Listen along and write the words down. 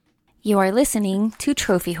You are listening to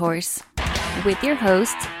Trophy Horse with your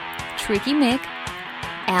hosts, Tricky Mick,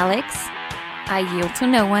 Alex, I Yield to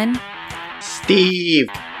No One, Steve,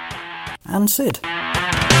 and Sid.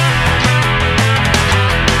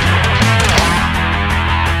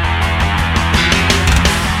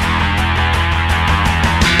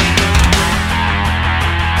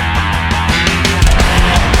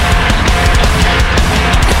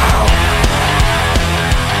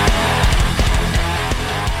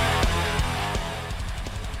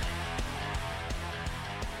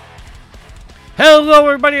 Hello,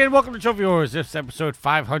 everybody, and welcome to Trophy Horrors. This is episode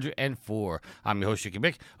 504. I'm your host, Tricky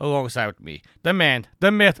Mick. Alongside with me, the man, the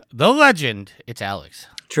myth, the legend. It's Alex.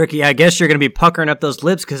 Tricky, I guess you're going to be puckering up those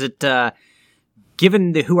lips because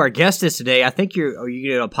given who our guest is today, I think are you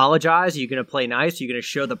going to apologize? Are you going to play nice? Are you going to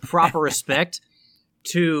show the proper respect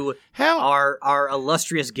to our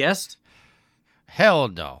illustrious guest? Hell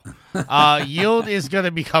no. Yield is going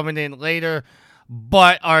to be coming in later.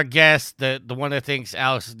 But our guest, the one that thinks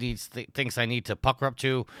Alex thinks I need to pucker up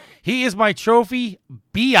to, he is my trophy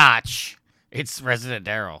biatch. It's Resident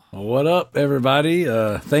Daryl. What up, everybody?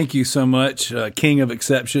 Thank you so much, King of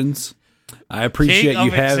Exceptions. I appreciate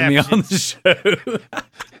you having me on the show.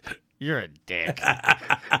 You're a dick.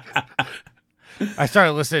 I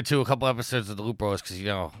started listening to a couple episodes of the Loop Bros because,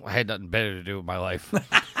 I had nothing better to do with my life.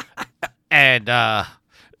 And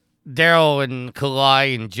Daryl and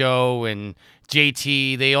Kalai and Joe and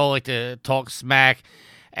JT, they all like to talk smack,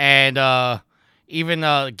 and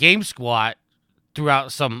even Game Squad threw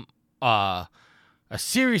out some a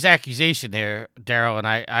serious accusation there, Daryl, and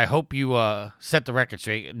I hope you set the record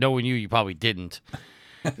straight. Knowing you probably didn't.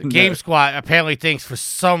 Game Squad apparently thinks for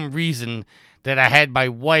some reason that I had my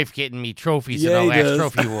wife getting me trophies in our last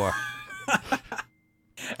trophy war.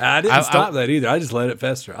 I didn't stop that either. I just let it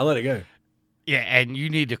fester. I let it go. Yeah, and you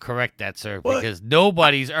need to correct that, sir, because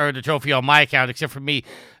nobody's earned a trophy on my account except for me.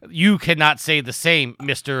 You cannot say the same,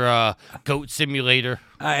 Mr. Goat Simulator.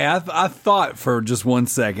 I thought for just 1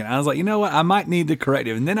 second. I was like, you know what? I might need to correct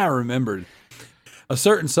it. And then I remembered a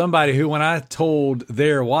certain somebody who, when I told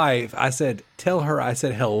their wife, I said, tell her I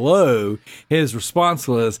said hello. His response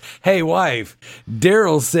was, hey, wife,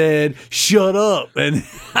 Daryl said, shut up. And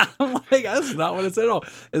I'm like, that's not what I said at all.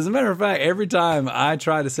 As a matter of fact, every time I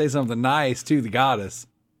try to say something nice to the goddess,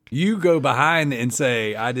 you go behind and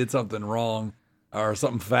say, I did something wrong or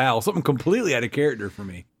something foul, something completely out of character for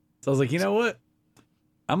me. So I was like, you know what?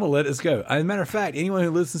 I'm going to let this go. As a matter of fact, anyone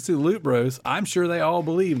who listens to the Loot Bros, I'm sure they all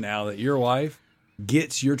believe now that your wife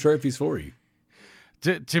gets your trophies for you.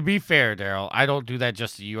 To be fair, Daryl, I don't do that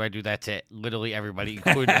just to you. I do that to literally everybody,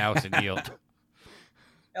 including Alex and Yield.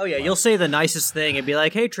 Oh yeah, you'll say the nicest thing and be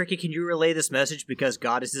like, "Hey, Tricky, can you relay this message because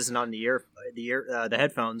Goddess isn't on the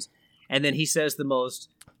headphones?" And then he says the most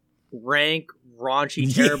rank,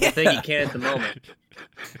 raunchy, terrible thing he can at the moment.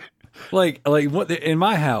 Like what in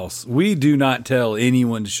my house, we do not tell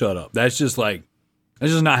anyone to shut up. That's just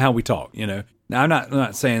not how we talk, Now, I'm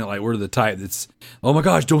not saying that like we're the type that's, oh my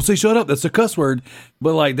gosh, don't say shut up. That's a cuss word.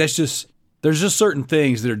 But like, there's just certain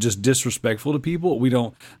things that are just disrespectful to people. You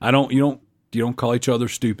don't call each other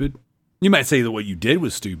stupid. You might say that what you did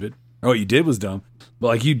was stupid or what you did was dumb, but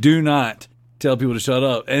like you do not tell people to shut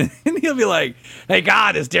up. And he'll be like, hey,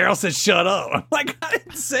 God, as Daryl said, shut up. I'm like, I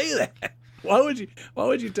didn't say that. Why would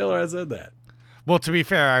you tell her I said that? Well, to be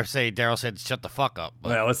fair, I say Daryl said shut the fuck up. But.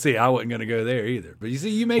 Well, let's see. I wasn't going to go there either. But you see,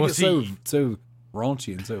 you make so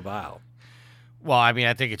raunchy and so vile. Well, I mean,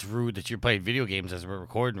 I think it's rude that you're playing video games as we're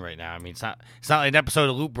recording right now. I mean, it's not like an episode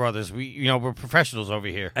of Loop Brothers. We're professionals over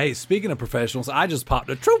here. Hey, speaking of professionals, I just popped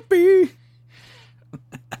a trophy.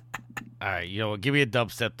 All right, give me a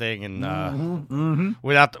dubstep thing and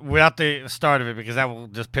without the start of it because that will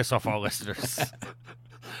just piss off our listeners.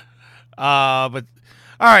 But.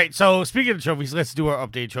 All right, so speaking of trophies, let's do our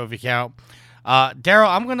updated trophy count. Daryl,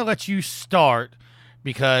 I'm going to let you start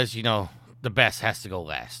because, the best has to go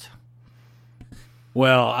last.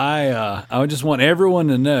 Well, I just want everyone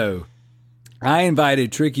to know I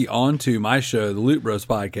invited Tricky onto my show, the Loot Bros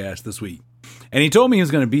podcast, this week. And he told me he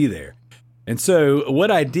was going to be there. And so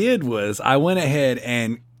what I did was I went ahead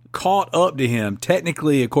and caught up to him,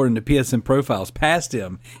 technically, according to PSN profiles, passed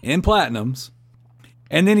him in platinums,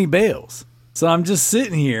 and then he bails. So I'm just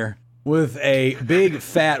sitting here with a big,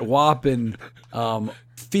 fat, whopping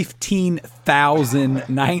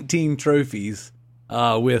 15,019 trophies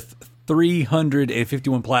with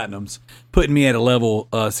 351 platinums, putting me at a level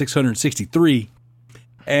 663.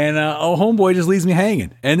 And homeboy just leaves me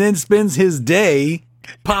hanging and then spends his day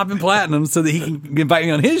popping platinums so that he can invite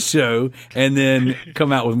me on his show and then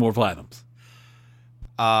come out with more platinums.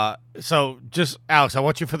 So just, Alex, I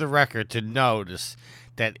want you for the record to notice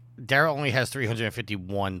that Daryl only has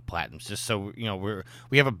 351 platinums. Just so you know,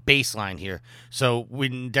 we have a baseline here. So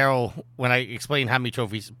when I explain how many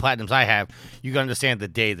platinums I have, you can understand the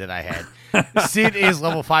day that I had. Sid is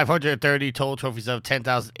level 530, total trophies of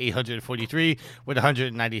 10,843 with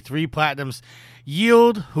 193 platinums.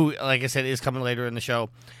 Yield, who like I said is coming later in the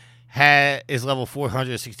show, is level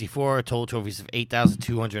 464, total trophies of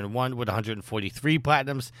 8,201 with 143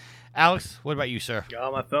 platinums. Alex, what about you, sir?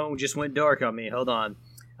 Oh, my phone just went dark on me. Hold on.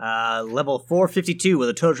 Level 452 with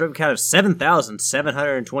a total trophy count of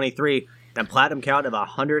 7,723 and a platinum count of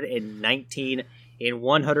 119 in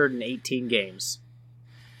 118 games.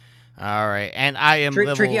 All right, and I am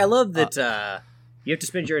level... Tricky, I love that you have to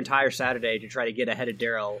spend your entire Saturday to try to get ahead of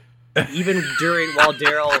Daryl, even while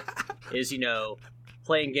Daryl is,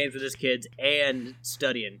 playing games with his kids and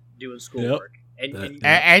studying, doing schoolwork.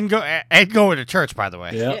 And going to church, by the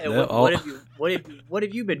way. What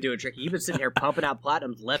have you been doing, Tricky? You've been sitting here pumping out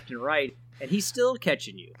platinums left and right, and he's still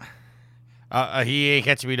catching you. He ain't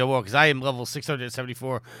catching me no more because I am level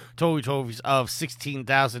 674, total trophies of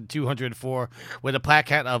 16,204 with a plat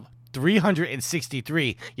count of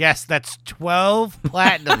 363. Yes, that's 12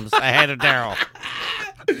 platinums ahead of Daryl.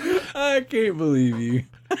 I can't believe you.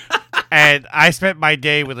 And I spent my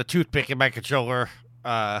day with a toothpick in my controller,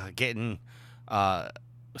 getting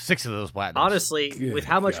 6 of those platinums. Honestly, with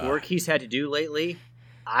how much work he's had to do lately,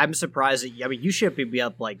 I'm surprised that you should be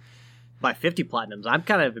up by 50 platinums. I'm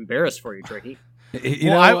kind of embarrassed for you, Tricky.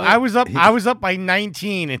 I was up by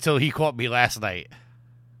 19 until he caught me last night.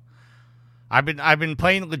 I've been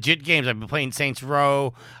playing legit games. I've been playing Saints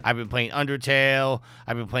Row. I've been playing Undertale.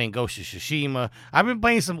 I've been playing Ghost of Tsushima. I've been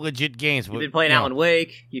playing some legit games. You've been playing Alan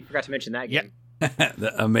Wake. You forgot to mention that game.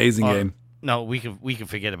 The amazing game. No, we can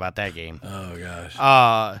forget about that game. Oh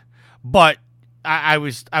gosh. But I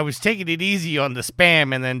was taking it easy on the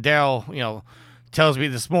spam, and then Daryl, tells me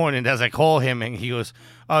this morning as I call him, and he goes,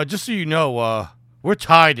 "Just so you know, we're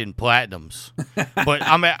tied in platinums, but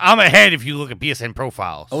I'm ahead if you look at PSN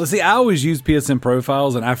profiles." Oh, see, I always use PSN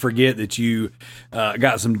profiles, and I forget that you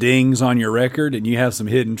got some dings on your record, and you have some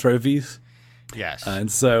hidden trophies. Yes, and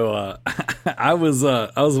so I was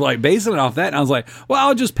like basing it off that, and I was like, well,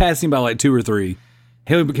 I'll just pass him by like 2 or 3.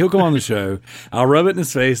 He'll come on the show. I'll rub it in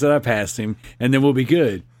his face that I passed him, and then we'll be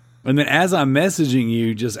good. And then as I'm messaging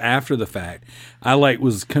you just after the fact, I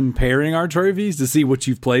was comparing our trophies to see what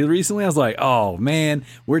you've played recently. I was like, oh man,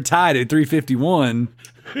 we're tied at 351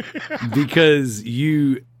 because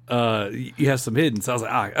you have some hidden. So I was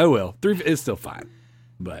like, oh well, 3 it's still fine.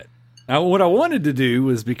 But what I wanted to do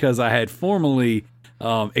was, because I had formally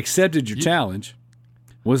accepted your challenge,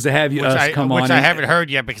 was to have you come on. Which I haven't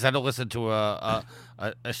heard yet because I don't listen to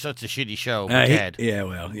such a shitty show.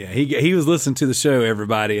 He was listening to the show,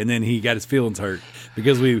 everybody, and then he got his feelings hurt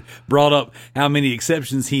because we brought up how many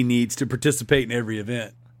exceptions he needs to participate in every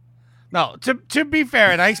event. No, to be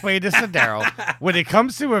fair, and I explained this to Daryl, when it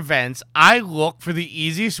comes to events, I look for the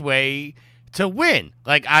easiest way to win.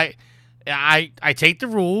 Like I take the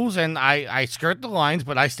rules and I skirt the lines,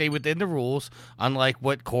 but I stay within the rules, unlike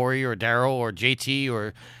what Corey or Daryl or JT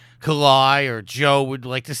or Kalai or Joe would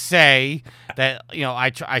like to say, that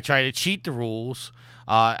I try to cheat the rules.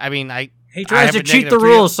 He tries to cheat the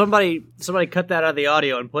rules. Somebody cut that out of the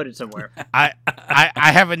audio and put it somewhere. I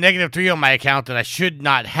have a -3 on my account that I should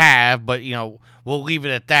not have, but we'll leave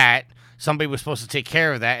it at that. Somebody was supposed to take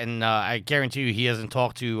care of that, and I guarantee you he hasn't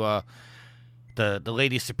talked to the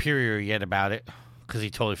lady superior yet about it, because he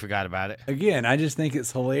totally forgot about it. Again, I just think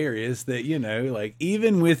it's hilarious that,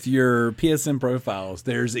 even with your PSN profiles,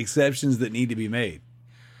 there's exceptions that need to be made.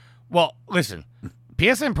 Well, listen,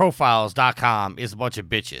 PSNprofiles.com is a bunch of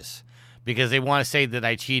bitches because they want to say that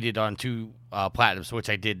I cheated on 2 platinums, which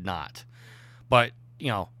I did not. But,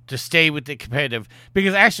 to stay with the competitive,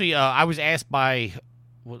 because actually I was asked by,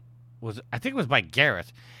 I think it was by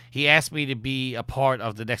Gareth. He asked me to be a part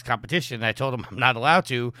of the next competition, and I told him I'm not allowed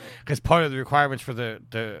to, because part of the requirements for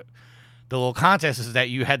the little contest is that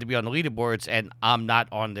you had to be on the leaderboards, and I'm not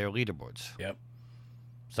on their leaderboards. Yep.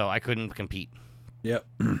 So I couldn't compete. Yep.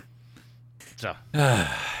 So.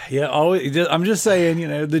 I'm just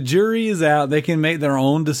saying, the jury is out. They can make their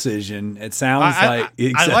own decision. It sounds like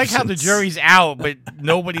exceptions. I like how the jury's out, but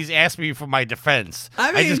nobody's asked me for my defense.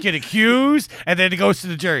 I just get accused, and then it goes to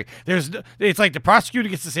the jury. It's like the prosecutor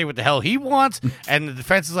gets to say what the hell he wants, and the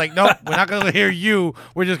defense is like, nope, we're not going to hear you.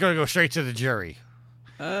 We're just going to go straight to the jury.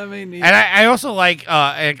 And I also like,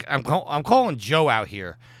 I'm calling Joe out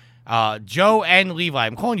here. Joe and Levi,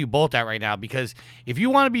 I'm calling you both out right now because if you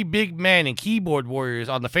want to be big men and keyboard warriors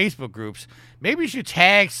on the Facebook groups, maybe you should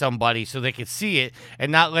tag somebody so they can see it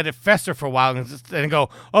and not let it fester for a while and go,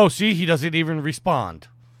 oh, see, he doesn't even respond.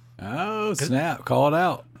 Oh, snap. Call it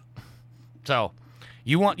out. So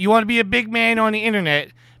you want to be a big man on the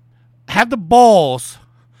internet, have the balls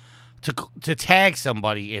to tag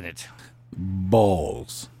somebody in it.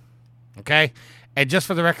 Balls. Okay? And just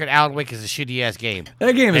for the record, Alan Wake is a shitty-ass game.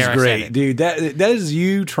 That game is great, dude. That is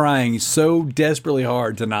you trying so desperately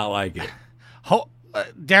hard to not like it.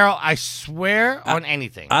 Daryl, I swear on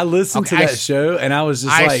anything. I listened to that show, and I was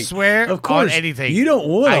just like, I swear of course, on anything. You don't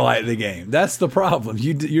want to like the game. That's the problem.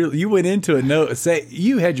 You went into it,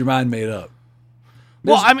 you had your mind made up.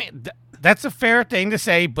 Well, I mean, that's a fair thing to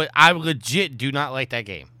say, but I legit do not like that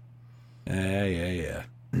game. Yeah.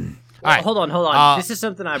 Well, right. Hold on. This is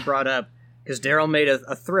something I brought up because Daryl made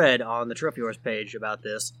a thread on the Trophy Horse page about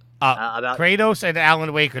this. About Kratos and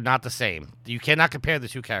Alan Wake are not the same. You cannot compare the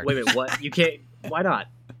two characters. Wait, what? You can't. Why not?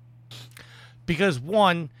 Because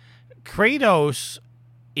one, Kratos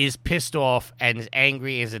is pissed off and is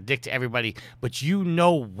angry and is a dick to everybody, but you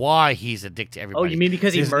know why he's a dick to everybody. Oh, you mean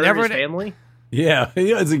because he murdered his family? Yeah, he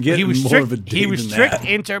doesn't get more of a dick He was tricked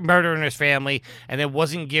into murdering his family and then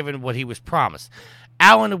wasn't given what he was promised.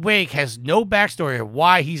 Alan Wake has no backstory of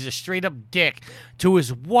why he's a straight-up dick to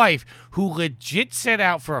his wife, who legit set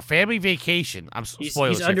out for a family vacation. I'm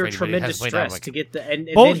spoilers. He's under tremendous stress to get the and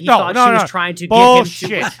then he thought she was trying to Bullshit.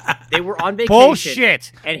 get him to. They were on vacation.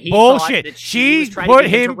 Bullshit. And he thought that she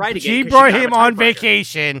brought him on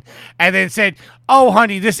vacation and then said, "Oh,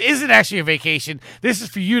 honey, this isn't actually a vacation. This is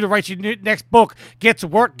for you to write your next book. Get to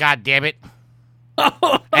work, goddammit."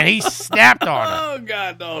 And he snapped on her. Oh,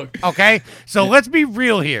 God, dog. Okay? So let's be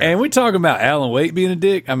real here. And we talking about Alan Wake being a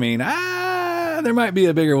dick. I mean, there might be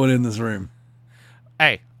a bigger one in this room.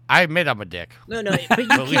 Hey, I admit I'm a dick. No,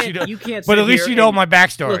 but you can't. But at least you know my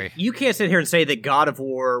backstory. Look, you can't sit here and say that God of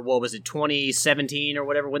War, what was it, 2017 or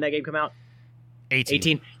whatever, when that game came out?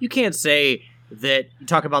 18. You can't say that you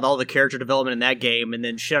talk about all the character development in that game and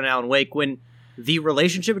then shit on Alan Wake when the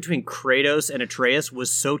relationship between Kratos and Atreus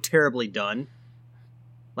was so terribly done.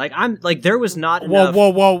 There was not enough.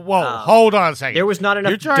 Whoa! Hold on a second. There was not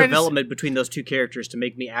enough development between those two characters to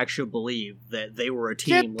make me actually believe that they were a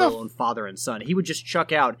team, let alone father and son. He would just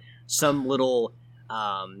chuck out some little.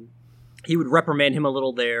 He would reprimand him a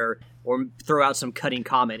little there, or throw out some cutting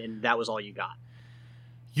comment, and that was all you got.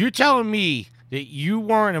 You're telling me that you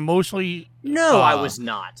weren't emotionally? No, I was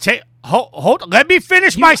not. Hold. Let me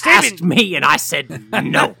finish my statement. You asked me, and I said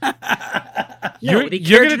no. You're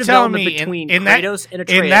going to tell me between in Kratos that, and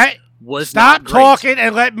Atreus in that was stop not great. talking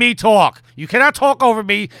and let me talk. You cannot talk over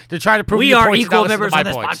me to try to prove we your are points. Equal members of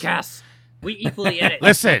this points. Podcast. We equally edit.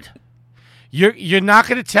 Listen, you're not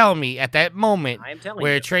going to tell me at that moment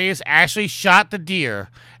where Atreus actually shot the deer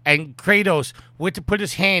and Kratos went to put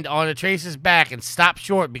his hand on Atreus' back and stopped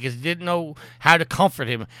short because he didn't know how to comfort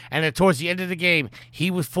him. And then towards the end of the game, he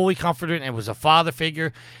was fully comforted and was a father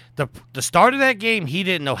figure. The start of that game, he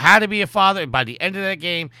didn't know how to be a father, and by the end of that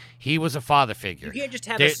game, he was a father figure. You can't just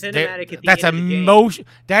have a cinematic at the end of the game.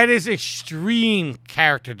 That is extreme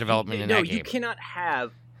character development in that game. No, you cannot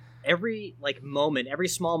have every moment, every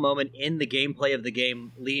small moment in the gameplay of the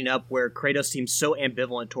game leading up where Kratos seems so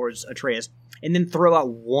ambivalent towards Atreus, and then throw out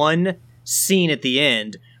one scene at the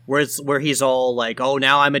end where he's all like, "Oh,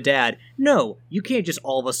 now I'm a dad." No, you can't just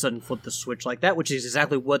all of a sudden flip the switch like that, which is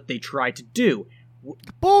exactly what they tried to do.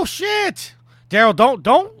 Bullshit, Daryl.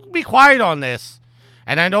 Don't be quiet on this,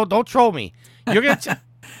 and I know don't troll me. You're gonna.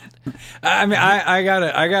 I mean, I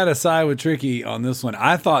gotta side with Tricky on this one.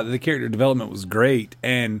 I thought that the character development was great,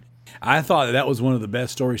 and I thought that was one of the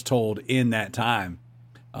best stories told in that time.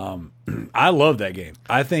 I love that game.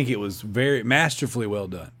 I think it was very masterfully well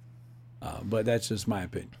done. But that's just my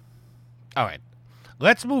opinion. All right.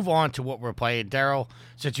 Let's move on to what we're playing. Daryl,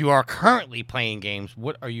 since you are currently playing games,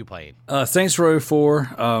 what are you playing? Saints Row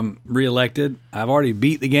 4, reelected. I've already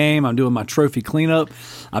beat the game. I'm doing my trophy cleanup.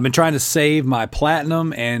 I've been trying to save my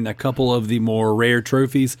platinum and a couple of the more rare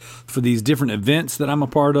trophies for these different events that I'm a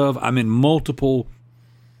part of. I'm in multiple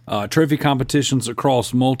trophy competitions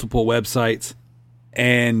across multiple websites.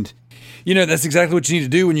 And, that's exactly what you need to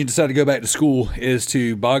do when you decide to go back to school, is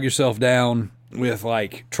to bog yourself down with,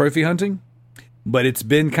 trophy hunting. But it's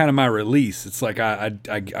been kind of my release. It's like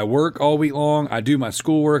I work all week long. I do my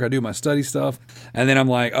schoolwork. I do my study stuff. And then I'm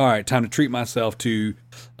like, all right, time to treat myself to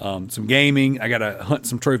some gaming. I got to hunt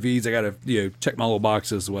some trophies. I got to check my little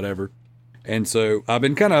boxes, whatever. And so I've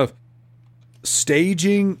been kind of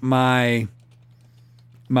staging my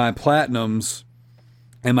platinums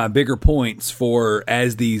and my bigger points for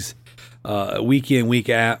as these week in and week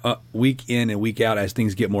out as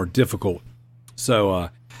things get more difficult. So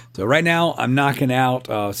right now I'm knocking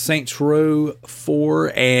out Saints Row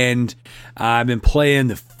 4, and I've been playing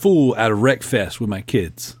the fool out of Wreckfest with my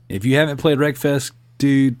kids. If you haven't played Wreckfest,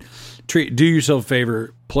 dude, do yourself a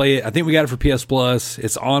favor, play it. I think we got it for PS Plus.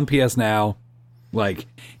 It's on PS Now. Like,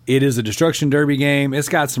 it is a destruction derby game. It's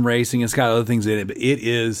got some racing. It's got other things in it, but it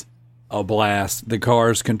is a blast. The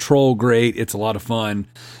cars control great. It's a lot of fun.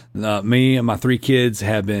 Me and my 3 kids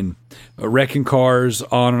have been wrecking cars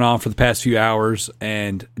on and off for the past few hours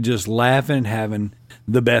and just laughing and having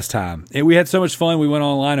the best time. And we had so much fun. We went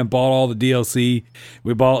online and bought all the DLC.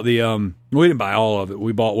 We bought we didn't buy all of it.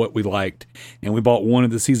 We bought what we liked, and we bought one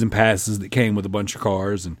of the season passes that came with a bunch of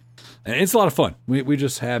cars, and it's a lot of fun. We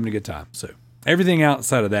just having a good time. So everything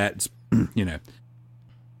outside of that,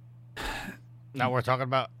 Not worth talking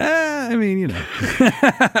about. I mean,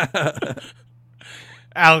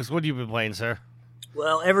 Alex, what have you been playing, sir?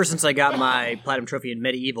 Well, ever since I got my Platinum Trophy in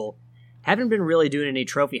Medieval, haven't been really doing any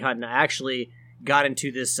trophy hunting. I actually got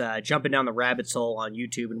into this jumping down the rabbit hole on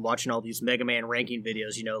YouTube and watching all these Mega Man ranking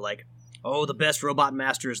videos, like, the best Robot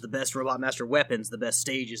Masters, the best Robot Master weapons, the best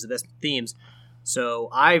stages, the best themes. So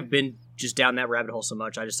I've been just down that rabbit hole so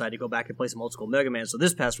much, I decided to go back and play some old school Mega Man. So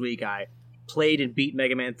this past week, I played and beat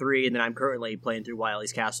Mega Man 3, and then I'm currently playing through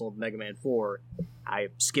Wily's Castle of Mega Man 4. I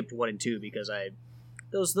skipped 1 and 2 because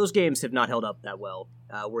those games have not held up that well,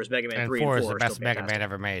 whereas Mega Man 3 and 4 is the are best still Mega fantastic. Man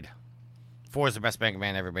ever made. 4 is the best Mega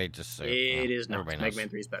Man ever made, just so It is not. everybody Mega knows. Man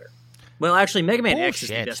 3 is better. Well, actually, Mega Man X is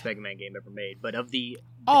the Bullshit. best Mega Man game ever made, but of the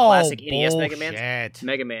classic NES Mega Man, bullshit.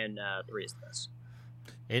 Mega Man 3 is the best.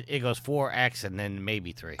 It goes 4X and then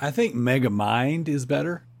maybe 3. I think Mega Mind is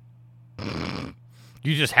better.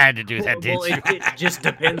 You just had to do that, Well, didn't you? it just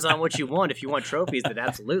depends on what you want. If you want trophies, then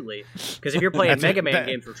absolutely. Because if you're playing That's Mega it. Man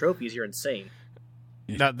games for trophies, you're insane.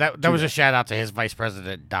 No, that was a shout out to his vice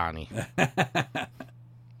president, Donnie.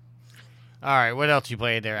 All right, what else you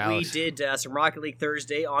played there, Alex? We did some Rocket League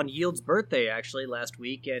Thursday on Yield's birthday, actually, last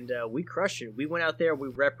week, and we crushed it. We went out there, we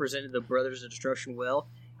represented the Brothers of Destruction well.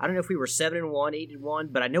 I don't know if we were 7-1,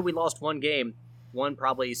 8-1, but I know we lost one game. Won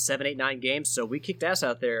probably 7, 8, 9 games, so we kicked ass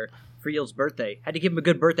out there for Yield's birthday. Had to give him a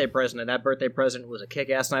good birthday present, and that birthday present was a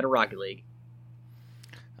kick-ass night of Rocket League.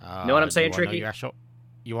 Know what I'm saying, Tricky?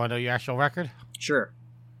 You want to know your actual record? Sure.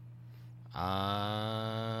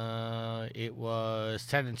 It was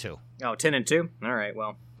 10-2. Oh, 10-2? All right,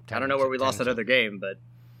 well, I don't know where we lost that other game, but...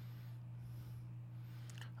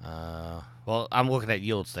 Well, I'm looking at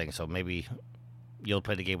Yield's thing, so maybe Yield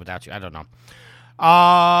played the game without you. I don't know.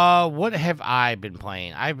 What have I been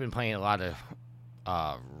playing? I've been playing a lot of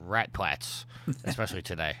Rat Plats, especially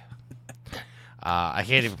today. I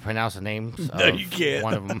can't even pronounce the names. No, you can't.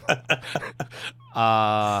 One of them.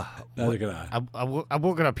 Neither can I. I'm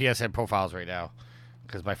working on PSN profiles right now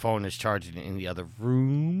because my phone is charging in the other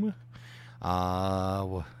room.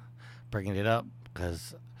 Bringing it up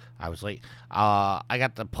because I was late. I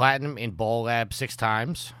got the platinum in Ball Lab 6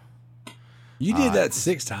 times. You did that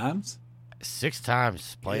 6 times? 6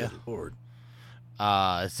 times, player. Good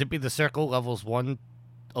Lord. Zippy the Circle levels 1,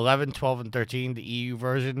 11, 12, and 13, the EU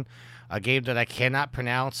version. A game that I cannot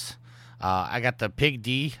pronounce. I got the Pig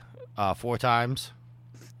D 4 times.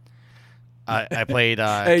 I played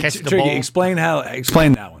Hey, Catch the Tricky, Bowl. explain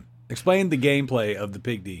that one. Explain the gameplay of the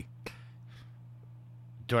Pig D.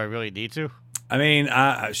 Do I really need to? I mean,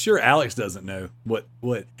 sure Alex doesn't know what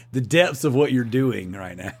the depths of what you're doing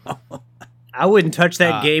right now. I wouldn't touch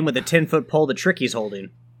that game with a 10-foot pole that Tricky's holding.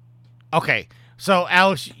 Okay, so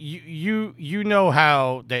Alex, you know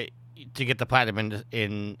how to get the platinum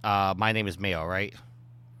in My Name is Mayo, right?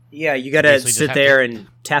 Yeah, you gotta Basically sit just there have and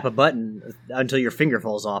tap a button until your finger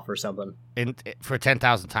falls off or something. For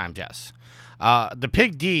 10,000 times, yes. The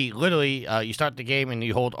Pig D, literally, you start the game and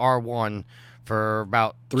you hold R1 for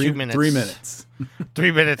about 2 minutes. 3 minutes.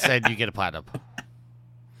 3 minutes, and you get a platinum.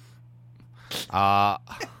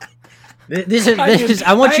 This is.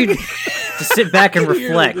 I want you to sit back and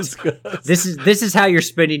reflect. This is how you're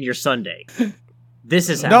spending your Sunday. This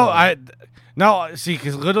is how. No, see,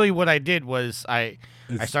 because literally what I did was I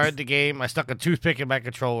started the game, I stuck a toothpick in my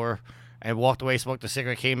controller, and walked away, smoked a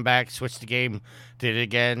cigarette, came back, switched the game, did it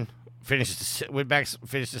again, went back,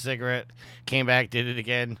 finished the cigarette, came back, did it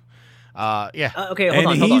again. Yeah. Okay, hold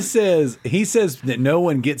on. He says that no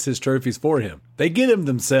one gets his trophies for him. They get them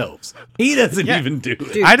themselves. He doesn't even do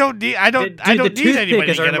it. Dude, I don't need the anybody toothpick to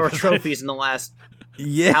has get earned more them. trophies in the last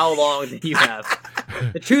Yeah. how long than you have.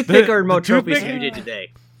 The toothpick earned more trophies than you did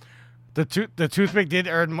today. The toothpick did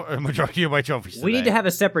earn a majority of my trophies We need today. to have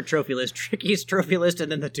a separate trophy list. Tricky's trophy list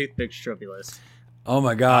and then the toothpick's trophy list. Oh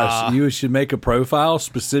my gosh, you should make a profile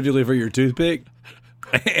specifically for your toothpick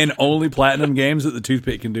and only platinum games that the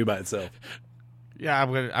toothpick can do by itself. Yeah,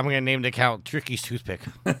 I'm gonna name the account Tricky's Toothpick.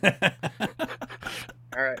 All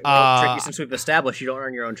right. Well, Tricky, since we've established you don't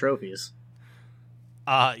earn your own trophies.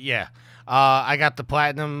 Yeah. I got the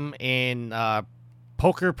platinum in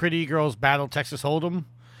Poker Pretty Girls Battle Texas Hold'em,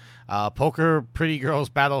 Poker Pretty Girls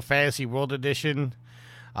Battle Fantasy World Edition.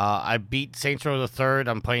 I beat Saints Row the Third.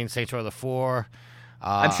 I'm playing Saints Row the 4.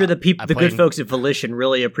 I'm sure the good folks at Volition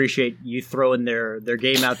really appreciate you throwing their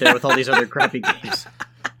game out there with all these other crappy games.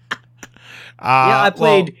 I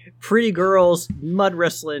played Pretty Girls, Mud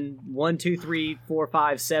Wrestling 1, 2, 3, 4,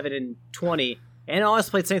 5, 7, and 20, and I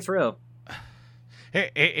also played Saints Row.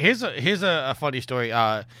 Here's a funny story.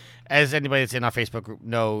 As anybody that's in our Facebook group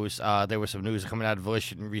knows, there was some news coming out of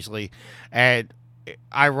Volition recently, and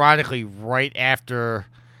ironically, right after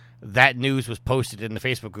that news was posted in the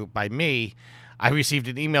Facebook group by me, I received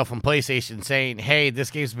an email from PlayStation saying, "Hey,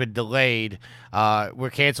 this game's been delayed.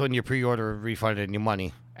 We're canceling your pre-order and refunding your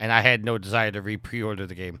money." And I had no desire to pre-order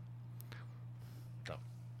the game. So,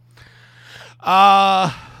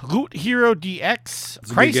 Loot Hero DX,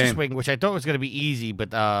 Crisis Wing, which I thought was going to be easy, but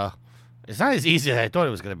it's not as easy as I thought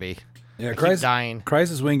it was going to be. Yeah,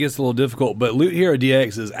 Crisis Wing gets a little difficult, but Loot Hero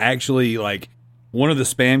DX is actually like one of the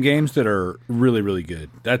spam games that are really, really good.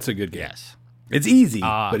 That's a good game. Yes. It's easy,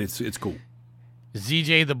 but it's cool.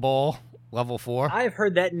 ZJ the Bull, level 4. I've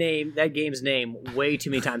heard that game's name way too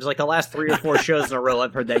many times. Like the last 3 or 4 shows in a row,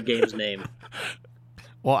 I've heard that game's name.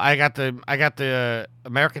 Well, I got the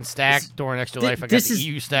American Stack during Extra Life. I got the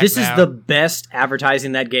EU Stack. This is the best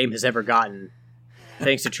advertising that game has ever gotten,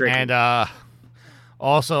 thanks to Tricky. And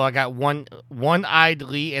also, I got One-Eyed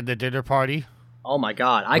Lee and the Dinner Party. Oh my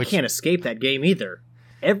god, I can't escape that game either.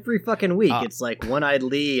 Every fucking week, it's like One-Eyed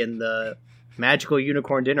Lee and the Magical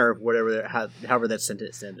Unicorn Dinner, however that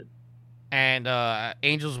sentence ended. And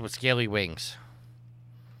Angels with Scaly Wings,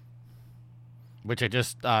 which I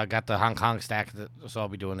just got the Hong Kong stack, so I'll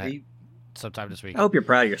be doing that sometime this week. I hope you're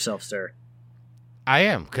proud of yourself, sir. I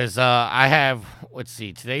am, because I have, let's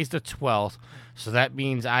see, today's the 12th, so that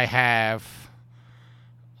means I have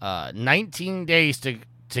 19 days to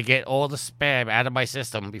get all the spam out of my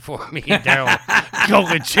system before me and Daryl go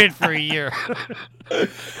legit for a year.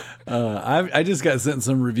 I just got sent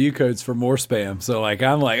some review codes for more spam, so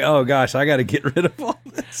I'm like, oh gosh, I got to get rid of all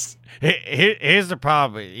this. Here's the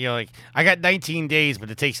problem, I got 19 days, but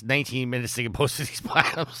it takes 19 minutes to get most of these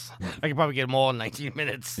platinums. I can probably get them all in 19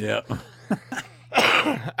 minutes. Yeah. All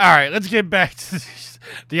right, let's get back to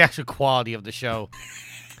the actual quality of the show.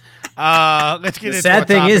 Let's get into the sad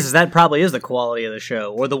thing is that probably is the quality of the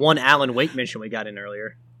show, or the one Alan Wake mention we got in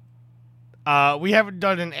earlier. We haven't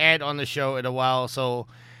done an ad on the show in a while, so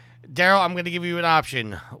Daryl, I'm going to give you an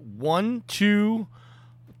option: 1, 2,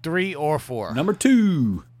 3, or 4. Number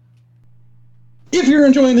 2. If you're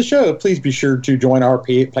enjoying the show, please be sure to join our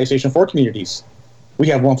PlayStation 4 communities. We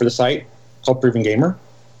have one for the site called Proven Gamer.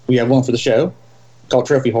 We have one for the show called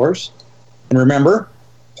Trophy Horse. And remember,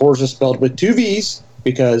 Horse is spelled with 2 V's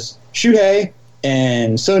because Shuhei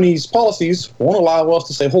and Sony's policies won't allow us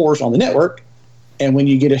to say Horse on the network. And when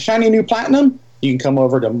you get a shiny new platinum, you can come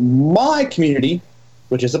over to my community,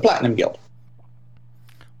 which is the Platinum Guild.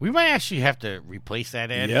 We might actually have to replace that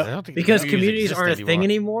ad. Yep. I don't think because communities aren't a thing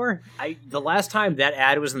anymore. The last time that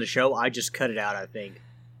ad was in the show, I just cut it out, I think.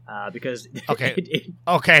 Because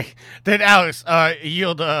okay. Then Alex,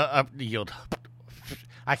 yield. I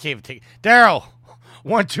can't even take it. Daryl,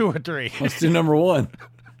 1, 2, or 3. Let's do number 1.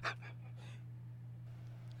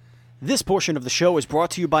 This portion of the show is brought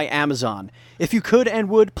to you by Amazon. If you could and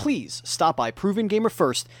would, please stop by Proven Gamer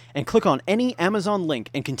first and click on any Amazon link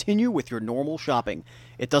and continue with your normal shopping.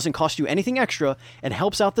 It doesn't cost you anything extra and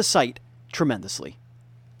helps out the site tremendously.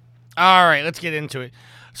 All right, let's get into it.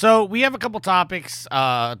 So we have a couple topics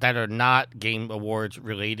that are not Game Awards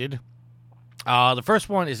related. The first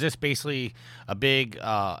one is this basically a big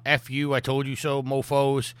F you, I told you so,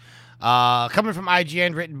 mofos. Coming from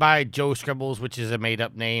IGN, written by Joe Scribbles, which is a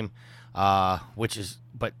made-up name.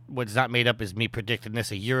 But what's not made up is me predicting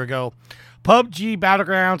this a year ago. PUBG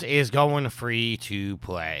Battlegrounds is going free to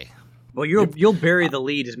play. Well, you'll bury the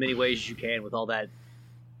lead as many ways as you can with all that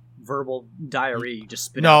verbal diarrhea you just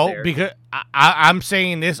spit out there. No, because I'm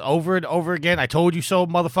saying this over and over again. I told you so,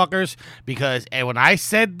 motherfuckers. Because when I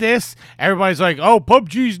said this, everybody's like, "Oh,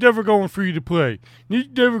 PUBG's never going free to play. It's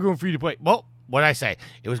never going free to play." Well, what I say?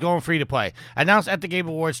 It was going free to play. Announced at the Game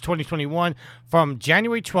Awards 2021, from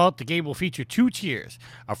January 12th, the game will feature 2 tiers: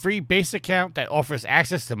 a free base account that offers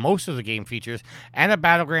access to most of the game features, and a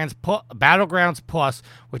Battlegrounds Plus,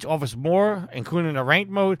 which offers more, including a ranked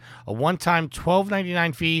mode, a one-time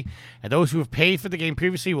 $12.99 fee, and those who have paid for the game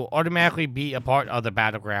previously will automatically be a part of the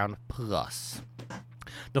Battleground Plus.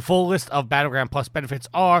 The full list of Battleground Plus benefits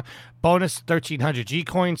are bonus 1,300 G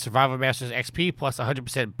coins, Survival Masters XP plus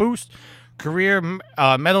 100% boost, career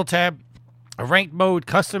medal tab, a ranked mode,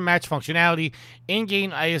 custom match functionality,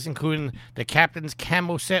 in-game items including the Captain's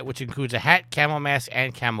Camo set, which includes a hat, camo mask,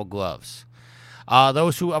 and camo gloves.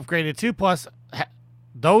 Those upgraded to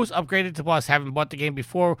Plus, having bought the game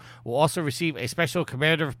before, will also receive a special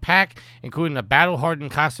commemorative pack, including a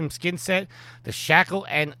battle-hardened costume skin set, the Shackle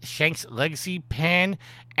and Shanks Legacy Pan,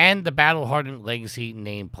 and the battle-hardened Legacy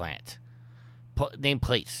nameplate.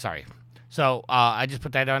 So, I just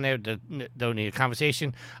put that on there. Don't need a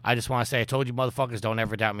conversation. I just want to say, I told you motherfuckers, don't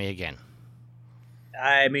ever doubt me again.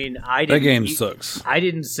 I mean, I didn't. That game sucks. I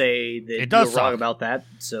didn't say that It does you were wrong suck. about that,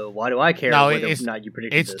 so why do I care No, whether it's or not you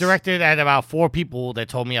predicted this? It's directed at about 4 people that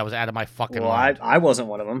told me I was out of my fucking Well, mind. I wasn't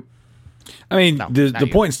one of them. I mean, No, the not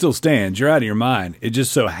you. point still stands. You're out of your mind. It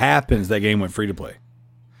just so happens that game went free to play.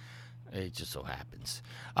 It just so happens.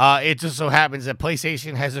 That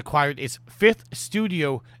PlayStation has acquired its 5th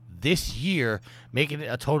studio this year, making it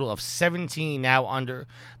a total of 17 now under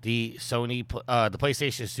the the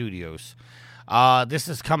PlayStation Studios. This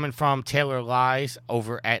is coming from Taylor Lies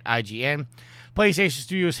over at IGN. PlayStation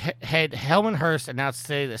Studios head Helman Hurst announced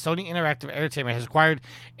today that Sony Interactive Entertainment has acquired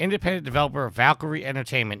independent developer Valkyrie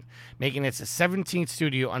Entertainment, making it the 17th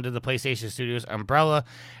studio under the PlayStation Studios umbrella,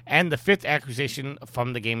 and the 5th acquisition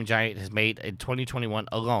from the gaming giant has made in 2021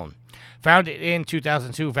 alone. Founded in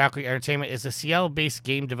 2002, Valkyrie Entertainment is a Seattle-based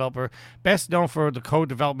game developer best known for the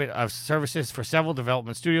co-development of services for several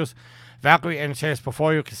development studios. Valkyrie Entertainment's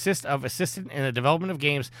portfolio consists of assisting in the development of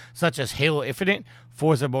games such as Halo Infinite,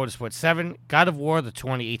 Forza Motorsport 7, God of War, the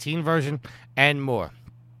 2018 version, and more.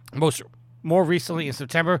 More recently, in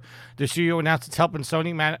September, the studio announced it's helping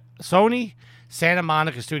Sony Santa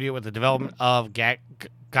Monica Studio with the development of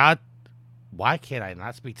why can't I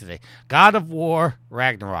not speak today? God of War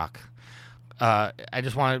Ragnarok. I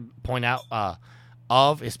just want to point out,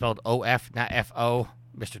 of is spelled O-F, not F-O,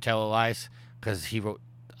 Mr. Taylor Lies, because he wrote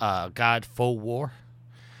God Full War.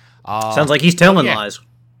 Sounds like he's telling lies.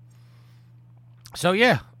 So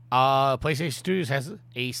yeah, PlayStation Studios has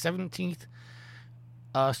a 17th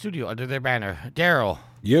studio under their banner. Daryl,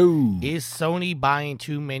 Yo. is Sony buying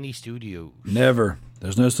too many studios? Never.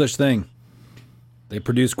 There's no such thing. They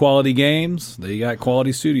produce quality games. They got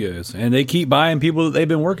quality studios. And they keep buying people that they've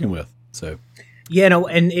been working with. So... Yeah, no,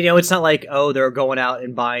 and it's not like, oh, they're going out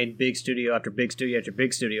and buying big studio after big studio after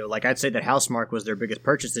big studio. Like, I'd say that Housemarque was their biggest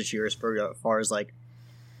purchase this year as far as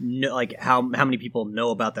how many people know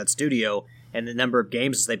about that studio and the number of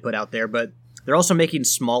games they put out there. But they're also making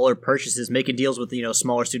smaller purchases, making deals with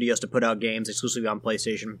smaller studios to put out games exclusively on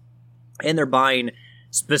PlayStation, and they're buying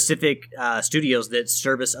specific studios that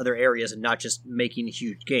service other areas and not just making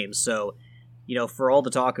huge games. So, for all the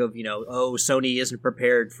talk of, Sony isn't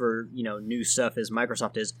prepared for, new stuff as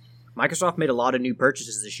Microsoft is, Microsoft made a lot of new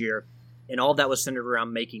purchases this year, and all of that was centered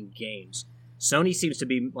around making games. Sony seems to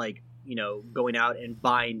be, going out and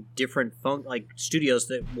buying different studios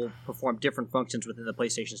that will perform different functions within the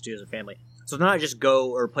PlayStation Studios family. So they're not just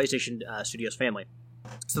PlayStation Studios family.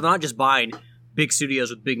 So they're not just buying big studios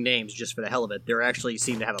with big names just for the hell of it. They're actually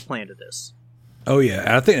seem to have a plan to this. Oh, yeah. And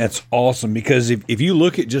I think that's awesome because if you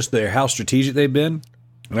look at just how strategic they've been,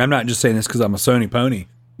 and I'm not just saying this because I'm a Sony pony,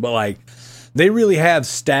 but they really have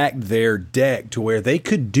stacked their deck to where they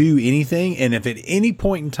could do anything. And if at any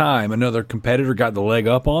point in time another competitor got the leg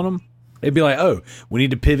up on them, they'd be like, oh, we need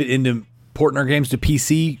to pivot into porting our games to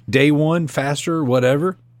PC day one, faster,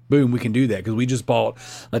 whatever. Boom, we can do that because we just bought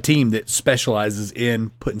a team that specializes in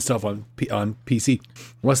putting stuff on PC.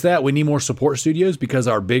 What's that? We need more support studios because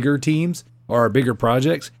our bigger teams or our bigger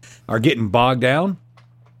projects are getting bogged down.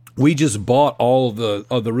 We just bought all of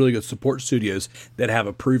the really good support studios that have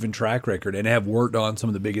a proven track record and have worked on some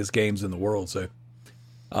of the biggest games in the world. So,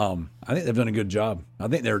 I think they've done a good job. I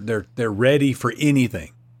think they're ready for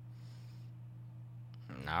anything.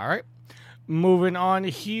 All right, moving on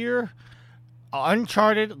here.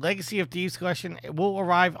 Uncharted Legacy of Thieves Collection will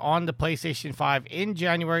arrive on the PlayStation 5 in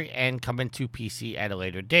January and come into PC at a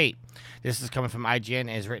later date. This is coming from IGN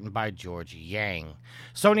and is written by George Yang.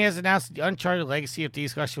 Sony has announced the Uncharted Legacy of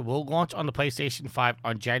Thieves Collection will launch on the PlayStation 5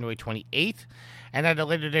 on January 28th, and at a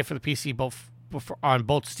later date for the PC, both on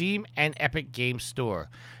both Steam and Epic Games Store.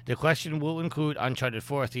 The collection will include Uncharted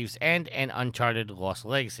 4: Thieves' End and Uncharted Lost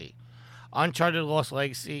Legacy. Uncharted Lost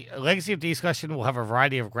Legacy of Thieves collection will have a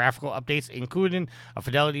variety of graphical updates, including a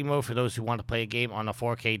fidelity mode for those who want to play a game on a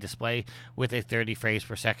 4K display with a 30 frames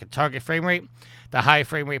per second target frame rate. The high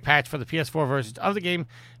frame rate patch for the PS4 versions of the game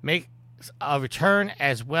makes a return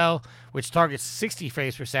as well, which targets 60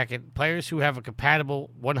 frames per second. Players who have a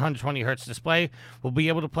compatible 120 Hz display will be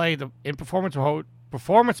able to play in performance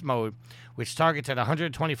mode, which targets at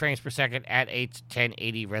 120 frames per second at a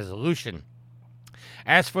 1080 resolution.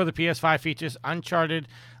 As for the PS5 features, Uncharted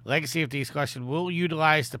Legacy of Thieves collection will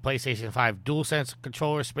utilize the PlayStation 5 DualSense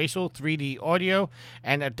controller, spatial 3D audio,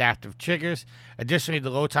 and adaptive triggers. Additionally, the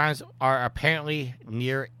load times are apparently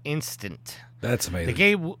near instant. That's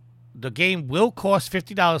amazing. The game will cost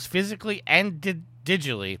 $50 physically and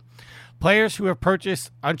digitally. Players who have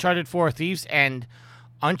purchased Uncharted 4: Thieves and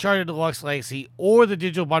Uncharted Deluxe Legacy or the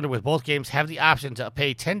digital bundle with both games have the option to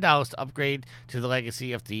pay $10 to upgrade to the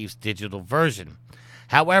Legacy of Thieves digital version.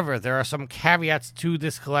 However, there are some caveats to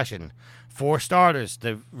this collection. For starters,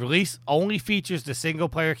 the release only features the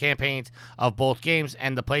single-player campaigns of both games,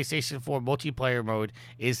 and the PlayStation 4 multiplayer mode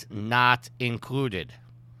is not included.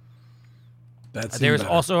 There's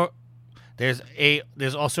also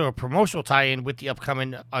a promotional tie-in with the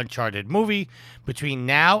upcoming Uncharted movie. Between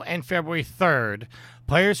now and February 3rd,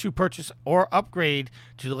 players who purchase or upgrade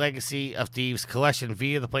to the Legacy of Thieves collection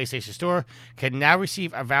via the PlayStation Store can now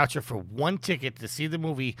receive a voucher for one ticket to see the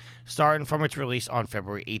movie starting from its release on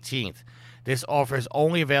February 18th. This offer is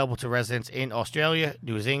only available to residents in Australia,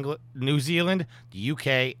 New Zealand, the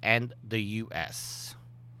UK, and the US.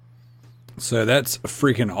 So that's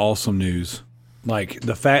freaking awesome news. Like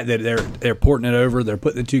the fact that they're porting it over, they're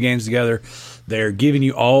putting the two games together, they're giving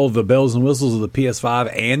you all the bells and whistles of the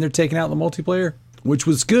PS5, and they're taking out the multiplayer, which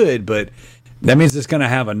was good, but that means it's going to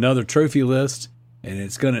have another trophy list, and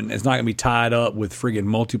it's not going to be tied up with friggin'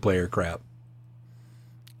 multiplayer crap.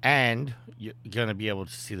 And you're going to be able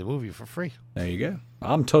to see the movie for free. There you go.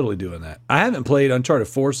 I'm totally doing that. I haven't played Uncharted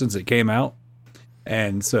 4 since it came out,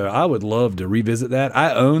 and so I would love to revisit that.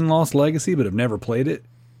 I own Lost Legacy, but have never played it,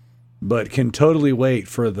 but can totally wait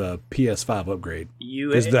for the PS5 upgrade.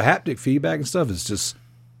 Because the haptic feedback and stuff is just...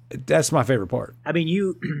 That's my favorite part. I mean,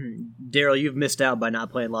 Daryl, you've missed out by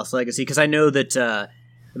not playing Lost Legacy, because I know that,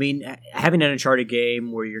 having an Uncharted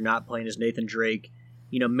game where you're not playing as Nathan Drake,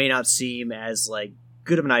 may not seem as,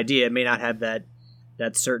 good of an idea. It may not have that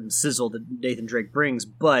certain sizzle that Nathan Drake brings,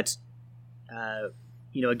 but, a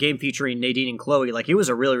game featuring Nadine and Chloe, it was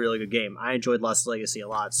a really, really good game. I enjoyed Lost Legacy a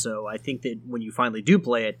lot, so I think that when you finally do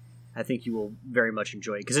play it, I think you will very much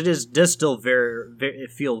enjoy it, because it does still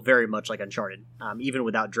feel very much like Uncharted. Even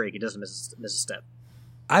without Drake, it doesn't miss a step.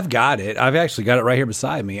 I've got it. I've actually got it right here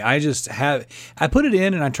beside me. I put it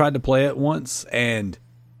in and I tried to play it once, and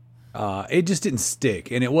it just didn't stick.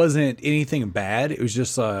 And it wasn't anything bad. It was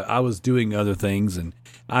just I was doing other things, and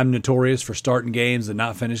I'm notorious for starting games and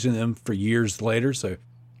not finishing them for years later. So,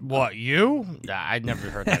 what, you? I never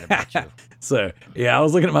heard that about you. So, yeah, I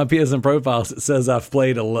was looking at my PSN profiles. It says I've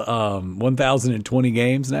played 1,020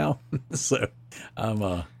 games now. So,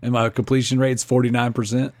 and my completion rate's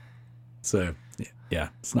 49%. So, yeah,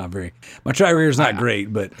 it's not very... My track record is not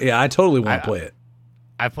great, but, yeah, I totally want to play it.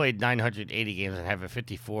 I played 980 games and have a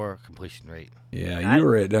 54 completion rate. Yeah,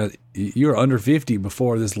 you were under 50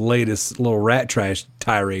 before this latest little rat trash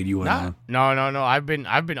tirade you went on. No. I've been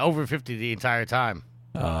over 50 the entire time.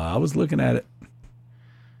 I was looking at it.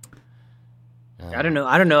 I don't know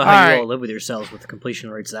how you all live with yourselves with the completion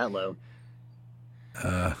rates that low.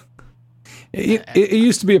 It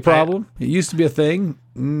used to be a problem. It used to be a thing.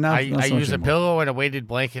 I use a pillow and a weighted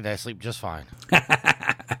blanket, and I sleep just fine.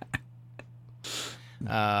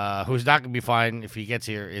 Who's not going to be fine if he gets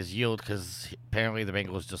here is Yield, because apparently the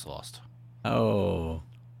Bengals just lost. Oh,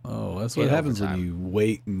 that's what happens when you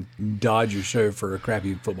wait and dodge your show for a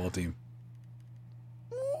crappy football team.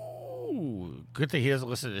 Ooh, good thing he doesn't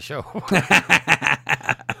listen to the show.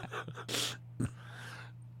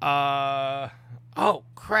 Oh,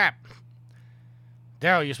 crap.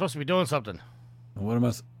 Daryl, you're supposed to be doing something. What am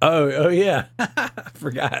I? Oh yeah. I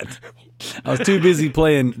forgot. I was too busy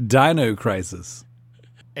playing Dino Crisis.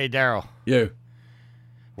 Hey, Daryl. Yo.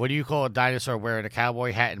 What do you call a dinosaur wearing a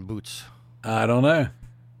cowboy hat and boots? I don't know.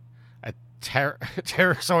 A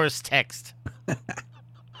Pterosaurus text.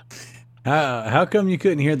 How come you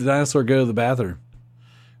couldn't hear the dinosaur go to the bathroom?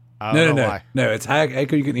 No. Why. No, it's how come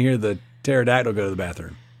you couldn't hear the pterodactyl go to the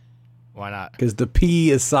bathroom? Why not? Because the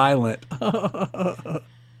P is silent.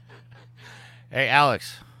 Hey,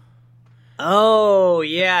 Alex. Oh,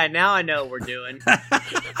 yeah, now I know what we're doing.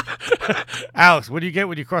 Alex, what do you get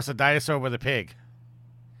when you cross a dinosaur with a pig?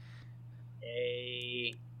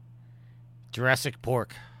 A Jurassic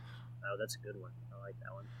Pork. Oh, that's a good one. I like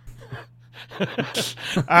that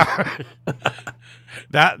one.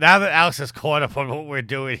 Now that Alex is caught up on what we're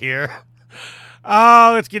doing here,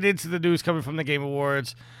 let's get into the news coming from the Game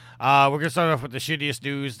Awards. We're going to start off with the shittiest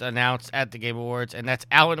news announced at the Game Awards, and that's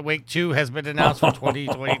Alan Wake 2 has been announced for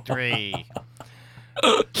 2023.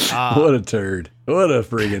 What a turd. What a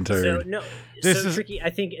freaking turd. Tricky,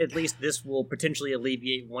 I think at least this will potentially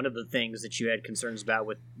alleviate one of the things that you had concerns about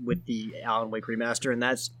with the Alan Wake remaster, and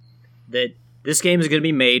that's that this game is going to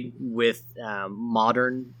be made with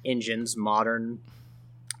modern engines, modern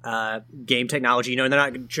game technology. And they're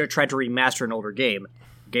not going to try to remaster an older game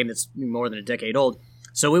that's more than a decade old.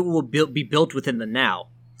 So it will be built within the now.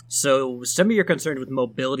 So some of your concerns with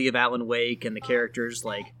mobility of Alan Wake and the characters,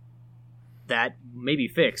 like, that may be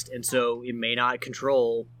fixed. And so it may not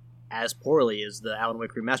control as poorly as the Alan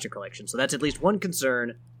Wake Remastered collection. So that's at least one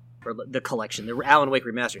concern for the collection, the Alan Wake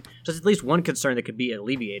Remastered. So it's at least one concern that could be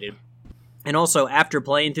alleviated. And also, after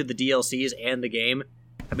playing through the DLCs and the game,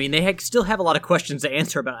 I mean, they still have a lot of questions to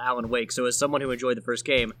answer about Alan Wake. So as someone who enjoyed the first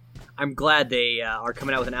game, I'm glad they are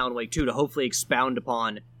coming out with an Alan Wake 2 to hopefully expound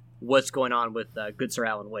upon what's going on with good Sir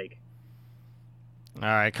Alan Wake. All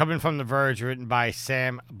right, coming from The Verge, written by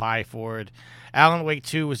Sam Byford. Alan Wake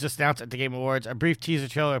 2 was just announced at the Game Awards. A brief teaser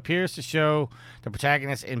trailer appears to show the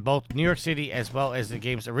protagonist in both New York City as well as the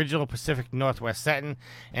game's original Pacific Northwest setting,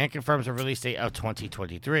 and confirms a release date of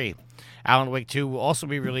 2023. Alan Wake 2 will also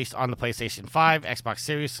be released on the PlayStation 5, Xbox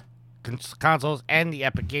Series consoles, and the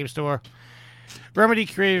Epic Game Store. Remedy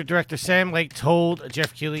creative director Sam Lake told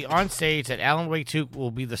Jeff Keighley on stage that Alan Wake 2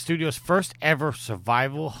 will be the studio's first ever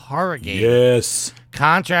survival horror game. Yes.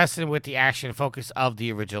 Contrasting with the action focus of the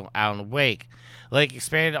original Alan Wake. Lake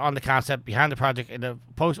expanded on the concept behind the project in a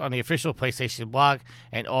post on the official PlayStation blog,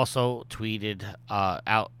 and also tweeted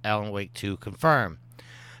out Alan Wake 2 confirmed.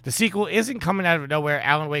 The sequel isn't coming out of nowhere.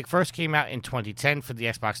 Alan Wake first came out in 2010 for the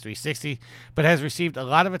Xbox 360, but has received a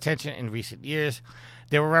lot of attention in recent years.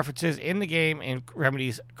 There were references in the game in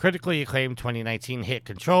Remedy's critically acclaimed 2019 hit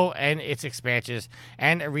Control and its expansions,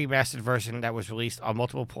 and a remastered version that was released on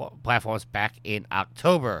multiple platforms back in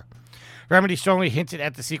October. Remedy strongly hinted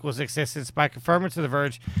at the sequel's existence by confirming to The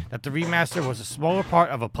Verge that the remaster was a smaller part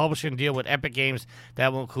of a publishing deal with Epic Games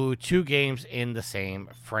that will include 2 games in the same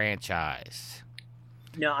franchise.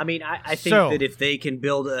 No, I mean, I think that if they can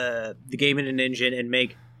build the game in an engine and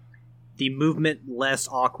make the movement less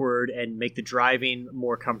awkward and make the driving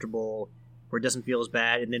more comfortable where it doesn't feel as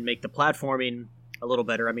bad, and then make the platforming a little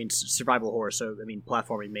better. I mean, survival horror, so I mean,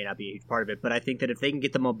 platforming may not be a huge part of it, but I think that if they can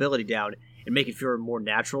get the mobility down and make it feel more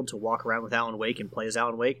natural to walk around with Alan Wake and play as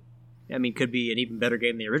Alan Wake, I mean, could be an even better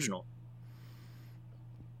game than the original.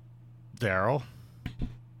 Daryl?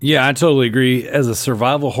 Yeah, I totally agree. As a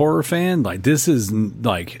survival horror fan, like, this is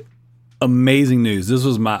like amazing news. This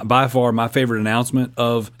was by far my favorite announcement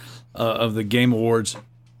of the Game Awards.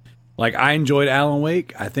 Like, I enjoyed Alan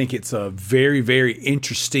Wake. I think it's a very, very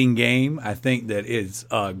interesting game. I think that it's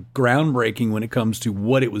groundbreaking when it comes to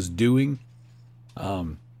what it was doing.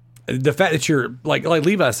 The fact that you're, like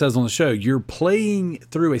Levi says on the show, you're playing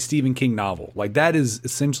through a Stephen King novel. Like, that is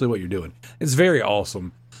essentially what you're doing. It's very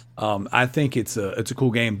awesome. I think it's a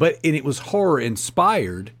cool game. And it was horror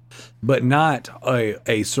inspired, but not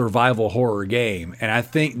a survival horror game. And I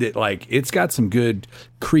think that, like, it's got some good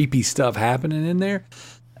creepy stuff happening in there.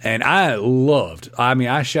 And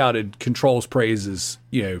I shouted Control's praises,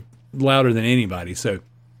 louder than anybody. So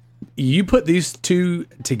you put these two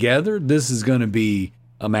together, this is going to be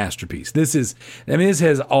a masterpiece. This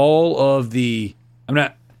has all of the,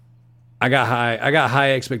 I got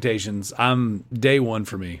high expectations. I'm day one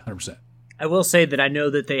for me, 100%. I will say that I know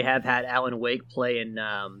that they have had Alan Wake play in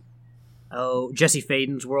Jesse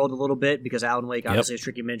Faden's world a little bit, because Alan Wake, obviously, as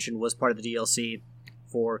Tricky mentioned, was part of the DLC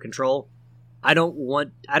for Control. I don't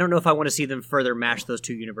know if I want to see them further mash those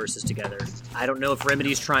two universes together. I don't know if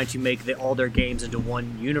Remedy's trying to make all their games into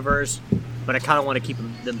one universe, but I kind of want to keep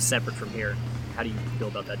them separate from here. How do you feel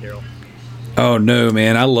about that, Daryl? Oh no,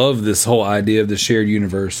 man! I love this whole idea of the shared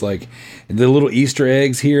universe, like the little Easter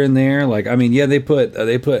eggs here and there. Like, I mean, yeah, they put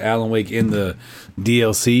Alan Wake in the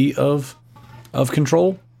DLC of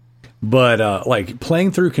Control, but like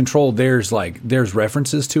playing through Control, there's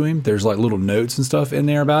references to him. There's like little notes and stuff in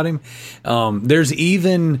there about him. There's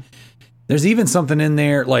even something in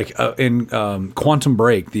there like in Quantum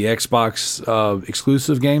Break, the Xbox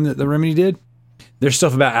exclusive game that the Remedy did. there's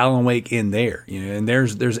stuff about Alan Wake in there, and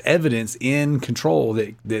there's evidence in Control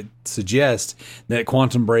that suggests that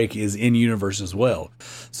Quantum Break is in universe as well.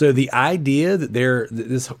 So the idea that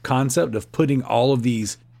this concept of putting all of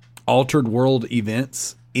these altered world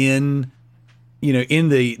events in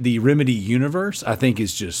the Remedy universe, I think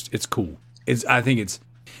it's cool.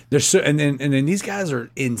 There's so, and then these guys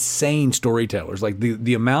are insane storytellers. Like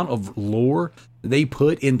the amount of lore they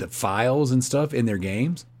put in the files and stuff in their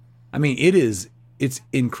games. I mean, it's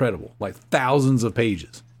incredible, like thousands of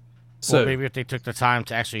pages. So well, maybe if they took the time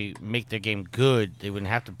to actually make their game good, they wouldn't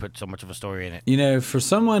have to put so much of a story in it. For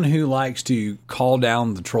someone who likes to call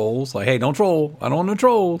down the trolls, like, hey, don't troll. I don't want no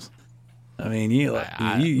trolls. I mean,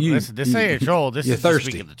 listen, this ain't a troll. This is just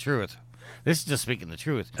speaking the truth. This is just speaking the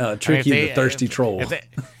truth. Tricky, the thirsty troll.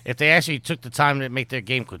 If they actually took the time to make their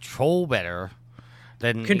game control better,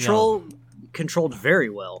 then controlled very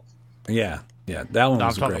well. Yeah. Yeah, that one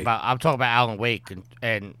was great. I'm talking about Alan Wake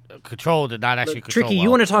and Control did not actually control. Tricky, you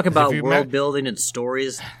want to talk about world building and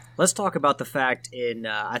stories? Let's talk about the fact in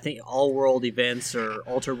I think all world events or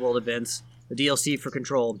altered world events, the DLC for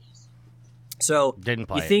Control. So didn't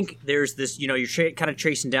play. You think there's this, you're kind of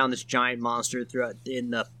chasing down this giant monster throughout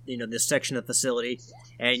in the this section of the facility,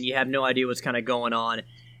 and you have no idea what's kind of going on,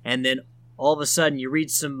 and then all of a sudden you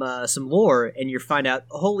read some lore and you find out,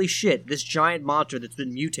 holy shit, this giant monster that's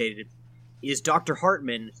been mutated is Dr.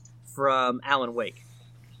 Hartman from Alan Wake.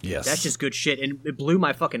 Yes. That's just good shit, and it blew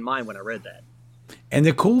my fucking mind when I read that. And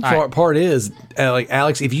the cool part is, like,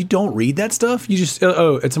 Alex, if you don't read that stuff, you just,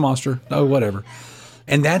 it's a monster. Oh, whatever.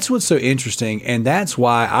 And that's what's so interesting, and that's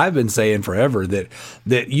why I've been saying forever that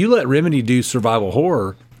you let Remedy do survival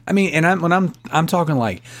horror. I mean, and I'm talking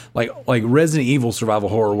like Resident Evil survival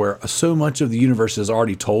horror, where so much of the universe is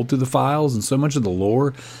already told through the files, and so much of the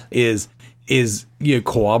lore is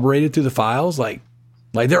corroborated through the files. Like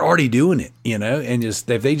they're already doing it, and just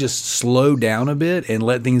if they just slow down a bit and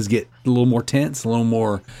let things get a little more tense, a little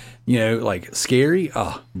more, like scary.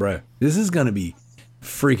 Oh, bro, this is gonna be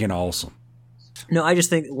freaking awesome. No, I just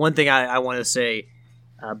think one thing I want to say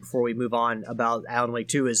before we move on about Alan Wake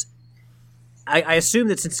 2 is I assume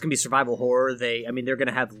that since it's going to be survival horror, they're going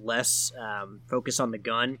to have less focus on the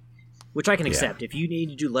gun, which I can accept. If you need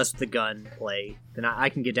to do less with the gun play, then I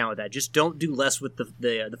can get down with that. Just don't do less with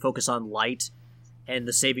the focus on light and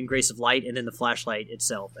the saving grace of light and then the flashlight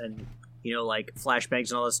itself. And, like flashbangs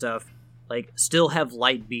and all that stuff. Like, still have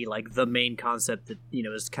light be, like, the main concept that,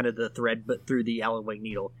 is kind of the thread but through the Alan Wake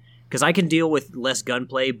needle. Because I can deal with less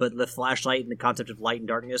gunplay, but the flashlight and the concept of light and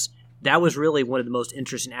darkness, that was really one of the most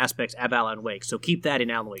interesting aspects of Alan Wake. So keep that in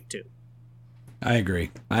Alan Wake 2. I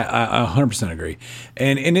agree. I 100% agree.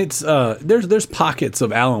 And it's there's pockets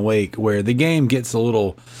of Alan Wake where the game gets a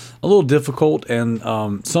little difficult and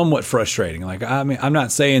somewhat frustrating. Like, I mean, I'm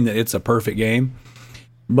not saying that it's a perfect game,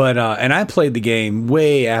 but and I played the game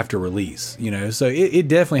way after release, so it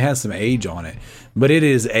definitely has some age on it. But it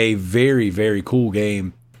is a very, very cool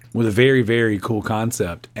game with a very, very cool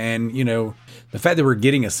concept. And, the fact that we're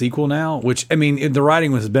getting a sequel now, which, I mean, the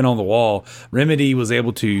writing has been on the wall. Remedy was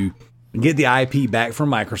able to get the IP back from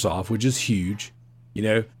Microsoft, which is huge.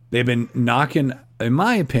 They've been knocking, in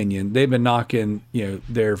my opinion, their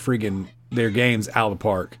games out of the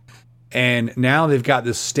park. And now they've got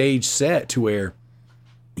this stage set to where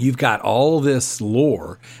you've got all this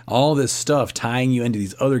lore, all this stuff tying you into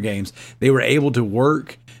these other games. They were able to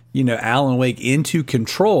work Alan Wake into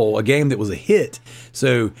Control, a game that was a hit.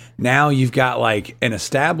 So now you've got like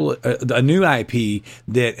a new IP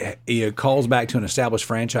that calls back to an established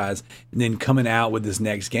franchise, and then coming out with this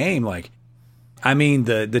next game. Like, I mean,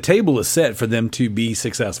 the table is set for them to be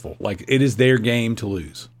successful. Like, it is their game to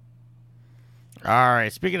lose. All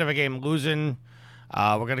right. Speaking of a game losing,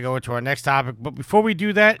 we're going to go into our next topic. But before we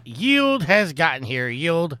do that, Yield has gotten here.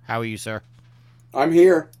 Yield, how are you, sir? I'm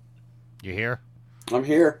here. You here? I'm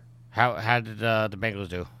here. How did the Bengals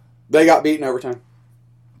do? They got beaten overtime.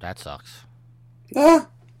 That sucks.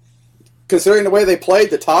 Considering the way they played,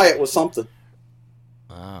 to tie it was something.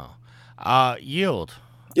 Oh. Yield.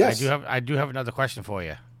 Yes. I do have another question for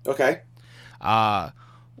you. Okay.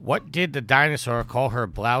 What did the dinosaur call her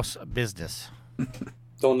blouse business?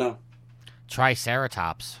 Don't know.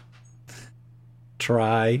 Triceratops.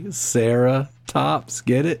 Triceratops.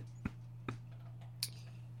 Get it?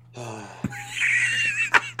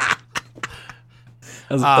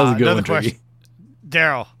 That was a good one, question.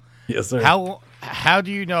 Daryl. Yes, sir. How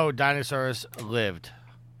do you know dinosaurs lived?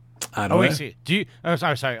 I don't know. See. Do you? Oh,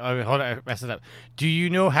 sorry. Oh, hold on. I messed it up. Do you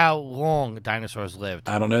know how long dinosaurs lived?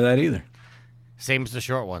 I don't know that either. Same as the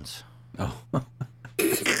short ones. Oh.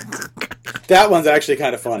 That one's actually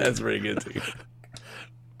kind of funny. That's pretty good, too.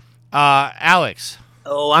 Alex.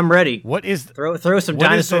 Oh, I'm ready. What is throw some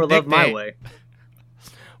dinosaur love my way?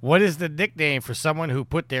 What is the nickname for someone who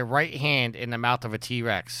put their right hand in the mouth of a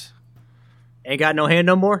T-Rex? Ain't got no hand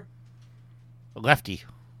no more? Lefty.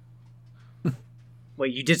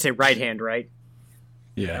 Wait, you did say right hand, right?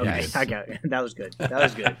 Yeah. Okay, Yes. I got it. That was good.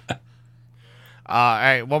 All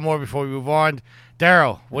right, one more before we move on.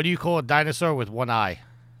 Daryl, what do you call a dinosaur with one eye?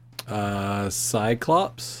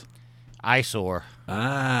 Cyclops? Eyesore.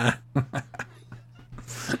 Ah.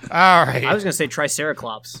 All right. I was gonna say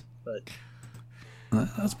Triceratops, but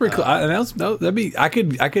That's pretty cool.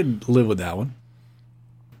 I could live with that one.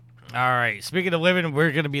 All right. Speaking of living,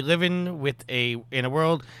 we're going to be living in a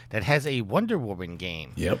world that has a Wonder Woman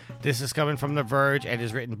game. Yep. This is coming from The Verge and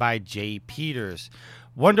is written by Jay Peters.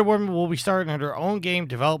 Wonder Woman will be starting her own game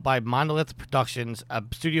developed by Monolith Productions, a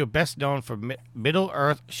studio best known for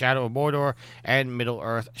Middle-earth: Shadow of Mordor and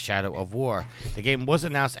Middle-earth: Shadow of War. The game was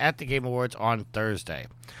announced at the Game Awards on Thursday.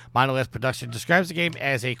 Monolith Productions describes the game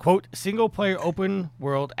as a, quote, single-player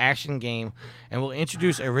open-world action game and will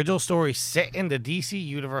introduce original stories set in the DC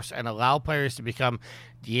universe and allow players to become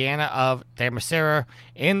Diana of Themyscira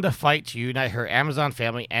in the fight to unite her Amazon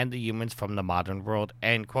family and the humans from the modern world,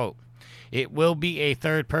 end quote. It will be a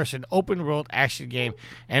third-person open-world action game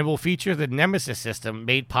and will feature the Nemesis system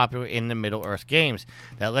made popular in the Middle-earth games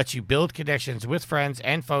that lets you build connections with friends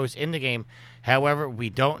and foes in the game. However, we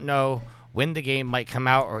don't know when the game might come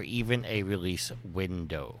out or even a release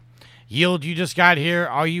window. Yield, you just got here.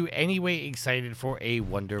 Are you anyway excited for a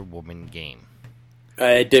Wonder Woman game?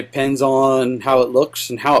 It depends on how it looks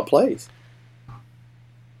and how it plays.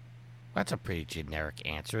 That's a pretty generic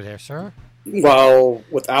answer there, sir. Well,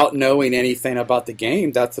 without knowing anything about the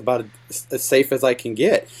game, that's about as safe as I can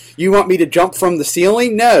get. You want me to jump from the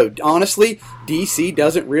ceiling? No. Honestly, DC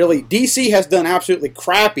doesn't really... DC has done absolutely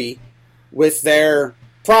crappy with their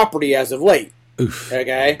property as of late. Oof.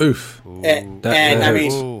 Okay? Oof. And That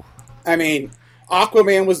I mean,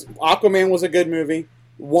 Aquaman was a good movie.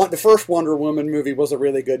 The first Wonder Woman movie was a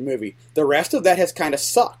really good movie. The rest of that has kind of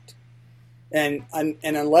sucked. And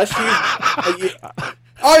unless you...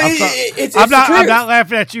 I'm not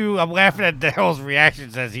laughing at you. I'm laughing at Daryl's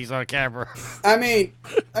reactions as he's on camera. I mean,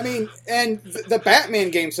 and the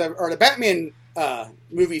Batman games the Batman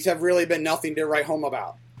movies have really been nothing to write home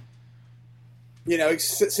about. You know,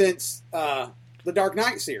 since the Dark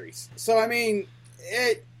Knight series. So I mean,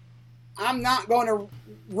 I'm not going to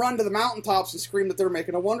run to the mountaintops and scream that they're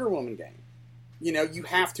making a Wonder Woman game. You know, you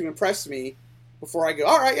have to impress me before I go.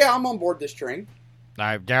 All right, yeah, I'm on board this train. All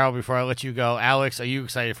right, Daryl, before I let you go, Alex, are you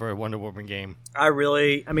excited for a Wonder Woman game?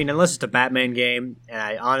 Unless it's a Batman game, and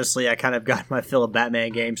I kind of got my fill of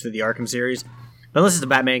Batman games through the Arkham series. But unless it's a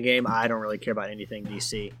Batman game, I don't really care about anything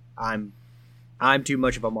DC. I'm too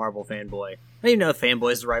much of a Marvel fanboy. I don't even know if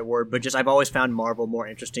fanboy is the right word, but just I've always found Marvel more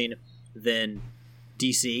interesting than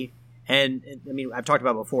DC. And I mean, I've talked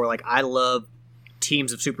about it before, like, I love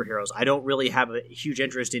teams of superheroes. I don't really have a huge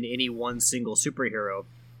interest in any one single superhero.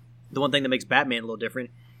 The one thing that makes Batman a little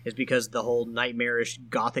different is because the whole nightmarish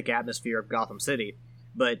gothic atmosphere of Gotham City.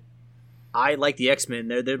 But I like the X-Men.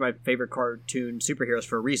 They're my favorite cartoon superheroes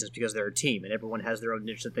for a reason. It's because they're a team, and everyone has their own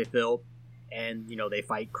niche that they fill. And, you know, they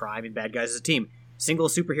fight crime and bad guys as a team. Single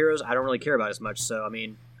superheroes, I don't really care about as much. So, I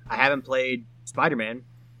mean, I haven't played Spider-Man,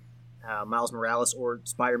 Miles Morales, or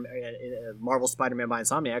Marvel Spider-Man by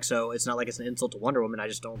Insomniac, so it's not like it's an insult to Wonder Woman. I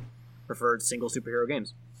just don't prefer single superhero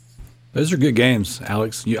games. Those are good games,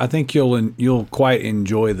 Alex. I think you'll quite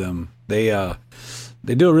enjoy them. They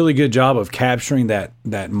do a really good job of capturing that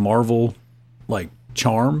Marvel like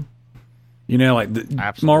charm. You know, like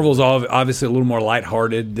Marvel's obviously a little more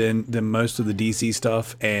lighthearted than most of the DC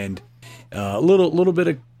stuff, and a little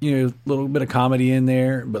bit of comedy in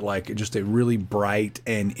there, but like just a really bright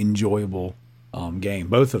and enjoyable game.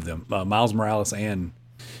 Both of them, Miles Morales and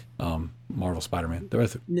Marvel Spider-Man. They're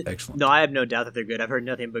both excellent. No, I have no doubt that they're good. I've heard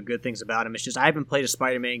nothing but good things about them. It's just I haven't played a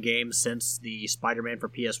Spider-Man game since the Spider-Man for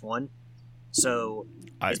PS1, so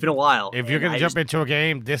it's been a while. If you're going to jump into a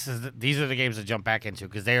game, these are the games to jump back into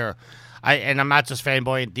because they are. And I'm not just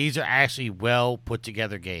fanboying. These are actually well put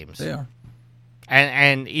together games. They are,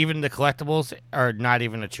 and even the collectibles are not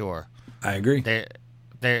even a chore. I agree. There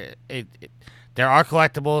are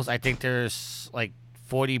collectibles. I think there's like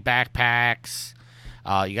 40 backpacks.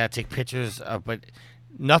 You got to take pictures of, but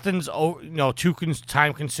nothing's too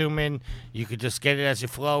time consuming. You could just get it as you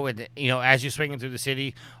flow, and as you're swinging through the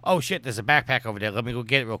city. Oh shit! There's a backpack over there. Let me go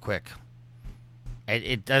get it real quick. And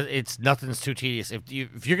it's nothing's too tedious.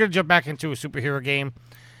 If you're gonna jump back into a superhero game,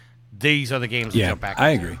 these are the games to jump back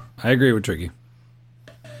into. I agree with Tricky.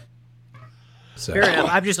 So Fair enough.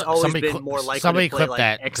 I've just always been more likely somebody to play clip like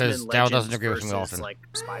that, X-Men 'cause Daryl Legends doesn't agree with me versus often. like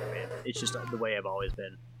Spider-Man. It's just the way I've always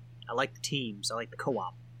been. I like the teams. I like the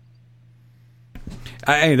co-op.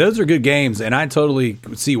 Hey, those are good games, and I totally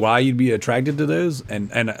see why you'd be attracted to those.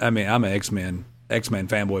 And I mean, I'm an X-Men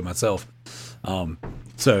fanboy myself,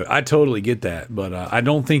 so I totally get that. But I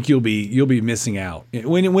don't think you'll be missing out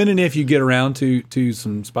when and if you get around to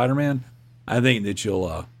some Spider-Man. I think that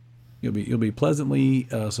you'll be pleasantly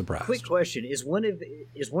surprised. Quick question: Is one of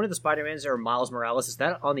the Spider-Mans or Miles Morales? Is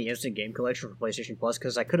that on the Instant Game Collection for PlayStation Plus?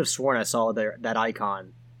 Because I could have sworn I saw that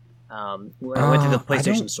icon when I went to the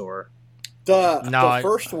PlayStation Store. The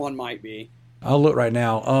first one might be. I'll look right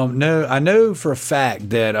now. No, I know for a fact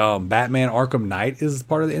that Batman Arkham Knight is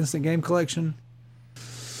part of the Instant Game Collection.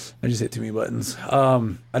 I just hit too many buttons.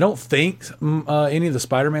 I don't think any of the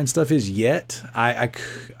Spider-Man stuff is yet. I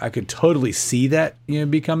could totally see that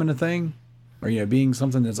becoming a thing, or being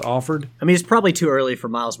something that's offered. I mean, it's probably too early for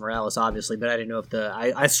Miles Morales, obviously, but I didn't know if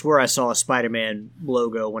I swear I saw a Spider-Man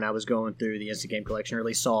logo when I was going through the Instant Game Collection, or at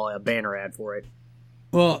least saw a banner ad for it.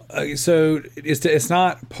 Well, so it's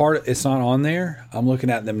not on there. I'm looking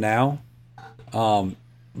at them now.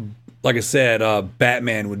 Like I said,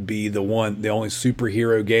 Batman would be the only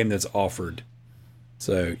superhero game that's offered.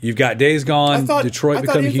 So you've got Days Gone, Detroit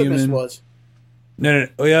Become Human. Was. No.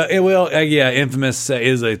 Yeah, Infamous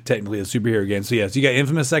is technically a superhero game. So yes, you got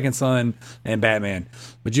Infamous Second Son and Batman,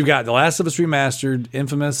 but you've got The Last of Us Remastered,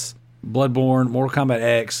 Infamous, Bloodborne, Mortal Kombat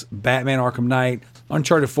X, Batman Arkham Knight,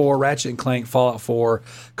 Uncharted 4, Ratchet & Clank, Fallout 4,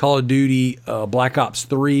 Call of Duty, Black Ops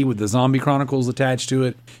 3 with the Zombie Chronicles attached to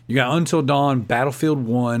it. You got Until Dawn, Battlefield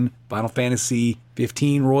 1, Final Fantasy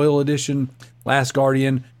 15 Royal Edition, Last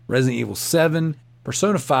Guardian, Resident Evil 7,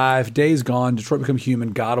 Persona 5, Days Gone, Detroit Become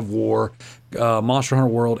Human, God of War, Monster Hunter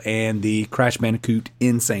World, and the Crash Bandicoot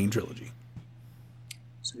Insane Trilogy.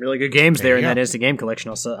 Some really good games there in that Instant Game Collection.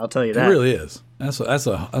 I'll tell you that. It really is. That's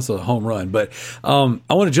a home run. But I want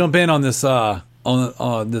to jump in on this Wonder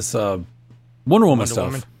Woman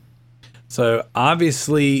stuff. So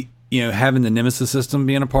obviously, having the Nemesis system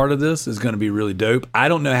being a part of this is going to be really dope. I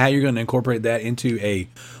don't know how you're going to incorporate that into a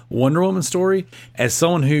Wonder Woman story. As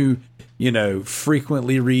someone who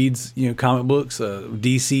frequently reads comic books,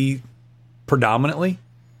 DC predominantly,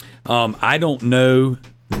 I don't know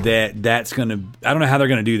that's going to. I don't know how they're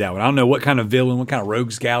going to do that one. I don't know what kind of villain, what kind of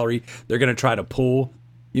rogues gallery they're going to try to pull.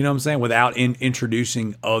 You know what I'm saying? Without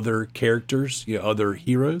introducing other characters, other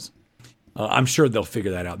heroes. I'm sure they'll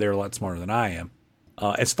figure that out. They're a lot smarter than I am.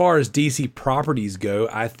 As far as DC properties go,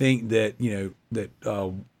 I think that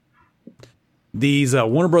these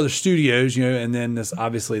Warner Brothers Studios, and then this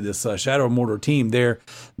Shadow of Mordor team,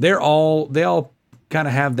 they all kind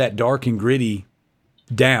of have that dark and gritty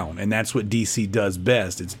down, and that's what DC does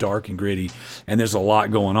best. It's dark and gritty, and there's a lot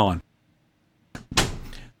going on.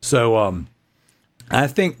 So I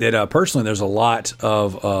think that personally, there's a lot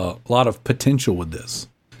of potential with this.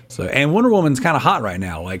 So, and Wonder Woman's kind of hot right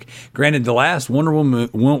now. Like, granted, the last Wonder Woman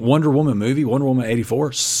movie, Wonder Woman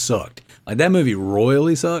 84, sucked. Like, that movie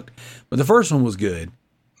royally sucked, but the first one was good.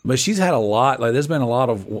 But she's had a lot. Like, there's been a lot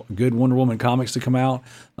of good Wonder Woman comics to come out.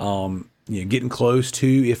 Getting close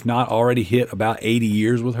to, if not already hit about 80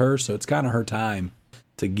 years with her. So it's kind of her time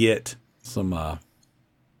to get some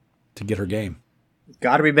to get her game.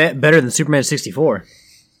 Got to be better than Superman 64.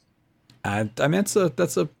 I mean,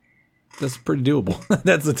 that's pretty doable.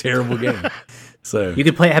 That's a terrible game. So you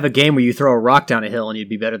could have a game where you throw a rock down a hill and you'd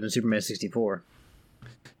be better than Superman 64.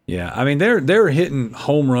 Yeah, I mean they're hitting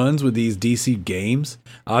home runs with these DC games.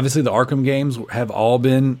 Obviously, the Arkham games have all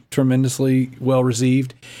been tremendously well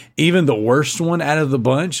received. Even the worst one out of the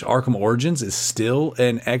bunch, Arkham Origins, is still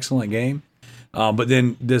an excellent game. But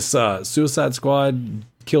then this Suicide Squad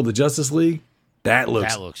Kill the Justice League, that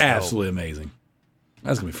looks absolutely amazing.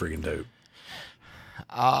 That's gonna be freaking dope.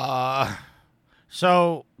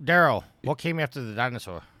 So Daryl, what came after the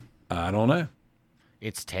dinosaur? I don't know.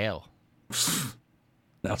 Its tail.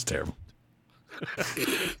 That was terrible.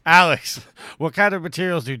 Alex, what kind of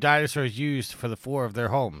materials do dinosaurs use for the floor of their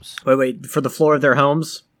homes? Wait, for the floor of their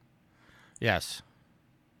homes? Yes.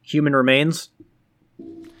 Human remains?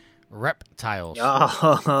 Reptiles.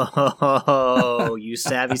 Oh, you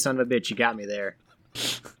savvy son of a bitch, you got me there.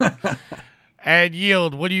 And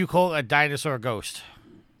Yield, what do you call a dinosaur ghost?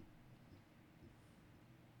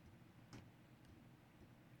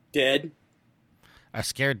 Dead. A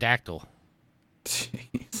scaredactyl.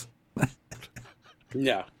 Jeez.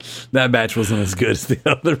 No. That batch wasn't as good as the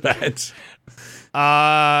other batch.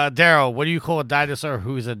 Daryl, what do you call a dinosaur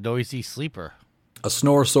who's a noisy sleeper? A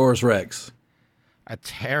Snorosaurus Rex. A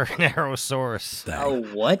Tyrannosaurus. Oh,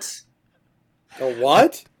 what? A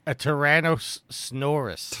what? A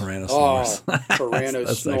Tyrannosaurus. Tyrannosaurus. Oh, Tyrannosaurus.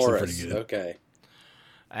 That's actually pretty good. Okay.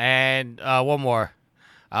 And one more.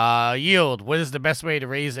 Yield. What is the best way to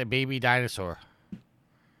raise a baby dinosaur?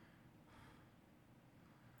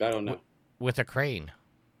 I don't know. With a crane.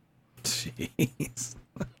 Jeez.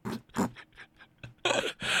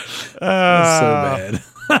 That's so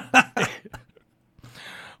bad.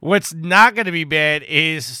 What's not going to be bad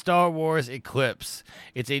is Star Wars Eclipse.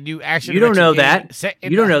 It's a new action. You don't know that.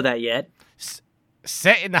 You don't know that yet.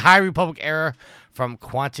 Set in the High Republic era from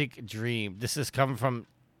Quantic Dream. This is coming from,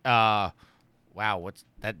 wow, what's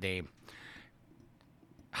that name?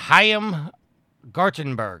 Chaim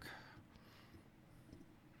Gartenberg.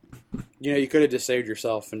 You know, you could have just saved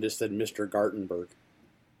yourself and just said Mr. Gartenberg.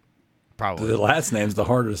 Probably. The last name's the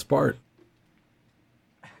hardest part.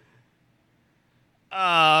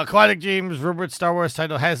 Quantic Dream's rumored Star Wars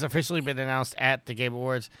title has officially been announced at the Game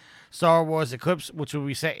Awards. Star Wars Eclipse, which will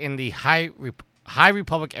be set in the High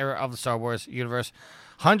Republic era of the Star Wars universe,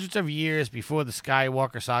 hundreds of years before the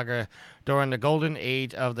Skywalker saga, during the golden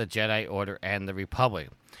age of the Jedi Order and the Republic.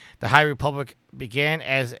 The High Republic began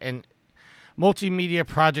as an multimedia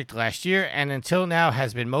project last year, and until now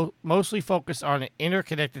has been mostly focused on an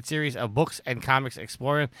interconnected series of books and comics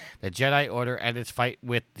exploring the Jedi Order and its fight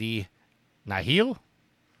with the Nihil?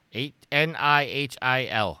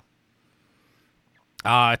 Nihil.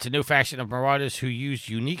 It's a new faction of marauders who use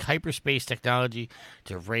unique hyperspace technology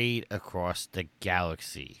to raid across the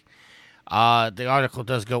galaxy. The article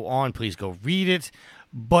does go on. Please go read it.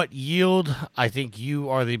 But Yield, I think you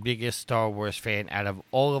are the biggest Star Wars fan out of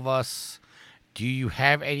all of us. Do you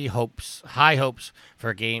have any high hopes for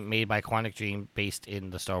a game made by Quantic Dream based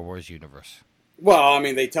in the Star Wars universe? Well, I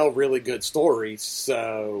mean, they tell really good stories,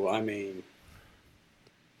 so, I mean,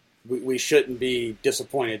 we shouldn't be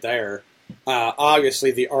disappointed there.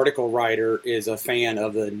 Obviously, the article writer is a fan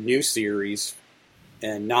of the new series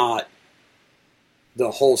and not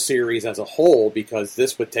the whole series as a whole, because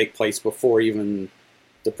this would take place before even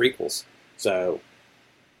the prequels. So,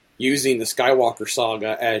 using the Skywalker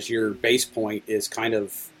saga as your base point is kind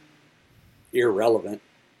of irrelevant.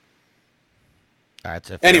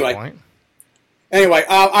 That's a fair point. Anyway,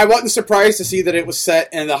 I wasn't surprised to see that it was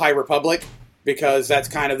set in the High Republic, because that's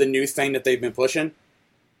kind of the new thing that they've been pushing.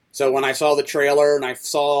 So when I saw the trailer and I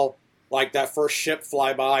saw like that first ship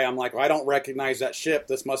fly by, I'm like, well, I don't recognize that ship.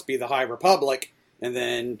 This must be the High Republic. And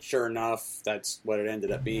then, sure enough, that's what it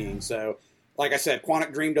ended up being. So, like I said,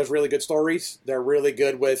 Quantic Dream does really good stories. They're really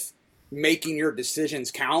good with making your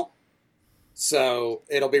decisions count. So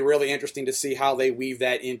it'll be really interesting to see how they weave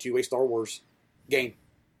that into a Star Wars game.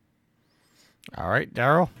 All right,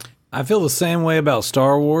 Daryl? I feel the same way about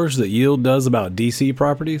Star Wars that Yield does about DC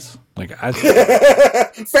properties.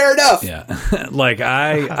 Fair enough. Yeah. Like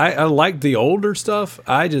I like the older stuff.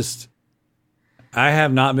 I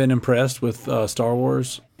have not been impressed with Star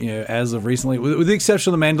Wars, as of recently, with the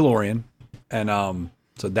exception of The Mandalorian. And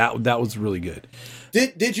so that was really good.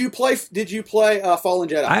 Did you play Fallen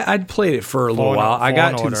Jedi? I'd played it for a little while. I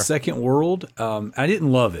got to the second world. I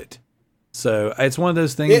didn't love it. So it's one of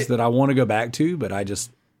those things that I want to go back to, but it's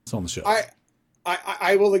on the shelf.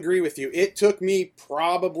 I will agree with you. It took me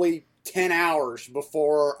probably 10 hours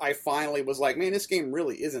before I finally was like, man, this game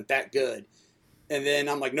really isn't that good. And then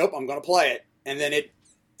I'm like, nope, I'm going to play it. And then it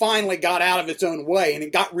finally got out of its own way, and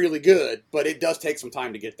it got really good, but it does take some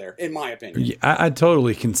time to get there, in my opinion. Yeah, I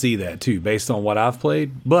totally can see that, too, based on what I've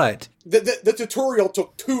played, but... The tutorial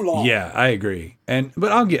took too long. Yeah, I agree.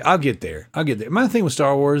 But I'll get there. My thing with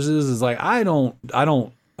Star Wars is like, I'm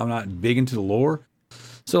not big into the lore.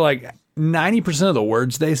 So, like, 90% of the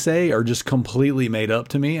words they say are just completely made up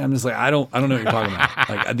to me. I'm just like, I don't know what you're talking about.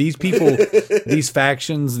 Like, these people, these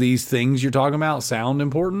factions, these things you're talking about sound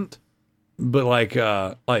important. But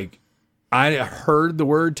I heard the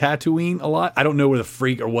word Tatooine a lot. I don't know where the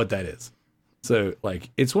freak or what that is. So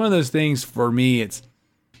it's one of those things for me.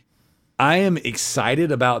 I am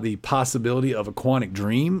excited about the possibility of a Quantic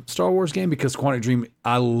Dream Star Wars game, because Quantic Dream,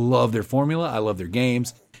 I love their formula. I love their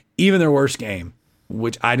games, even their worst game,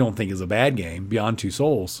 which I don't think is a bad game, Beyond Two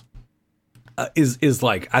Souls, is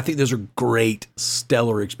like, I think those are great,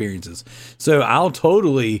 stellar experiences. So I'll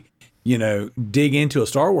totally, dig into a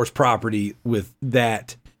Star Wars property with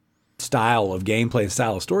that style of gameplay,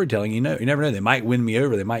 style of storytelling. You never know. They might win me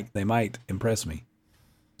over. They might impress me.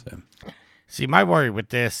 So, see, my worry with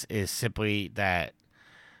this is simply that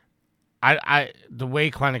the way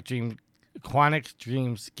Quantic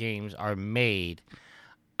Dream's games are made,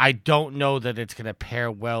 I don't know that it's going to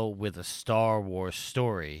pair well with a Star Wars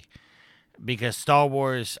story, because Star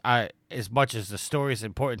Wars, as much as the story is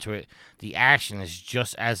important to it, the action is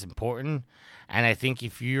just as important. And I think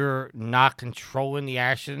if you're not controlling the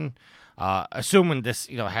action, assuming this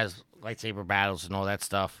has lightsaber battles and all that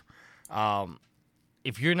stuff,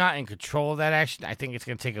 if you're not in control of that action, I think it's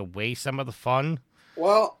going to take away some of the fun.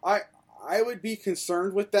 Well, I would be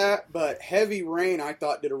concerned with that, but Heavy Rain, I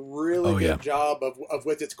thought, did a really good job of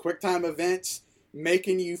with its QuickTime events,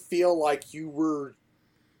 making you feel like you were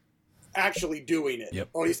actually doing it. Yep.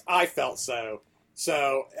 Or at least I felt so.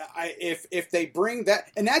 So if they bring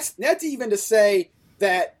that, and that's even to say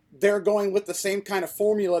that they're going with the same kind of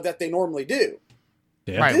formula that they normally do.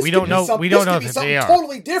 Yeah. Right. We don't know. We don't know if they are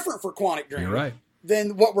totally different for Quantic Dream. You're right.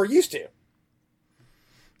 Than what we're used to.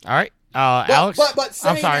 All right. Alex, but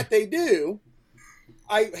saying that they do,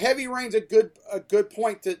 Heavy Rain's a good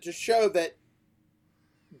point to show that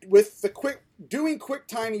with the doing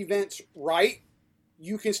QuickTime events right,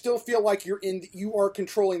 you can still feel like you are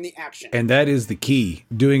controlling the action. And that is the key,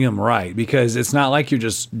 doing them right, because it's not like you're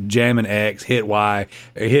just jamming X, hit Y,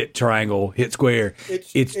 or hit triangle, hit square.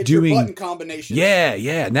 It's doing your button combinations. Yeah,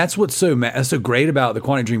 and that's what's so great about the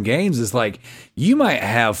Quantic Dream games is like you might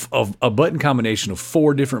have a button combination of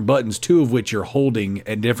 4 different buttons, 2 of which you're holding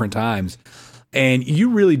at different times, and you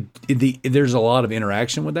really there's a lot of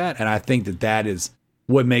interaction with that, and I think that is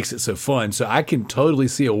what makes it so fun. So I can totally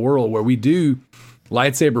see a world where we do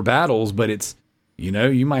lightsaber battles, but it's you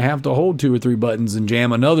might have to hold 2 or 3 buttons and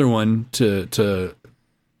jam another one to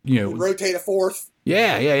rotate a fourth.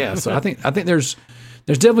 Yeah. So I think there's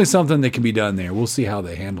definitely something that can be done there. We'll see how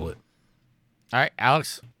they handle it. All right,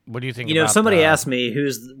 Alex, what do you think? Somebody asked me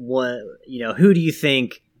who do you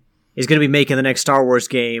think is going to be making the next Star Wars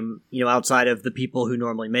game? Outside of the people who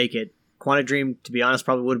normally make it, Quantic Dream, to be honest,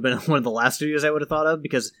 probably would have been one of the last studios I would have thought of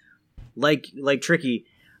because, like Tricky,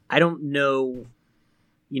 I don't know.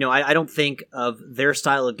 I don't think of their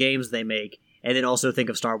style of games they make, and then also think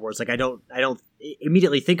of Star Wars. Like I don't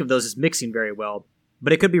immediately think of those as mixing very well,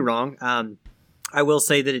 but it could be wrong. I will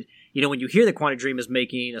say that when you hear that Quantic Dream is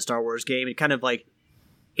making a Star Wars game, it kind of like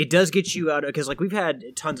it does get you out because like we've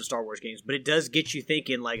had tons of Star Wars games, but it does get you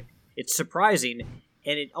thinking. Like it's surprising,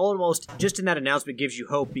 and it almost just in that announcement gives you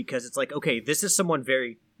hope because it's like, okay, this is someone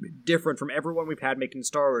very different from everyone we've had making a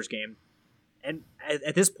Star Wars game, and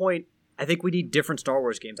at this point, I think we need different Star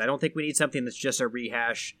Wars games. I don't think we need something that's just a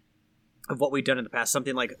rehash of what we've done in the past,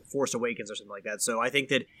 something like Force Awakens or something like that. So I think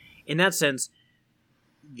that in that sense,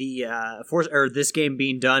 the this game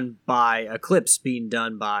being done by Eclipse, being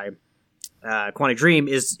done by Quantic Dream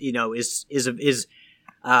is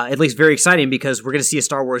at least very exciting because we're going to see a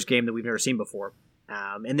Star Wars game that we've never seen before.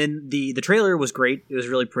 And then the trailer was great. It was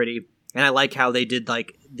really pretty, and I like how they did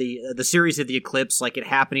like the series of the Eclipse, like it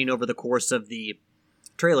happening over the course of the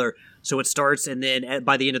trailer. So it starts, and then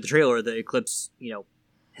by the end of the trailer, the eclipse,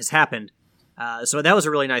 has happened. So that was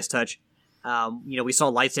a really nice touch. We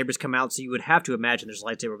saw lightsabers come out, so you would have to imagine there's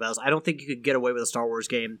lightsaber battles. I don't think you could get away with a Star Wars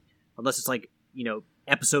game unless it's like,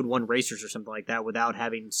 Episode 1 Racers or something like that without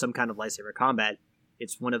having some kind of lightsaber combat.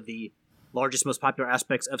 It's one of the largest, most popular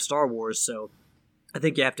aspects of Star Wars, so I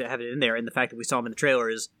think you have to have it in there. And the fact that we saw them in the trailer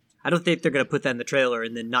is, I don't think they're going to put that in the trailer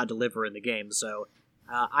and then not deliver in the game. So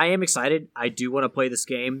I am excited. I do want to play this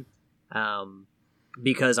game.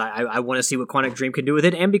 Because I want to see what Quantic Dream can do with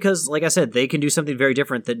it, and because, like I said, they can do something very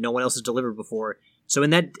different that no one else has delivered before. So in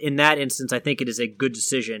that instance, I think it is a good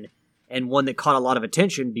decision, and one that caught a lot of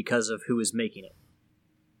attention because of who is making it.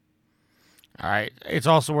 All right. It's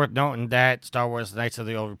also worth noting that Star Wars Knights of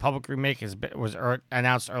the Old Republic remake was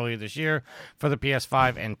announced earlier this year for the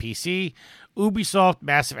PS5 and PC. Ubisoft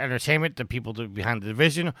Massive Entertainment, the people behind The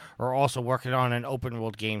Division, are also working on an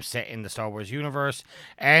open-world game set in the Star Wars universe.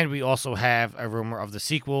 And we also have a rumor of the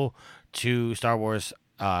sequel to Star Wars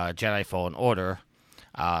Jedi Fallen Order.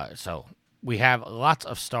 So we have lots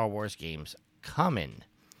of Star Wars games coming.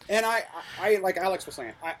 And I like Alex was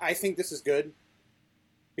saying, I think this is good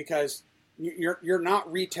because you're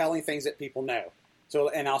not retelling things that people know. So,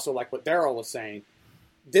 and also like what Daryl was saying,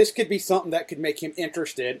 this could be something that could make him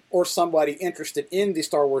interested or somebody interested in the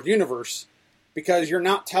Star Wars universe because you're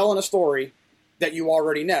not telling a story that you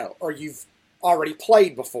already know or you've already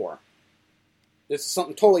played before. This is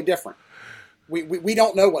something totally different. We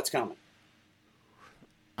don't know what's coming.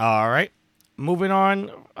 All right. Moving on,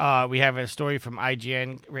 we have a story from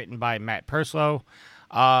IGN written by Matt Purslow.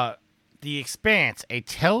 The Expanse, a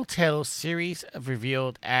Telltale series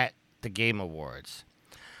revealed at the Game Awards.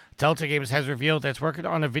 Telltale Games has revealed that it's working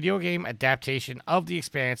on a video game adaptation of The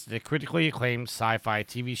Expanse, the critically acclaimed sci-fi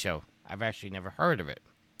TV show. I've actually never heard of it.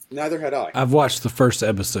 Neither had I. I've watched the first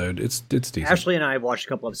episode. It's decent. Ashley and I watched a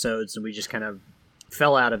couple episodes, and we just kind of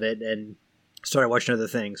fell out of it. And started watching other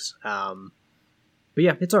things. But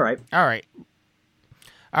yeah, it's all right. All right.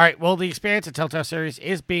 Well, the Expanse of Telltale series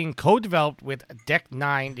is being co-developed with Deck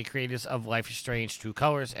 9, the creators of Life is Strange, True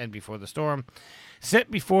Colors, and Before the Storm. Set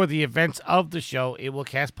before the events of the show, it will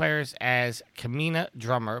cast players as Kamina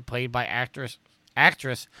Drummer, played by actress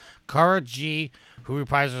Cara G, who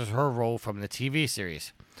reprises her role from the TV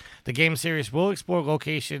series. The game series will explore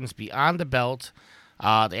locations beyond the Belt,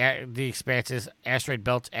 the Expanse's asteroid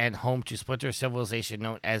belt, and home to Splinter civilization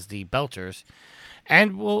known as the Belters,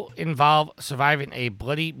 and will involve surviving a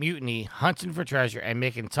bloody mutiny, hunting for treasure, and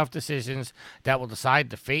making tough decisions that will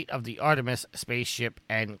decide the fate of the Artemis spaceship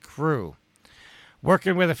and crew.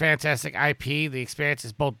 Working with a fantastic IP, The Expanse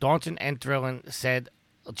is both daunting and thrilling, said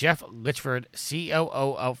Jeff Litchford,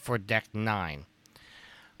 COO for Deck 9.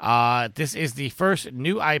 This is the first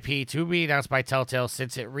new IP to be announced by Telltale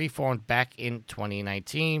since it reformed back in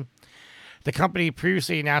 2019. The company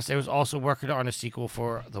previously announced it was also working on a sequel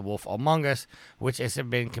for The Wolf Among Us, which has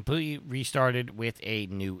been completely restarted with a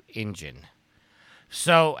new engine.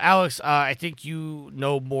 So, Alex, I think you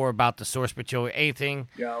know more about the source material. Anything?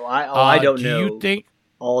 No, I don't know. Do you think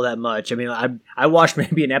all that much? I mean, I watched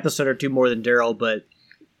maybe an episode or two more than Daryl, but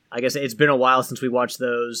I guess it's been a while since we watched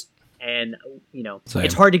those, and Same.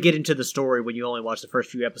 It's hard to get into the story when you only watch the first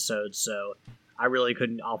few episodes. So, I really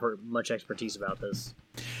couldn't offer much expertise about this.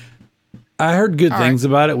 I heard good things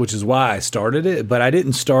about it, which is why I started it, but I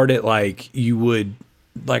didn't start it like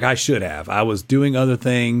I should have. I was doing other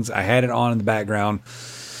things. I had it on in the background,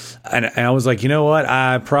 and I was like, you know what?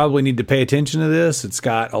 I probably need to pay attention to this. It's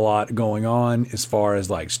got a lot going on as far as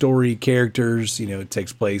like story, characters. It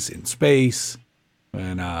takes place in space,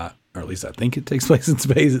 and or at least I think it takes place in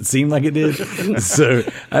space. It seemed like it did. So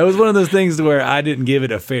it was one of those things where I didn't give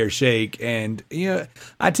it a fair shake. And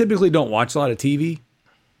I typically don't watch a lot of TV.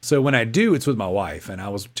 So when I do, it's with my wife, and I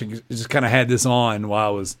was just kind of had this on while I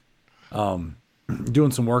was doing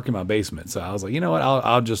some work in my basement. So I was like, you know what,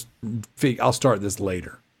 I'll start this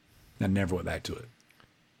later. I never went back to it.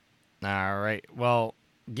 All right. Well,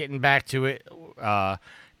 getting back to it,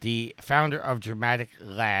 the founder of Dramatic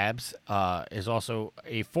Labs is also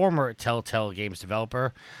a former Telltale Games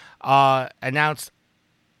developer. Announced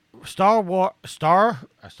Star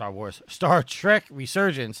Trek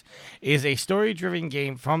Resurgence is a story-driven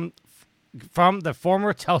game from the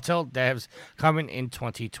former Telltale devs coming in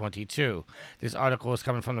 2022. This article is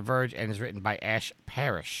coming from The Verge and is written by Ash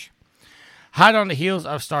Parrish. Hot on the heels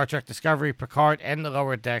of Star Trek Discovery, Picard, and the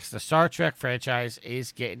Lower Decks, the Star Trek franchise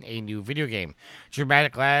is getting a new video game.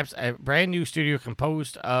 Dramatic Labs, a brand new studio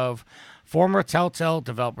composed of former Telltale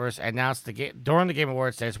developers, announced during the Game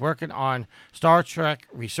Awards that it's working on Star Trek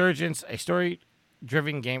Resurgence, a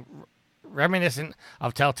story-driven game reminiscent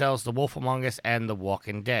of Telltale's The Wolf Among Us and The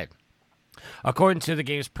Walking Dead. According to the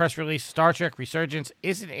game's press release, Star Trek Resurgence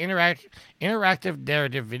is an interactive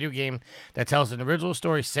narrative video game that tells an original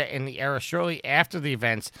story set in the era shortly after the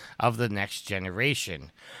events of the Next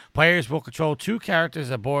Generation. Players will control two characters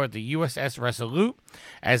aboard the USS Resolute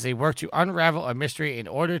as they work to unravel a mystery in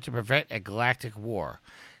order to prevent a galactic war.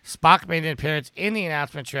 Spock made an appearance in the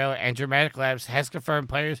announcement trailer, and Dramatic Labs has confirmed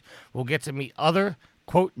players will get to meet other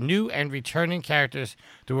quote, new and returning characters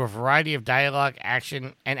through a variety of dialogue,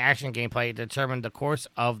 action gameplay to determine the course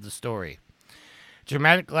of the story.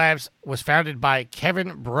 Dramatic Labs was founded by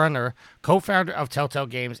Kevin Brunner, co-founder of Telltale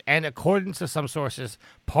Games, and according to some sources,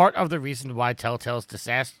 part of the reason why Telltale's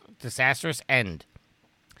disastrous end.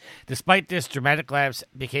 Despite this, Dramatic Labs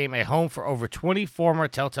became a home for over 20 former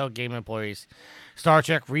Telltale Game employees. Star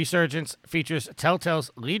Trek Resurgence features Telltale's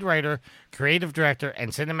lead writer, creative director,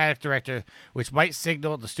 and cinematic director, which might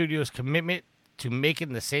signal the studio's commitment to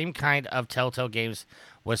making the same kind of Telltale games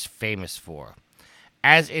was famous for.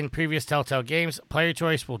 As in previous Telltale games, player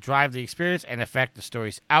choice will drive the experience and affect the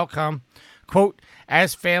story's outcome. Quote,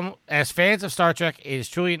 as fans of Star Trek, it is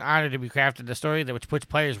truly an honor to be crafted a story which puts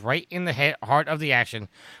players right in the heart of the action,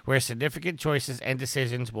 where significant choices and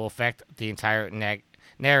decisions will affect the entire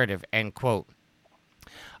narrative, end quote.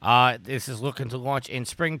 This is looking to launch in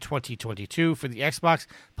spring 2022 for the Xbox,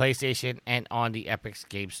 PlayStation, and on the Epic's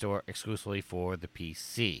Game Store exclusively for the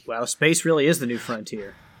PC. Wow, space really is the new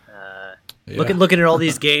frontier. Looking at all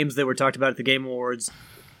these games that were talked about at the Game Awards,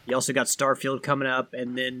 you also got Starfield coming up,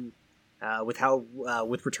 and then with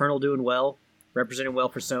Returnal doing well, representing well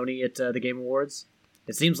for Sony at the Game Awards,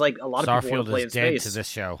 it seems like a lot of people want to play in space. Starfield is dead to this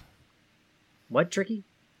show. What, Tricky?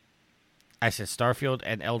 I said Starfield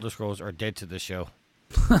and Elder Scrolls are dead to this show.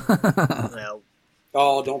 Well,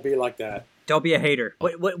 oh, don't be like that. Don't be a hater.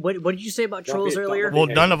 What did you say about Trolls earlier? Well,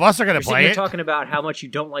 none of us are going to play it. You're talking about how much you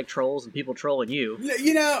don't like Trolls and people trolling you.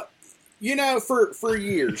 You know, You know, for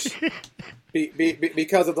years,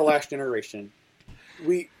 because of the last generation,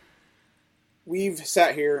 we've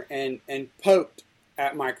sat here and poked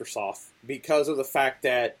at Microsoft because of the fact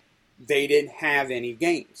that they didn't have any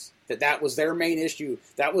games. That was their main issue.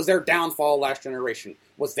 That was their downfall last generation,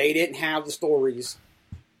 was they didn't have the stories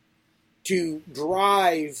to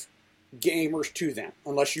drive gamers to them,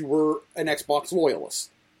 unless you were an Xbox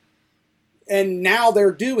loyalist. And now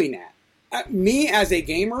they're doing that. Me, as a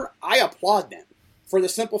gamer, I applaud them for the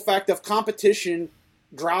simple fact of competition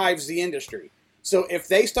drives the industry. So if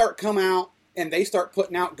they start come out and they start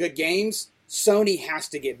putting out good games, Sony has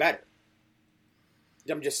to get better.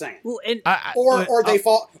 I'm just saying. Well, and or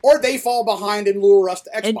they fall behind and lure us to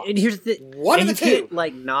Xbox. And here's the one of the two.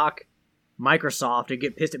 Can't, knock Microsoft and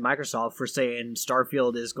get pissed at Microsoft for saying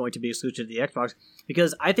Starfield is going to be exclusive to the Xbox,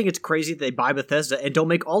 because I think it's crazy that they buy Bethesda and don't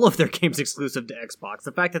make all of their games exclusive to Xbox.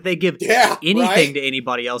 The fact that they give anything to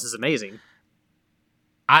anybody else is amazing.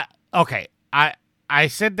 I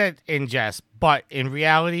said that in jest, but in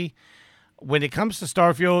reality, when it comes to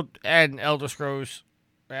Starfield and Elder Scrolls,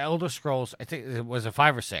 I think it was a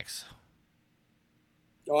 5 or 6.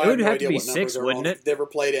 Oh, it would have to be 6, wouldn't it? Never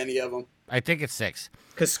played any of them. I think it's 6.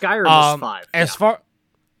 Because Skyrim was 5.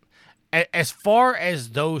 As far as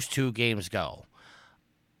those two games go,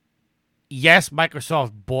 yes,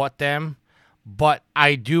 Microsoft bought them, but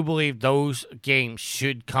I do believe those games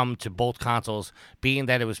should come to both consoles, being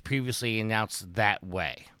that it was previously announced that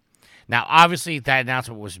way. Now, obviously, that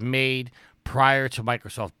announcement was made prior to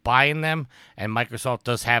Microsoft buying them, and Microsoft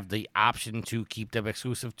does have the option to keep them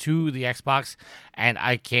exclusive to the Xbox, and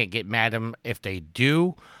I can't get mad at them if they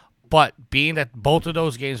do. But being that both of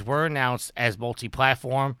those games were announced as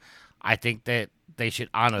multi-platform, I think that they should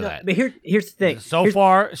honor that. But here's the thing. So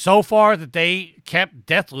far that they kept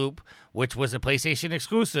Deathloop, which was a PlayStation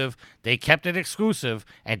exclusive, they kept it exclusive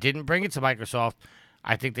and didn't bring it to Microsoft.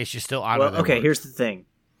 I think they should still honor that. Okay, word. here's the thing.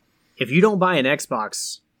 If you don't buy an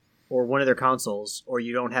Xbox or one of their consoles, or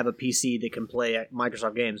you don't have a PC that can play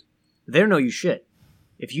Microsoft games, they don't know you shit.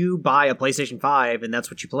 If you buy a PlayStation 5 and that's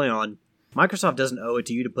what you play on, Microsoft doesn't owe it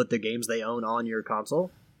to you to put the games they own on your console.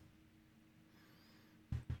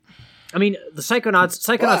 I mean, the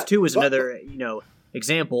Psychonauts 2 was another,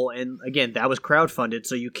 example, and again, that was crowdfunded,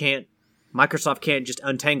 so Microsoft can't just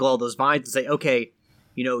untangle all those vines and say, okay,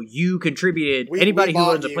 you contributed, anybody who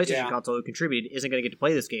owns a PlayStation console who contributed isn't going to get to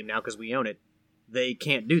play this game now because we own it. They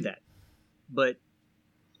can't do that. But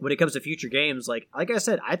when it comes to future games, like I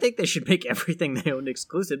said, I think they should make everything they own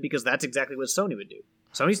exclusive, because that's exactly what Sony would do.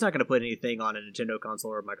 Sony's not going to put anything on a Nintendo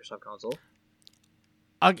console or a Microsoft console.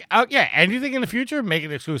 Yeah, anything in the future, make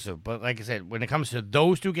it exclusive. But like I said, when it comes to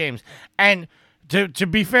those two games, and to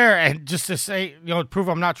be fair, and just to say, prove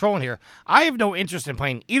I'm not trolling here, I have no interest in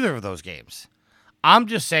playing either of those games. I'm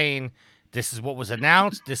just saying, this is what was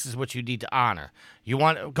announced. This is what you need to honor.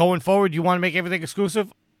 Going forward, you want to make everything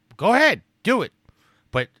exclusive? Go ahead, do it.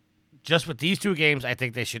 But just with these two games, I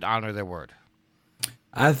think they should honor their word.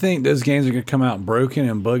 I think those games are going to come out broken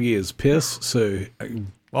and buggy as piss. So,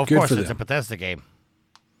 well, of course, it's a Bethesda game.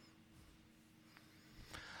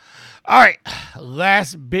 All right,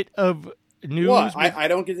 last bit of news. What? I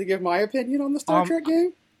don't get to give my opinion on the Star Trek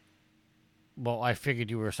game? Well, I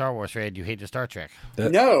figured you were a Star Wars fan. You hated Star Trek.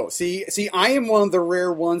 No, see, I am one of the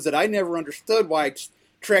rare ones that I never understood why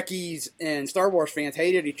Trekkies and Star Wars fans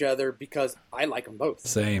hated each other, because I like them both.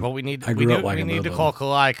 Same. Well, we need to call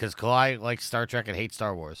Kalai, because Kalai likes Star Trek and hates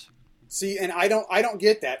Star Wars. See, and I don't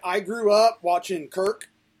get that. I grew up watching Kirk,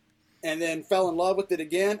 and then fell in love with it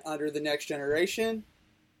again under the Next Generation.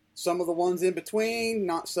 Some of the ones in between,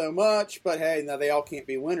 not so much. But hey, no, they all can't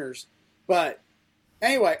be winners. But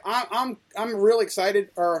anyway, I'm really excited,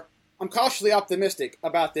 or I'm cautiously optimistic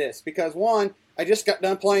about this, because one, I just got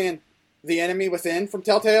done playing The Enemy Within from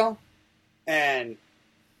Telltale, and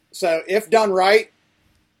so if done right,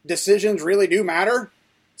 decisions really do matter.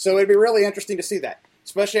 So it'd be really interesting to see that,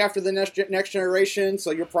 especially after the next generation.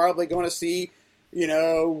 So you're probably going to see,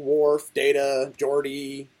 Worf, Data,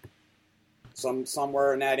 Geordi,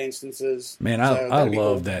 somewhere in that instances. Man, I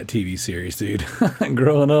love that TV series, dude.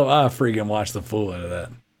 Growing up, I freaking watched the full out of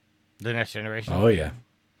that. The Next Generation? Oh, yeah.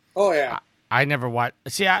 Oh, yeah. I never watched.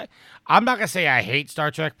 See, I'm not going to say I hate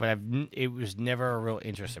Star Trek, but it was never a real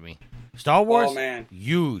interest in me. Star Wars,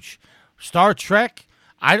 huge. Star Trek,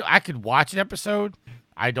 I could watch an episode.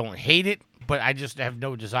 I don't hate it, but I just have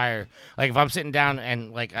no desire. Like, if I'm sitting down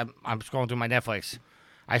and, like, I'm scrolling through my Netflix,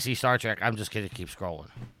 I see Star Trek, I'm just going to keep scrolling.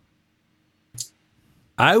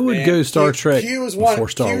 I would go Star Trek before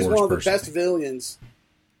Star Wars. Q's one of the best villains.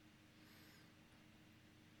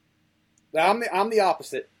 I'm the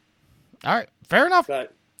opposite. All right, fair enough.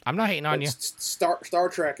 But I'm not hating on you. Star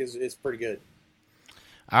Trek is pretty good.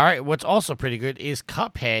 All right, what's also pretty good is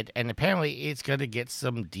Cuphead, and apparently it's going to get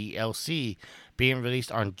some DLC being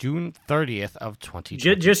released on June 30th of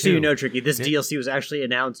 2022. Just so you know, Tricky, this DLC was actually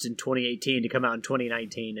announced in 2018 to come out in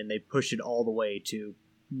 2019, and they pushed it all the way to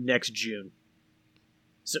next June.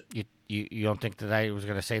 So you don't think that I was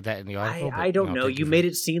going to say that in the article? I don't know. You made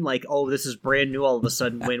it seem like, oh, this is brand new all of a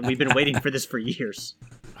sudden when we've been waiting for this for years.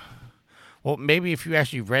 Well, maybe if you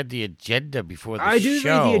actually read the agenda before the show. I do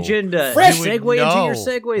read the agenda. Fresh. Segue into your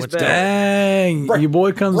segues, back. Dang, your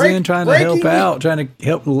boy comes in trying to help out, trying to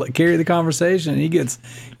help carry the conversation, and he gets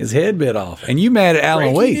his head bit off. And you mad at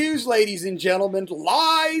Alan Wake. Breaking news, ladies and gentlemen,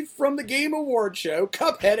 live from the Game Award show.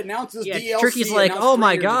 Cuphead announces DLC. Tricky's like, oh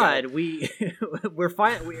my god, we're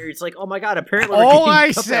fine. It's like, oh my god, apparently we're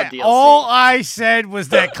getting Cuphead DLC. All I said was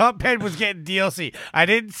that Cuphead was getting DLC. I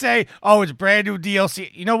didn't say, oh, it's brand new DLC.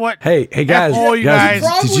 You know what? Hey guys, did you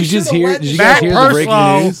guys hear the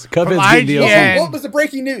breaking news? Cuphead's getting DLC. What was the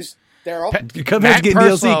breaking news, Daryl? Cuphead's getting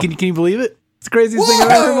DLC. Can you believe it? It's the craziest thing I've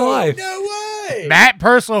ever heard in my life. No way! Matt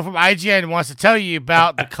Purslow from IGN wants to tell you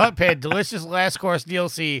about the Cuphead Delicious Last Course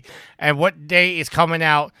DLC and what day is coming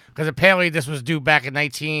out, because apparently this was due back in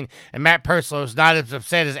 2019, and Matt Purslow is not as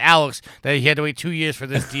upset as Alex that he had to wait 2 years for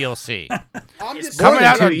this DLC. It's coming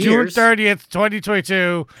out on June June 30th,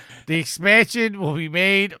 2022. The expansion will be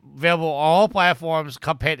made available on all platforms.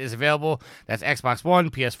 Cuphead is available. That's Xbox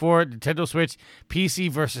One, PS4, Nintendo Switch,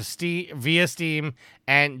 PC versus Steam, via Steam,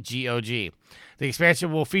 and GOG. The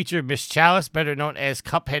expansion will feature Miss Chalice, better known as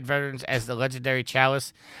Cuphead veterans as the legendary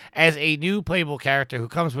Chalice, as a new playable character who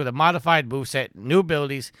comes with a modified moveset, new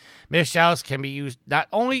abilities. Miss Chalice can be used not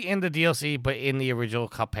only in the DLC, but in the original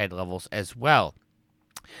Cuphead levels as well.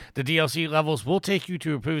 The DLC levels will take you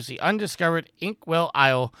to a previously undiscovered Inkwell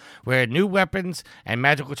Isle, where new weapons and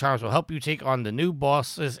magical charms will help you take on the new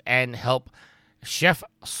bosses and help Chef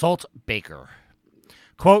Salt Baker.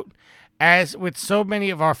 Quote, as with so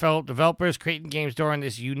many of our fellow developers, creating games during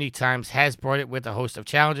this unique times has brought it with a host of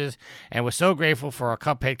challenges, and we're so grateful for our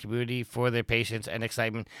Cuphead community for their patience and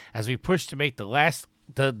excitement as we push to make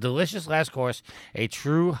the delicious last course a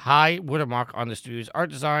true high watermark on the studio's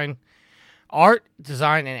art design,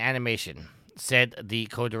 and animation, said the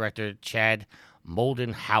co-director Chad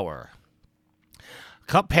Moldenhauer.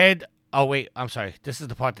 Cuphead. Oh, wait, I'm sorry. This is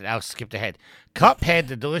the part that Alex skipped ahead. Cuphead,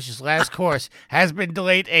 the delicious last course, has been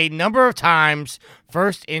delayed a number of times,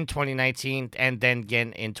 first in 2019 and then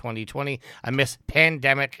again in 2020, amidst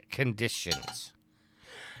pandemic conditions.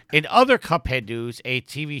 In other Cuphead news, a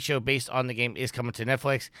TV show based on the game is coming to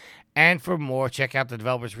Netflix. And for more, check out the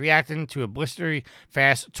developers reacting to a blistery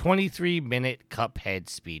fast 23-minute Cuphead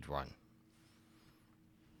speedrun.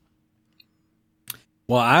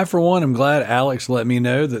 Well, I, for one, am glad Alex let me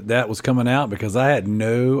know that was coming out, because I had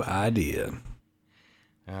no idea.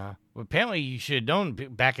 Well, apparently you should have known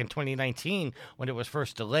back in 2019 when it was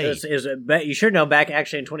first delayed. You should know back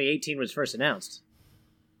actually in 2018 when it was first announced.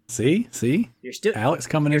 See? You're still Alex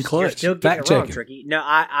coming in clutch. You're still getting it wrong, Tricky. No,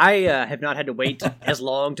 I have not had to wait as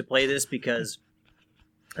long to play this, because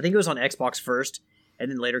I think it was on Xbox first,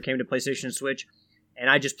 and then later came to PlayStation and Switch. And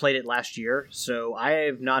I just played it last year, so I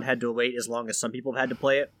have not had to wait as long as some people have had to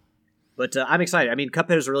play it. But I'm excited. I mean,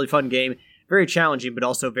 Cuphead is a really fun game, very challenging, but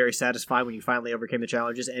also very satisfying when you finally overcame the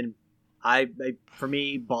challenges. And for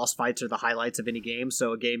me, boss fights are the highlights of any game.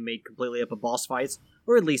 So a game made completely up of boss fights,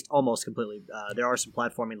 or at least almost completely. There are some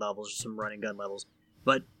platforming levels, some run and gun levels,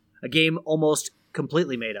 but a game almost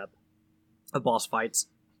completely made up of boss fights,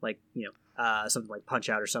 like something like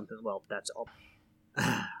Punch-Out or something. Well, that's all.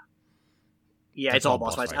 Yeah, it's all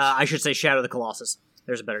boss fights. I should say Shadow of the Colossus.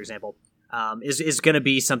 There's a better example. Is going to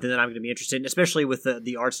be something that I'm going to be interested in, especially with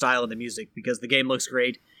the art style and the music, because the game looks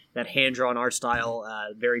great. That hand-drawn art style,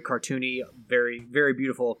 very cartoony, very, very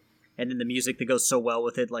beautiful. And then the music that goes so well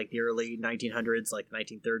with it, like the early 1900s, like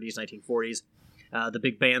 1930s, 1940s. The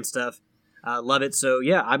big band stuff. Love it. So,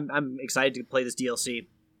 yeah, I'm excited to play this DLC,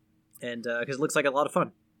 and because it looks like a lot of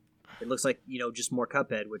fun. It looks like, just more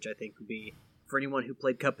Cuphead, which I think would be, for anyone who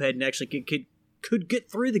played Cuphead and actually could get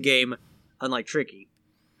through the game, unlike Tricky,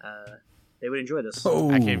 they would enjoy this. Oh.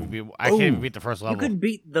 I can't even beat the first level. You couldn't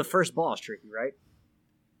beat the first boss, Tricky, right?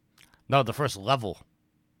 No, the first level.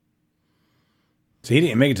 So he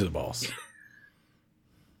didn't make it to the boss.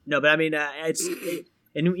 No, but I mean,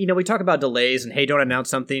 and we talk about delays and, hey, don't announce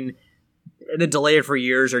something and then delay it for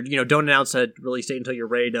years, or don't announce a release date until you're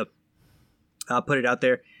ready to put it out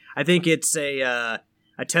there. I think it's a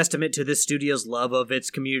testament to this studio's love of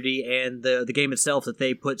its community and the game itself, that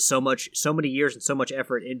they put so many years and so much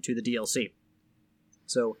effort into the DLC.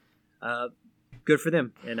 So, good for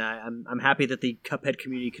them, and I'm happy that the Cuphead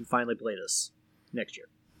community can finally play this next year.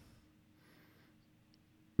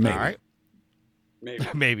 Maybe. All right. Maybe.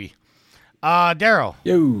 Maybe. Daryl.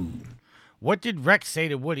 Yo. What did Rex say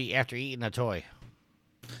to Woody after eating a toy?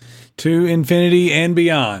 To infinity and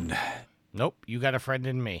beyond. Nope, you got a friend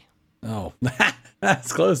in me. Oh,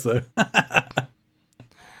 that's close though.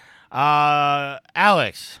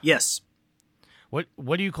 Alex. Yes.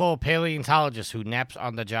 What do you call a paleontologist who naps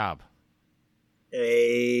on the job?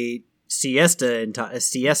 A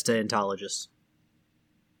siesta-ontologist.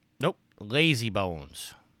 Nope, lazy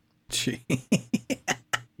bones. Gee.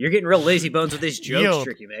 You're getting real lazy bones with these jokes, Yield.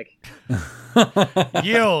 Tricky Mick.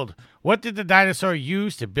 Yield. What did the dinosaur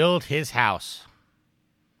use to build his house?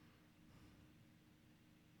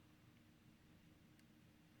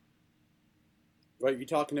 Wait, you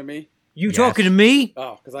talking to me? You Yes. talking to me?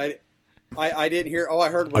 Oh, because I didn't hear. All I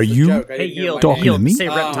heard was Are the you joke. I Hey, didn't hear Yield. my Talking name. to me? Say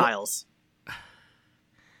reptiles.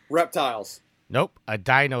 Reptiles. Nope, a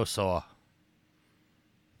dinosaur.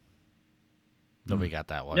 Nobody got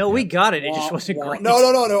that one. No, we got it. It just wasn't Wah, wah. great.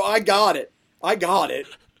 No. I got it. I got it.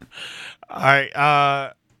 All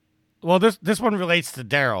right. Well, this one relates to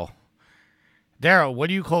Daryl. Daryl, what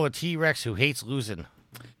do you call a T-Rex who hates losing?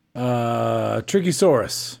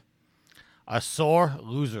 Trickysaurus. A sore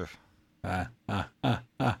loser.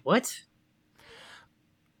 What?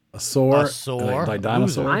 A sore sore like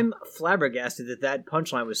dinosaur. loser. I'm flabbergasted that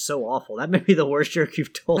punchline was so awful. That may be the worst joke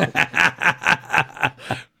you've told. All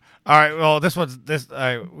right. Well,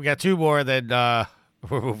 we got two more. Then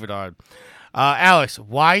we're moving on. Alex,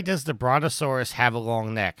 why does the Brontosaurus have a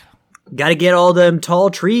long neck? Got to get all them tall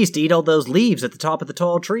trees to eat all those leaves at the top of the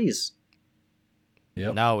tall trees.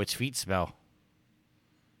 Yep. No, its feet smell.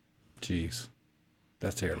 Jeez.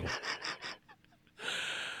 That's terrible.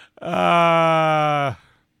 All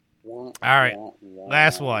right.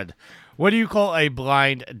 Last one. What do you call a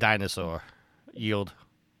blind dinosaur? Yield.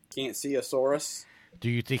 Can't see a saurus. Do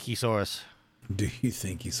you think he saw us? Do you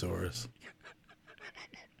think he saw us?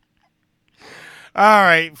 All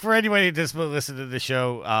right. For anybody who just listened to the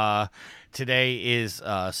show, today is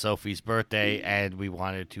Sophie's birthday, and we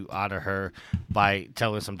wanted to honor her by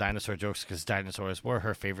telling some dinosaur jokes because dinosaurs were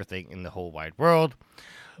her favorite thing in the whole wide world,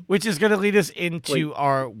 which is going to lead us into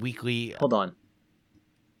our weekly. Hold on.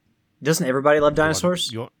 Doesn't everybody love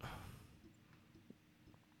dinosaurs?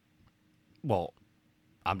 Well,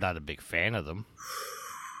 I'm not a big fan of them.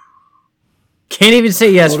 Can't even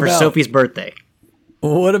say yes What for about- Sophie's birthday.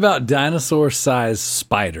 What about dinosaur-sized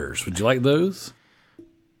spiders? Would you like those? All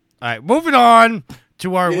right, moving on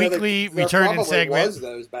to our You know, weekly there returning probably segment. was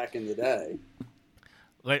those back in the day.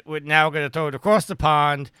 We're now going to throw it across the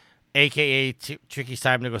pond, a.k.a. Tricky's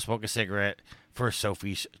time to go smoke a cigarette for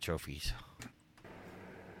Sophie's Trophies.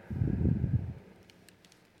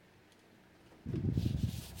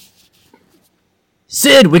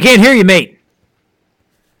 Sid, we can't hear you, mate.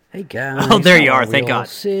 Hey guys. Oh, there you how are, thank we all? God.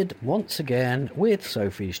 Sid once again with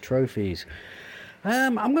Sophie's Trophies.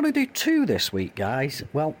 I'm going to do two this week, guys.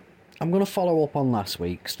 Well, I'm going to follow up on last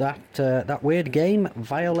week's. That weird game,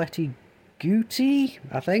 Violetti Guti,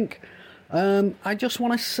 I think. I just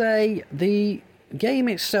want to say the game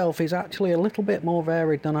itself is actually a little bit more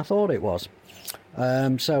varied than I thought it was.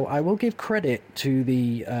 So I will give credit to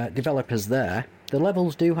the developers there. The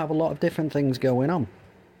levels do have a lot of different things going on.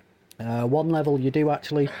 One level you do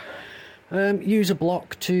actually use a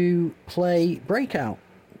block to play Breakout,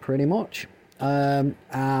 pretty much. And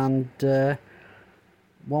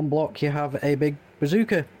one block you have a big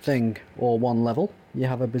bazooka thing, or one level you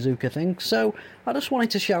have a bazooka thing. So I just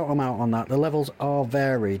wanted to shout them out on that. The levels are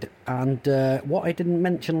varied. And what I didn't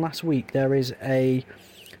mention last week, there is a...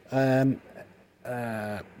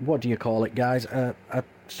 what do you call it, guys? A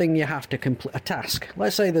thing you have to complete, a task.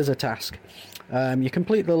 Let's say there's a task. You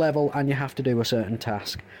complete the level and you have to do a certain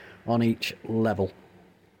task on each level.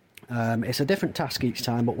 It's a different task each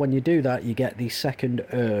time, but when you do that, you get the second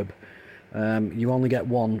herb. You only get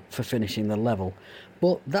one for finishing the level.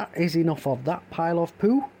 But that is enough of that pile of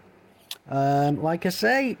poo. Like I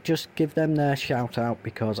say, just give them their shout out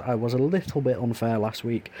because I was a little bit unfair last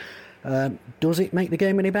week. Does it make the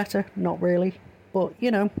game any better? Not really. But,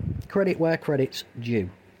 you know, credit where credit's due.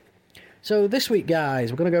 So this week,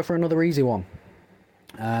 guys, we're going to go for another easy one.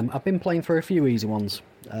 I've been playing for a few easy ones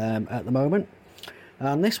at the moment.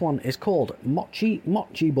 And this one is called Mochi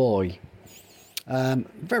Mochi Boy.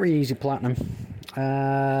 Very easy platinum.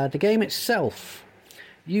 The game itself,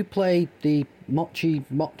 you play the Mochi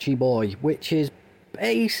Mochi Boy, which is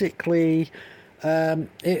basically,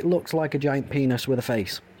 it looks like a giant penis with a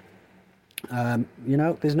face.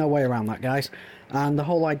 There's no way around that, guys. And the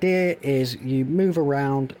whole idea is you move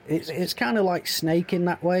around. It's kind of like Snake in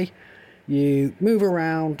that way. You move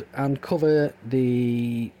around and cover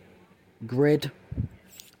the grid,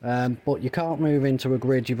 but you can't move into a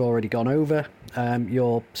grid you've already gone over.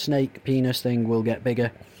 Your snake penis thing will get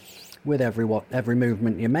bigger with every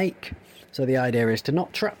movement you make. So the idea is to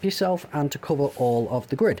not trap yourself and to cover all of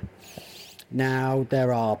the grid. Now,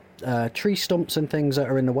 there are tree stumps and things that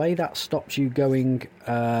are in the way. That stops you going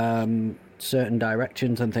certain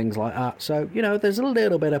directions and things like that. So, there's a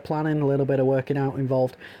little bit of planning, a little bit of working out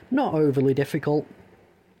involved. Not overly difficult.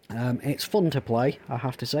 It's fun to play, I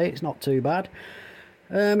have to say. It's not too bad.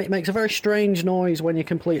 It makes a very strange noise when you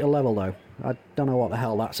complete a level, though. I don't know what the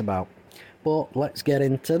hell that's about. But let's get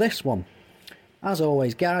into this one. As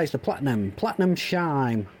always, guys, the Platinum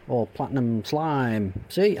Shine, or Platinum Slime.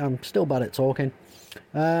 See, I'm still bad at talking.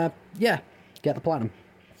 Get the Platinum.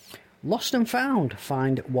 Lost and found,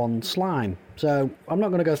 find one slime. So, I'm not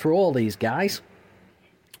going to go through all these guys,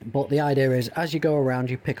 but the idea is, as you go around,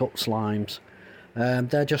 you pick up slimes.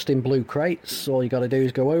 They're just in blue crates. All you got to do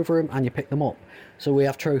is go over them and you pick them up. So we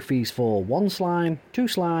have trophies for 1 slime, 2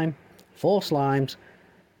 slime, 4 slimes,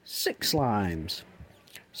 6 slimes.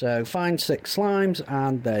 So find 6 slimes,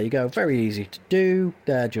 and there you go. Very easy to do.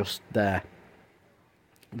 They're just there.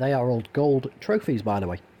 They are all gold trophies, by the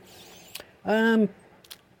way.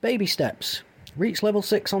 Baby steps. Reach level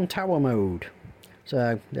 6 on tower mode.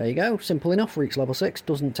 So there you go. Simple enough. Reach level 6.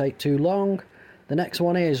 Doesn't take too long. The next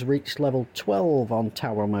one is reach level 12 on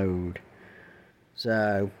tower mode.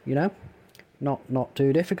 So, not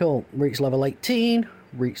too difficult. Reach level 18.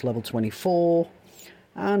 Reach level 24.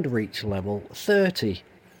 And reach level 30.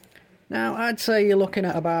 Now, I'd say you're looking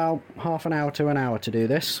at about half an hour to an hour to do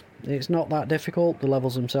this. It's not that difficult. The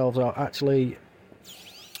levels themselves are actually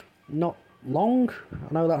not long.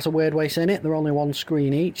 I know that's a weird way of saying it. They're only 1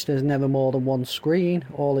 screen each. There's never more than 1 screen.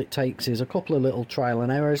 All it takes is a couple of little trial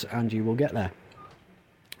and errors and you will get there.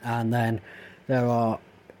 And then there are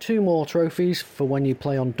 2 more trophies for when you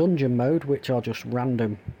play on dungeon mode, which are just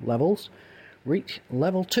random levels. Reach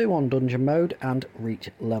level 2 on dungeon mode and reach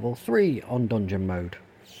level 3 on dungeon mode.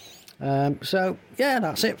 So, yeah,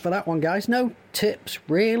 that's it for that one, guys. No tips,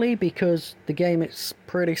 really, because the game is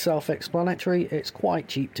pretty self-explanatory. It's quite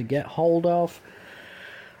cheap to get hold of.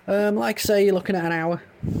 Like I say, you're looking at an hour,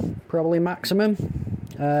 probably maximum.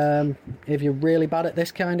 If you're really bad at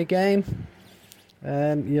this kind of game,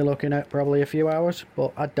 you're looking at probably a few hours,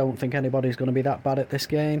 but I don't think anybody's going to be that bad at this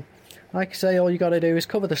game. Like I say, all you got to do is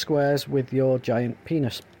cover the squares with your giant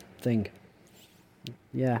penis thing.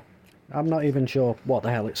 Yeah. I'm not even sure what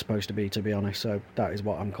the hell it's supposed to be, to be honest, so that is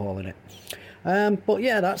what I'm calling it. But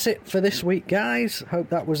yeah, that's it for this week, guys. Hope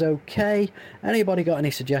that was okay. Anybody got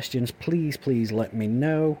any suggestions, please let me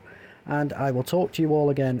know. And I will talk to you all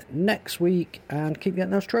again next week, and keep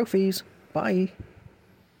getting those trophies. Bye.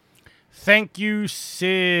 Thank you,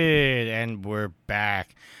 Sid. And we're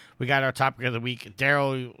back. We got our topic of the week.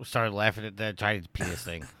 Daryl started laughing at the giant penis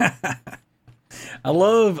thing. I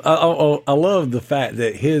love the fact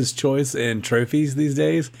that his choice in trophies these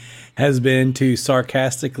days has been to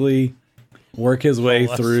sarcastically work his way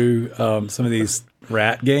through some of these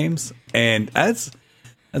rat games, and that's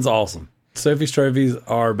awesome. Sophie's trophies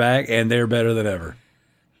are back, and they're better than ever.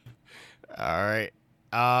 All right,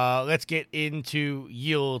 let's get into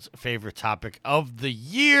Yield's favorite topic of the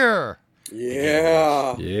year.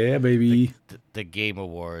 Yeah, baby. The Game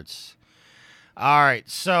Awards. All right,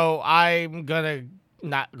 so I'm going to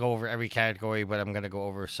not go over every category, but I'm going to go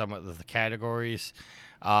over some of the categories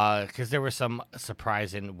because there were some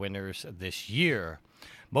surprising winners this year.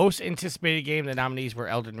 Most anticipated game, the nominees were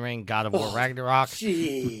Elden Ring, God of War Ragnarok.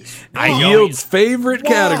 Jeez. Yield's favorite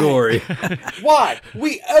category. Why?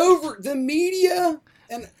 The media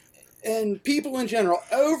and people in general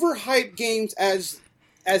overhype games as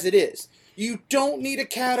it is. You don't need a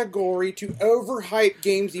category to overhype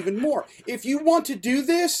games even more. If you want to do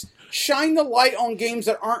this, shine the light on games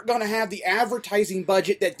that aren't going to have the advertising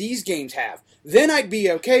budget that these games have. Then I'd be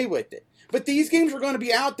okay with it. But these games are going to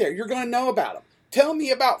be out there. You're going to know about them. Tell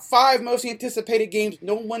me about 5 most anticipated games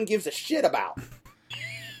no one gives a shit about.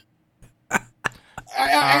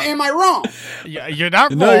 Am I wrong? You're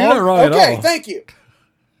not wrong. No, you're not wrong at all. Okay, thank you.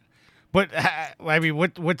 But, I mean,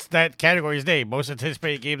 what's that category's name? Most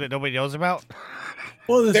anticipated game that nobody knows about?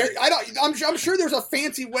 Well, I'm sure there's a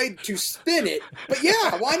fancy way to spin it, but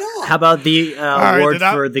yeah, why not? How about the award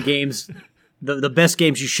for the games, the best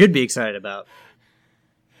games you should be excited about?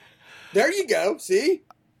 There you go. See?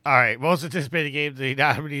 All right, most anticipated games, the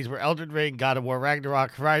nominees were Elden Ring, God of War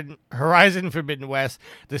Ragnarok, Horizon Forbidden West,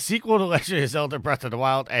 the sequel to Legend of Zelda Breath of the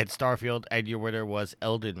Wild, and Starfield, and your winner was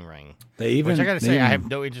Elden Ring. Which I gotta say, I have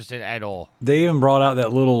no interest in at all. They even brought out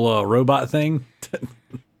that little robot thing.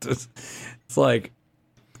 It's like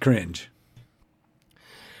cringe.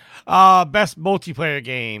 Best multiplayer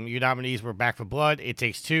game. Your nominees were Back 4 Blood, It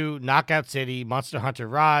Takes Two, Knockout City, Monster Hunter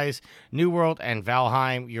Rise, New World, and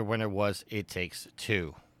Valheim. Your winner was It Takes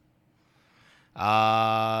Two.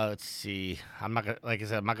 Let's see. I'm not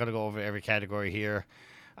gonna go over every category here.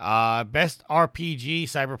 Best RPG,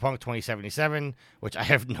 Cyberpunk 2077, which I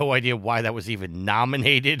have no idea why that was even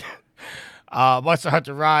nominated. Monster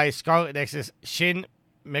Hunter Rise, Scarlet Nexus, Shin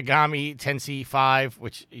Megami Tensei 5,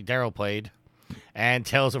 which Daryl played, and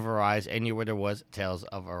Tales of Arise, and your winner was Tales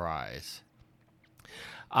of Arise.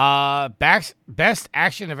 Best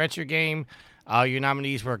action adventure game. Your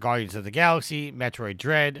nominees were Guardians of the Galaxy, Metroid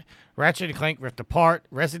Dread, Ratchet & Clank Rift Apart,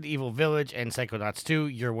 Resident Evil Village, and Psychonauts 2.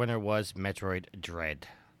 Your winner was Metroid Dread,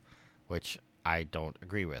 which I don't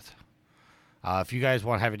agree with. If you guys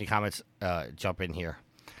want to have any comments, jump in here.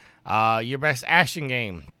 Your best action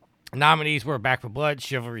game. Nominees were Back 4 Blood,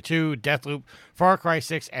 Chivalry 2, Deathloop, Far Cry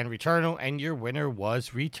 6, and Returnal, and your winner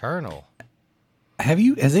was Returnal.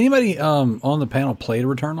 Has anybody on the panel played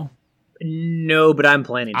Returnal? No, but I'm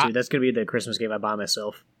planning to. That's going to be the Christmas game I buy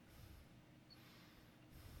myself.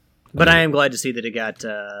 But I am glad to see that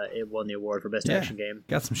it won the award for best action game.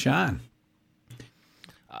 Got some shine.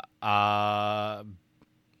 We're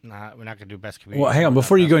not going to do best community. Well, hang on.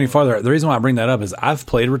 Before you go any farther, the reason why I bring that up is I've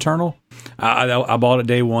played Returnal. I bought it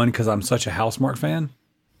day one because I'm such a Housemarque fan.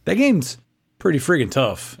 That game's pretty friggin'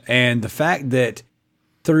 tough. And the fact that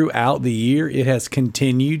throughout the year it has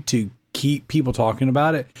continued to keep people talking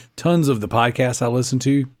about it. Tons of the podcasts I listen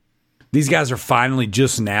to, these guys are finally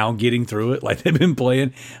just now getting through it. Like they've been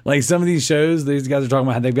playing, like some of these shows, these guys are talking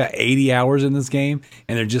about how they've got 80 hours in this game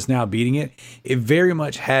and they're just now beating it. It very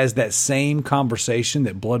much has that same conversation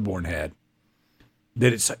that Bloodborne had.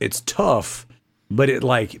 That it's tough, but it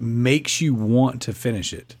like makes you want to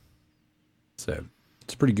finish it. So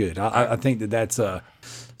it's pretty good. I think that's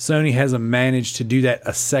Sony has managed to do that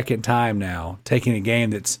a second time now, taking a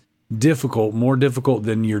game that's difficult, more difficult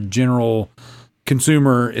than your general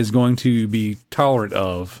consumer is going to be tolerant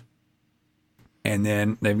of, and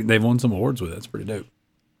then they've won some awards with it. It's pretty dope.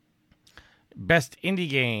 Best indie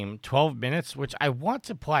game, 12 Minutes, which I want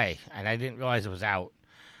to play, and I didn't realize it was out.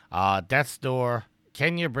 Death's Door,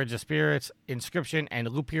 Kenya, Bridge of Spirits, Inscription, and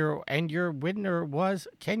Loop Hero, and your winner was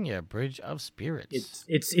Kenya, Bridge of Spirits.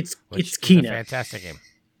 It's Kena. A fantastic game.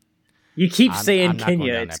 You keep saying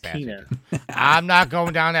Kenya, it's Kena. I'm not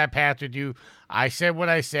going down that path with you. I said what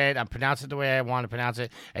I said. I pronounced it the way I want to pronounce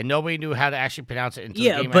it, and nobody knew how to actually pronounce it until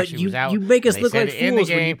the game actually was out. You make us look like fools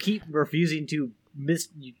when you keep refusing to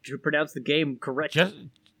pronounce the game correctly.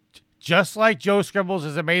 Just like Joe Scribbles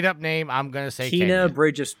is a made-up name, I'm going to say Kenya.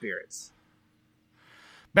 Bridge of Spirits.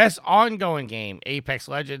 Best ongoing game, Apex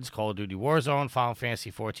Legends, Call of Duty Warzone, Final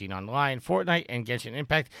Fantasy 14 Online, Fortnite, and Genshin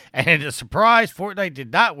Impact. And a surprise, Fortnite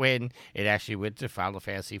did not win. It actually went to Final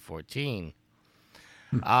Fantasy 14.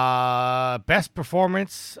 Best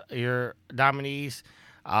performance, your nominees,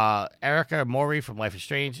 Erica Mori from Life is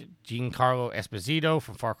Strange, Giancarlo Esposito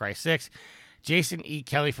from Far Cry 6, Jason E.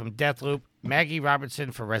 Kelly from Deathloop, Maggie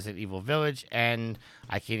Robinson from Resident Evil Village, and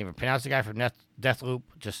I can't even pronounce the guy from Deathloop.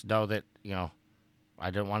 Just know that, I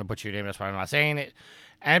don't want to butcher your name, that's why I'm not saying it.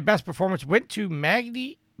 And best performance went to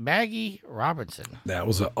Maggie Robinson. That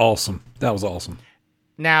was awesome.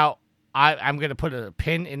 Now, I'm going to put a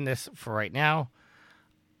pin in this for right now.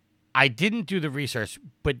 I didn't do the research,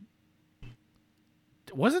 but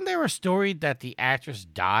wasn't there a story that the actress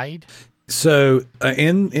died? So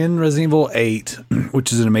in Resident Evil 8,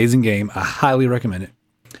 which is an amazing game, I highly recommend it.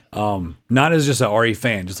 Not as just an RE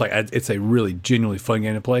fan, just like it's a really genuinely fun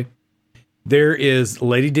game to play. There is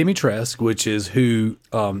Lady Dimitrescu, which is who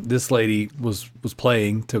this lady was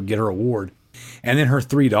playing to get her award, and then her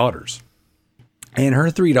three daughters. And her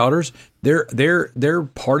three daughters, their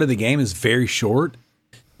part of the game is very short,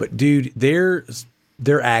 but dude, their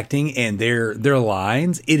acting and their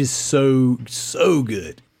lines, it is so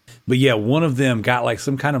good. But yeah, one of them got like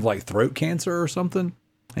some kind of like throat cancer or something,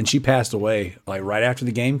 and she passed away like right after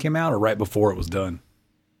the game came out or right before it was done.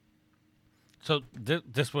 So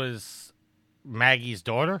this was Maggie's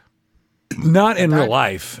daughter? Not in real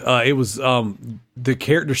life. It was the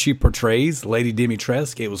character she portrays, Lady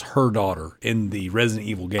Dimitrescu. It was her daughter in the Resident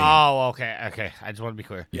Evil game. Oh, okay. I just want to be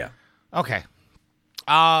clear. Yeah. Okay.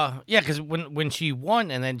 Yeah, because when she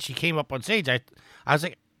won and then she came up on stage, I was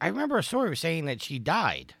like, I remember a story saying that she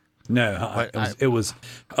died. No, it was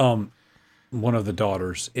one of the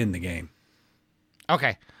daughters in the game.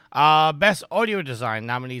 Okay. Best audio design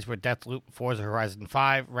nominees were Deathloop, Forza Horizon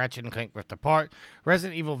 5, Ratchet & Clank Rift Apart,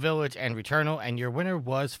 Resident Evil Village, and Returnal, and your winner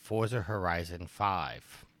was Forza Horizon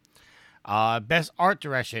 5. Best art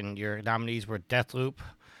direction, your nominees were Deathloop,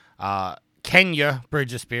 Kenya,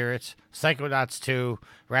 Bridge of Spirits, Psychonauts 2,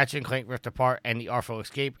 Ratchet & Clank Rift Apart, and The Artful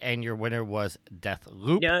Escape, and your winner was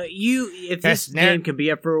Deathloop. Now, if this game can be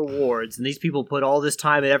up for awards, and these people put all this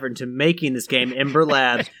time and effort into making this game, Ember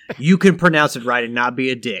Labs, you can pronounce it right and not be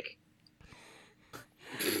a dick.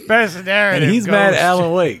 Best narrative. And he's mad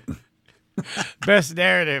Alan Wake. Best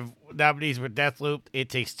narrative nominees were Deathloop, It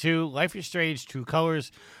Takes Two, Life is Strange, True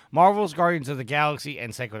Colors, Marvel's Guardians of the Galaxy,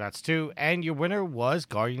 and Psychonauts 2, and your winner was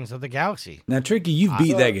Guardians of the Galaxy. Now, Tricky, you've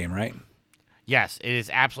beat that game, right? Yes, it is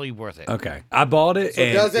absolutely worth it. Okay. I bought it,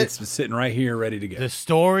 and it's sitting right here ready to go. The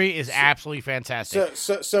story is absolutely fantastic.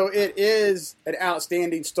 So it is an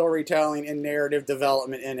outstanding storytelling and narrative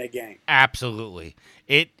development in a game. Absolutely.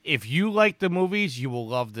 If you like the movies, you will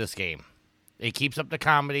love this game. It keeps up the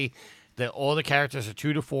comedy. All the characters are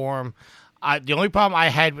true to form. The only problem I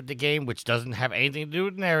had with the game, which doesn't have anything to do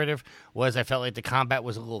with the narrative, was I felt like the combat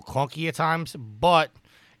was a little clunky at times, but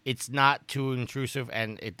it's not too intrusive,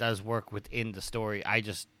 and it does work within the story. I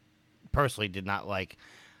just personally did not like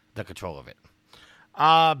the control of it.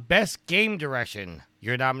 Best game direction.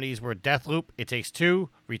 Your nominees were Deathloop, It Takes Two,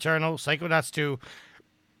 Returnal, Psychonauts 2,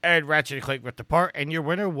 and Ratchet & Clank Rift Apart, and your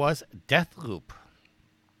winner was Deathloop.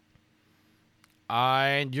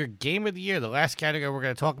 And your game of the year, the last category we're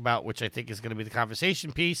going to talk about, which I think is going to be the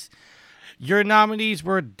conversation piece. Your nominees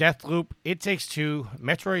were Deathloop, It Takes Two,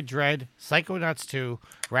 Metroid Dread, Psychonauts 2,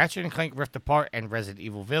 Ratchet & Clank Rift Apart, and Resident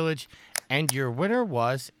Evil Village. And your winner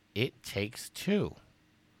was It Takes Two.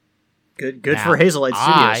 Good for Hazelight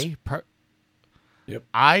Studios.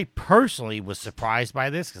 I personally was surprised by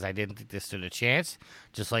this because I didn't think this stood a chance.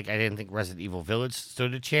 Just like I didn't think Resident Evil Village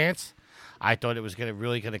stood a chance. I thought it was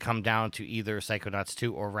really going to come down to either Psychonauts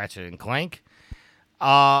 2 or Ratchet & Clank.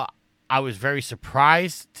 I was very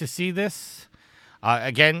surprised to see this.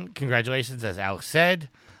 Again, congratulations, as Alex said.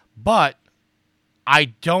 But I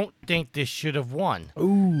don't think this should have won. Ooh.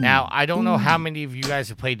 Now, I don't know how many of you guys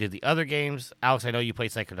have played the other games. Alex, I know you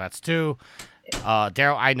played Psychonauts 2.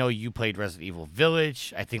 Daryl, I know you played Resident Evil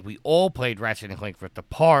Village. I think we all played Ratchet & Clank Rift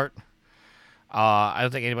Apart. I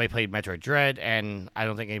don't think anybody played Metroid Dread, and I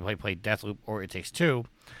don't think anybody played Deathloop or It Takes Two.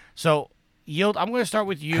 So, Yield, I'm going to start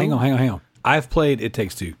with you. Hang on. I've played It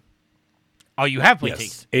Takes Two. Oh, you have played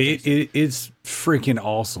Yes. It's freaking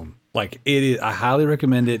awesome. Like, it is. I highly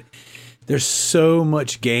recommend it. There's so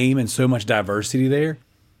much game and so much diversity there.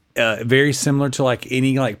 Very similar to like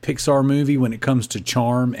any like Pixar movie when it comes to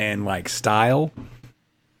charm and like style.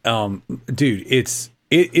 Dude, it's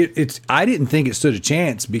I didn't think it stood a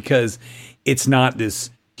chance because it's not this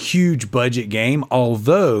huge budget game,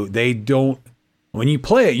 although they don't, when you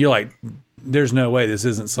play it, you're like, there's no way this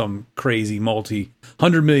isn't some crazy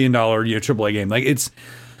 $100 million AAA game. Like, it's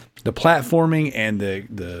the platforming and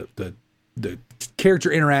the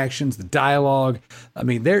character interactions, the dialogue. I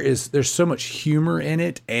mean, there's so much humor in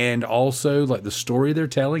it, and also like the story they're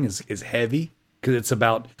telling is heavy because it's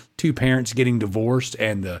about two parents getting divorced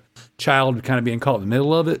and the child kind of being caught in the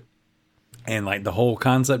middle of it. And like the whole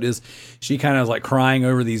concept is she kind of is like crying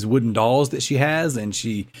over these wooden dolls that she has. And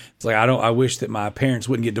it's like, I wish that my parents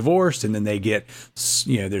wouldn't get divorced. And then they get,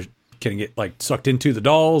 they're going to get like sucked into the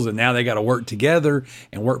dolls. And now they got to work together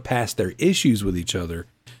and work past their issues with each other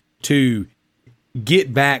to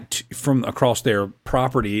get back from across their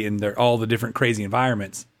property and all the different crazy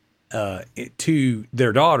environments to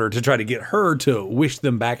their daughter to try to get her to wish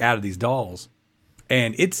them back out of these dolls.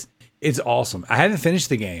 And it's awesome. I haven't finished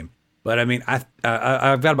the game. But I mean, I've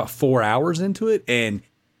got about 4 hours into it, and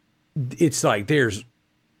it's like there's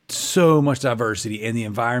so much diversity, and the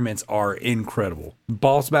environments are incredible.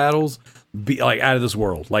 Boss battles, like out of this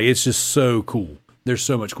world. Like, it's just so cool. There's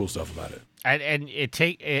so much cool stuff about it. And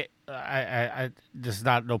this is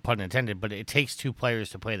not no pun intended, but it takes two players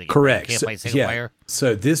to play the game. Correct. You can't play single player.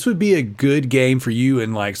 So this would be a good game for you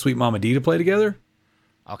and like Sweet Mama D to play together.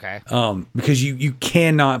 Okay. Because you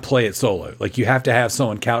cannot play it solo. Like, you have to have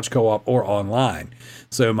someone couch co-op or online.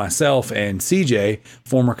 So myself and CJ,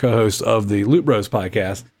 former co-host of the Loot Bros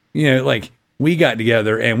podcast, like we got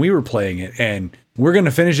together and we were playing it, and we're going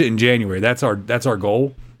to finish it in January. That's our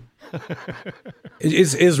goal.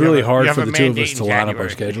 It's really hard for the two of us to line up our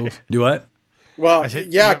schedules. Do what? Well,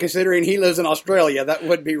 considering he lives in Australia, that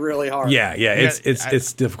would be really hard. Yeah,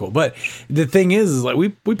 it's difficult. But the thing is like we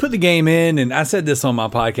put the game in, and I said this on my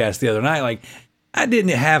podcast the other night, like I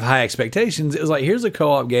didn't have high expectations. It was like, here's a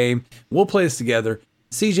co-op game. We'll play this together.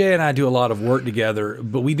 CJ and I do a lot of work together,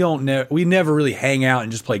 but we never really hang out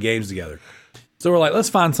and just play games together. So we're like, let's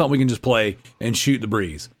find something we can just play and shoot the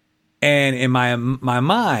breeze. And in my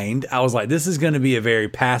mind, I was like, this is going to be a very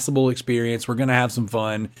passable experience. We're going to have some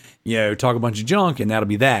fun, talk a bunch of junk, and that'll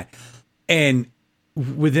be that. And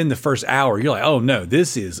within the first hour, you're like, oh no,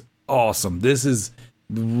 this is awesome. This is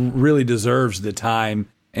really deserves the time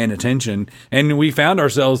and attention. And we found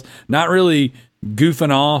ourselves not really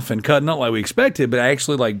goofing off and cutting up like we expected, but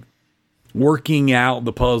actually like working out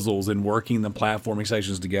the puzzles and working the platforming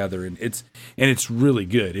sections together. And it's really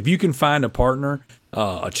good. If you can find a partner,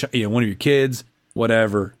 one of your kids,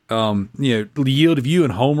 whatever, Yield, if you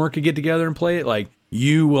and Homer could get together and play it, like,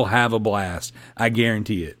 you will have a blast. I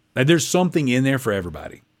guarantee it. Like, there's something in there for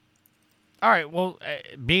everybody. All right. Well,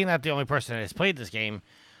 being that the only person that has played this game,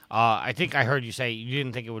 I think I heard you say you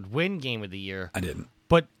didn't think it would win Game of the Year. I didn't.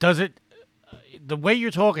 But does it? The way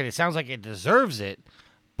you're talking, it sounds like it deserves it.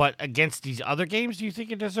 But against these other games, do you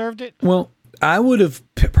think it deserved it? Well, I would have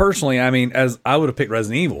personally. I would have picked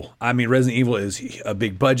Resident Evil. Resident Evil is a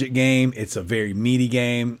big budget game. It's a very meaty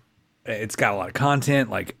game. It's got a lot of content,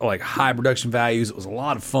 like high production values. It was a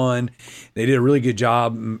lot of fun. They did a really good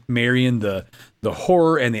job marrying the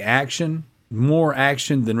horror and the action. More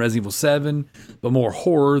action than Resident Evil 7, but more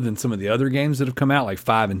horror than some of the other games that have come out, like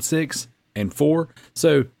 5 and 6 and 4.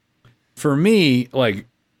 So for me, like,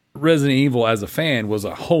 Resident Evil as a fan was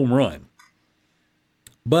a home run.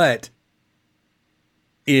 But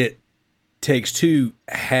It Takes Two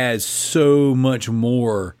has so much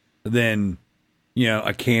more than,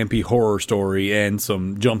 a campy horror story and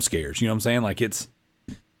some jump scares. You know what I'm saying?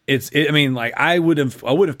 Like, I would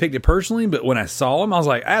have picked it personally, but when I saw him, I was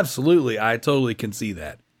like, absolutely, I totally can see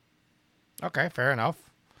that. Okay, fair enough.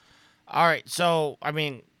 All right, so,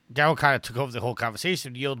 Daryl kind of took over the whole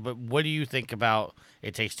conversation, Yield, but what do you think about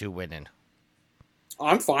It Takes Two winning?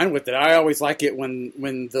 I'm fine with it. I always like it when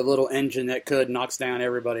the little engine that could knocks down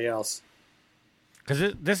everybody else.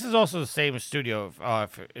 Because this is also the same studio,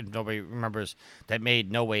 if nobody remembers, that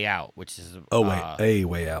made No Way Out, which is... A Way Out.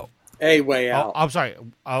 A Way Out. I'm sorry.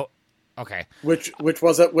 Oh, okay. Which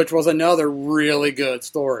was another really good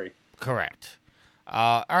story. Correct.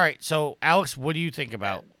 All right. So, Alex, what do you think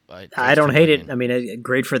about? I don't hate it.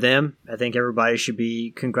 Great for them. I think everybody should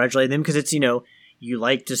be congratulating them because it's you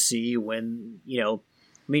like to see when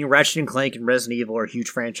Ratchet and Clank and Resident Evil are huge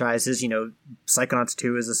franchises. Psychonauts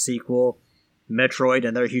 2 is a sequel. Metroid,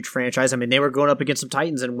 another huge franchise. They were going up against some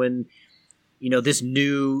titans, and when this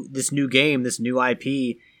new game, this new IP,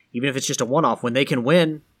 even if it's just a one-off, when they can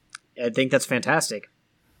win, I think that's fantastic.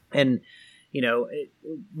 And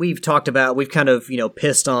we've kind of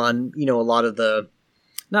pissed on a lot of the,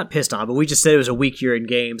 not pissed on, but we just said it was a weak year in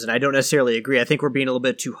games, and I don't necessarily agree. I think we're being a little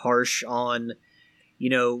bit too harsh on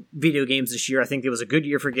video games this year. I think it was a good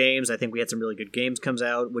year for games. I think we had some really good games comes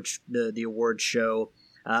out, which the awards show.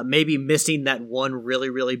 Maybe missing that one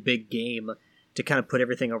really, really big game to kind of put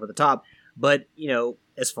everything over the top. But,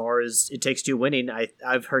 as far as It Takes Two winning,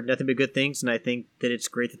 I've heard nothing but good things, and I think that it's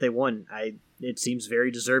great that they won. It seems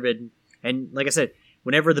very deserved. And like I said,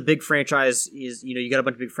 whenever the big franchise is, you got a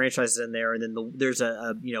bunch of big franchises in there, and then there's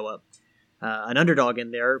an underdog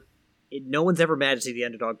in there, no one's ever mad to see the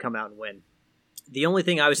underdog come out and win. The only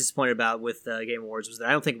thing I was disappointed about with Game Awards was that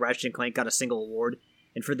I don't think Ratchet and Clank got a single award.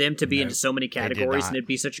 And for them to be into so many categories and it'd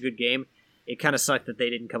be such a good game, it kind of sucked that they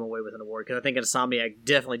didn't come away with an award. Because I think Insomniac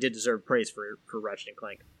definitely did deserve praise for Ratchet and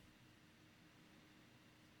Clank.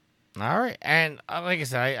 All right. And like I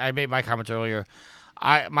said, I made my comments earlier.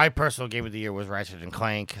 My personal game of the year was Ratchet and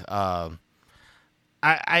Clank. I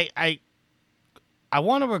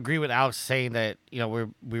want to agree with Alex saying that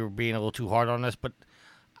we were being a little too hard on this, but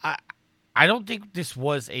I don't think this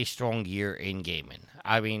was a strong year in gaming.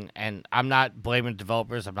 And I'm not blaming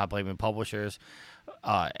developers. I'm not blaming publishers.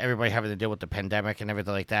 Everybody having to deal with the pandemic and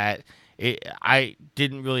everything like that. I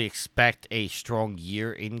didn't really expect a strong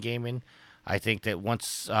year in gaming. I think that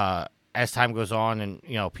once, as time goes on and,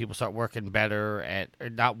 people start working better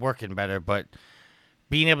not working better, but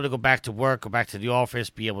being able to go back to work, go back to the office,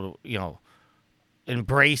 be able to,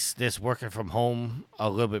 embrace this working from home a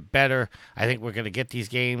little bit better. I think we're going to get these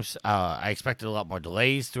games. I expected a lot more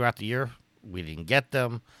delays throughout the year. We didn't get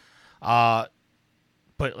them. But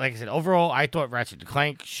like I said, overall, I thought Ratchet &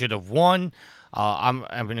 Clank should have won.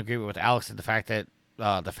 I'm in agreement with Alex in the fact that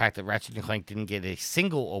Ratchet & Clank didn't get a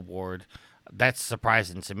single award. That's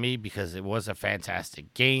surprising to me because it was a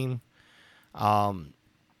fantastic game.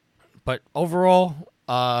 But overall,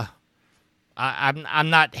 I'm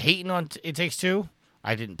not hating on It Takes Two.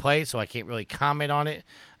 I didn't play, so I can't really comment on it.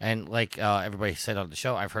 And like everybody said on the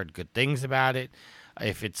show, I've heard good things about it.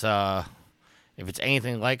 If it's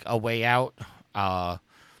anything like A Way Out, I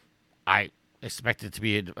expect it to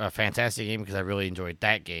be a fantastic game because I really enjoyed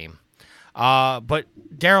that game. But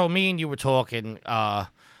Daryl, me and you were talking a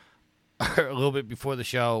little bit before the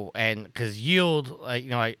show, and because Yield,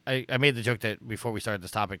 I made the joke that before we started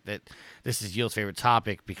this topic that this is Yield's favorite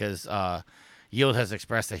topic because Yield has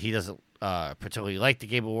expressed that he doesn't particularly like the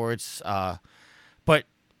Game Awards. But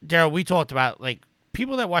Daryl, we talked about like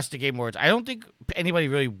people that watch the Game Awards. I don't think anybody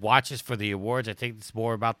really watches for the awards. I think it's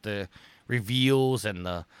more about the reveals and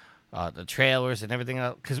the trailers and everything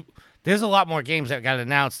else. Because there's a lot more games that got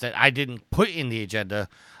announced that I didn't put in the agenda,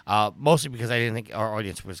 mostly because I didn't think our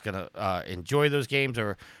audience was going to enjoy those games,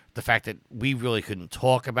 or the fact that we really couldn't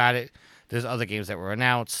talk about it. There's other games that were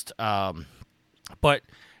announced. But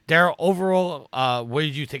Daryl, overall, what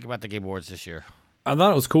did you think about the Game Awards this year? I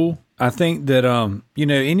thought it was cool. I think that,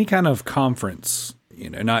 any kind of conference,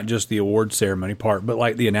 not just the award ceremony part, but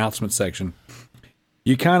like the announcement section,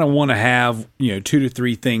 you kind of want to have, 2 to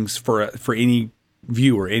 3 things for any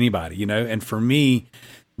viewer, anybody, and for me,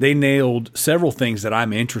 they nailed several things that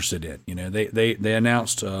I'm interested in. They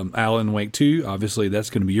announced Alan Wake 2. Obviously, that's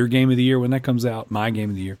going to be your game of the year when that comes out, my game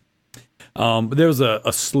of the year. But there was a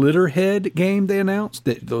Slitterhead game they announced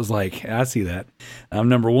that was like, I see that. I'm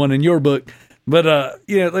number 1 in your book. But,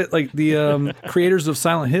 like the creators of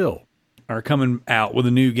Silent Hill are coming out with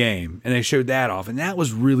a new game, and they showed that off, and that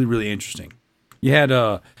was really, really interesting. You had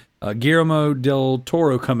Guillermo del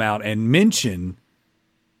Toro come out and mention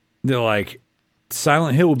that, like,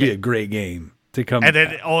 Silent Hill would be a great game to come. And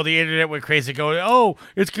then all the internet went crazy going, oh,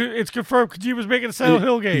 it's confirmed Kojima's making a Silent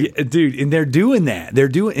Hill game. Yeah, dude, and they're doing that.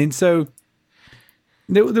 And so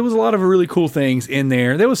there was a lot of really cool things in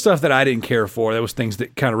there. There was stuff that I didn't care for. There was things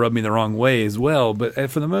that kind of rubbed me the wrong way as well. But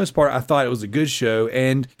for the most part, I thought it was a good show.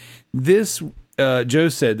 And this, Joe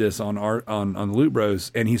said this on the Loot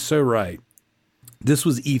Bros, and he's so right. This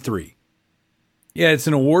was E3. Yeah, it's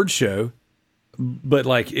an award show, but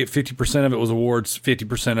like 50% of it was awards,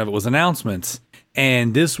 50% of it was announcements.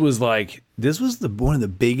 And this was one of the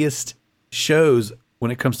biggest shows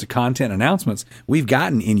when it comes to content announcements we've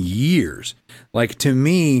gotten in years. Like, to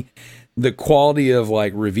me, the quality of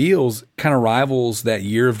like reveals kind of rivals that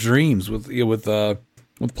Year of Dreams with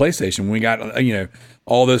PlayStation when we got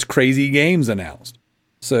all those crazy games announced.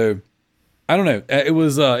 So I don't know. It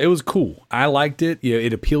was cool. I liked it.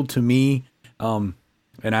 It appealed to me. And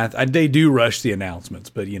they do rush the announcements,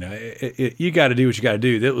 but you got to do what you got to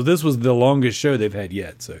do. This was the longest show they've had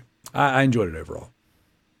yet, so I enjoyed it overall.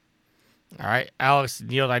 All right, Alex,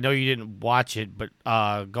 Neil, I know you didn't watch it, but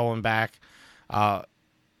going back,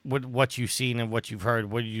 what you've seen and what you've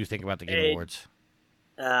heard, what did you think about the Game Awards?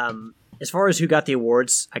 As far as who got the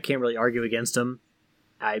awards, I can't really argue against them.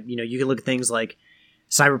 You can look at things like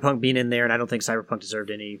Cyberpunk being in there, and I don't think Cyberpunk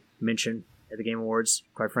deserved any mention at the Game Awards,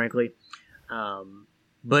 quite frankly.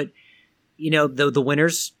 But the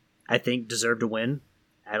winners, I think, deserve to win.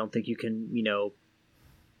 I don't think you can,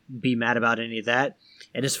 be mad about any of that.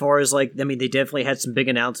 And as far as they definitely had some big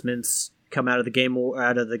announcements come out of the Game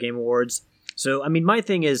Awards. So, my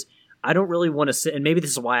thing is, I don't really want to sit, and maybe this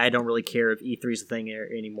is why I don't really care if E3 is a thing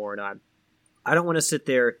anymore or not. I don't want to sit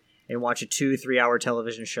there and watch a 2-3 hour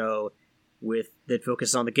television show that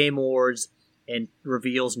focuses on the Game Awards and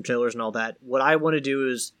reveals and trailers and all that. What I want to do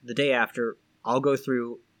is the day after, I'll go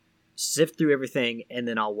through, sift through everything, and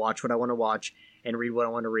then I'll watch what I want to watch and read what I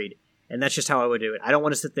want to read. And that's just how I would do it. I don't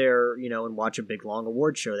want to sit there, and watch a big, long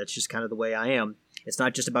award show. That's just kind of the way I am. It's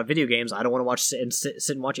not just about video games. I don't want to sit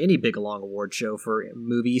and watch any big, long award show for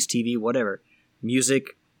movies, TV, whatever.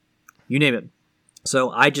 Music, you name it. So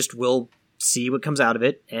I just will see what comes out of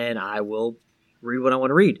it, and I will read what I want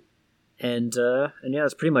to read. And yeah,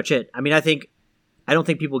 that's pretty much it. I don't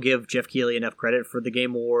think people give Jeff Keighley enough credit for the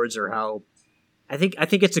Game Awards or how... I think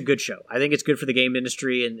it's a good show. I think it's good for the game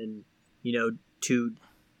industry and to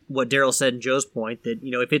what Daryl said and Joe's point, that,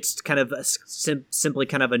 if it's kind of simply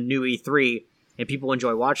kind of a new E3 and people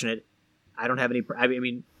enjoy watching it, I don't have any...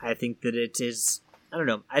 I think that it is... I don't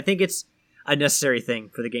know. I think it's a necessary thing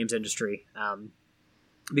for the games industry.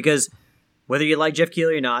 Because whether you like Jeff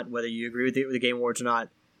Keighley or not, whether you agree with the Game Awards or not,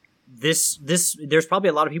 there's probably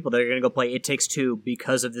a lot of people that are going to go play It Takes Two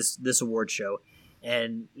because of this award show.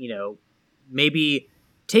 And, maybe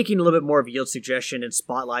taking a little bit more of Yield's suggestion and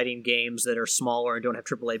spotlighting games that are smaller and don't have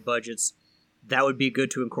AAA budgets, that would be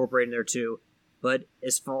good to incorporate in there too. But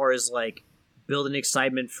as far as building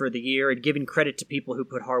excitement for the year and giving credit to people who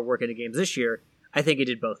put hard work into games this year, I think it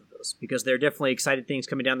did both of those, because there are definitely exciting things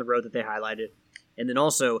coming down the road that they highlighted. And then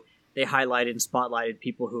also, they highlighted and spotlighted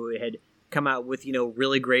people who had come out with,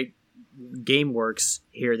 really great game works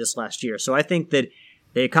here this last year. So I think that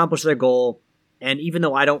they accomplished their goal. And even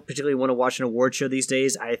though I don't particularly want to watch an award show these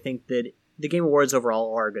days, I think that the Game Awards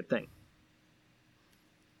overall are a good thing.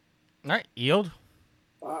 All right, Yield.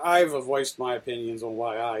 I've voiced my opinions on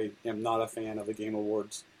why I am not a fan of the Game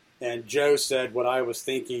Awards. And Joe said what I was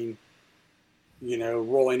thinking,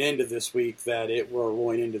 rolling into this week,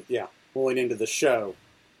 rolling into the show,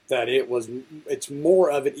 that it's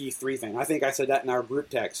more of an E3 thing. I think I said that in our group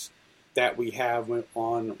text that we have when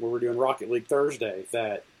we're doing Rocket League Thursday,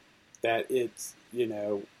 that it's,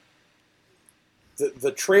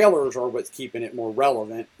 the trailers are what's keeping it more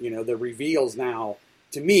relevant. The reveals now,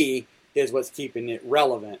 to me, is what's keeping it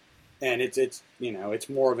relevant. And it's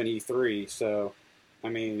more of an E3. So, I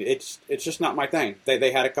mean, it's just not my thing.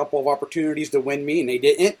 They had a couple of opportunities to win me, and they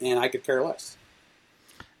didn't, and I could care less.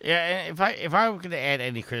 Yeah, and if I were going to add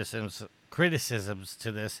any criticisms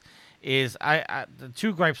to this, is the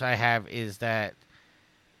two gripes I have is that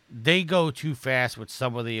they go too fast with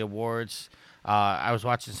some of the awards. I was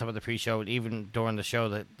watching some of the pre-show, and even during the show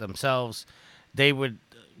themselves, they would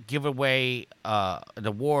give away an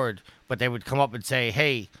award, but they would come up and say,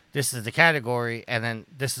 hey, this is the category, and then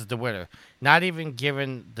this is the winner. Not even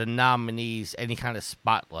giving the nominees any kind of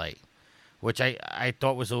spotlight, which I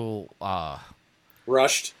thought was a little...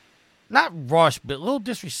 rushed? Not rushed, but a little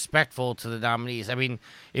disrespectful to the nominees. I mean,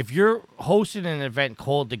 if you're hosting an event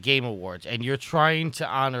called the Game Awards, and you're trying to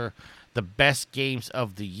honor the best games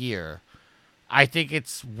of the year, I think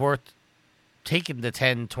it's worth taking the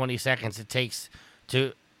 10, 20 seconds it takes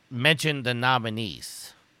to mention the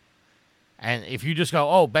nominees. And if you just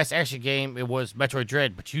go, best action game, it was Metroid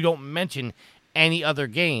Dread, but you don't mention any other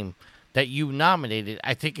game that you nominated,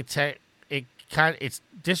 I think it's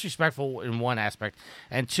disrespectful in one aspect,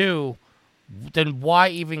 and two, then why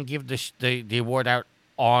even give the award out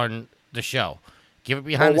on the show? Give it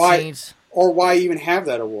behind the scenes, or why even have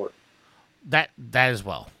that award? That as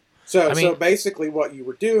well. So basically, what you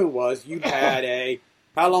were doing was you had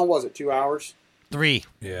how long was it? 2 hours? 3.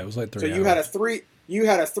 Yeah, it was like 3 hours. So you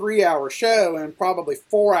had a 3-hour show and probably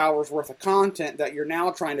 4 hours worth of content that you're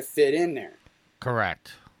now trying to fit in there.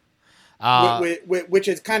 Correct. Which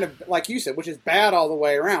is kind of, like you said, which is bad all the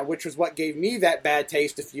way around, which was what gave me that bad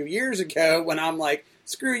taste a few years ago when I'm like,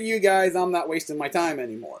 screw you guys, I'm not wasting my time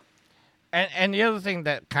anymore. And the other thing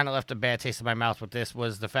that kind of left a bad taste in my mouth with this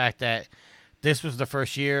was the fact that this was the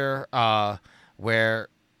first year where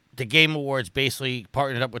the Game Awards basically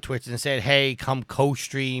partnered up with Twitch and said, hey, come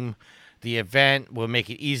co-stream the event. We'll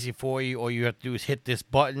make it easy for you. All you have to do is hit this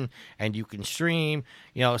button and you can stream,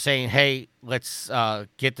 saying, hey, let's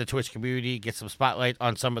get the Twitch community, get some spotlight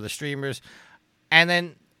on some of the streamers. And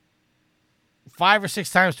then 5 or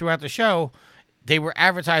 6 times throughout the show, they were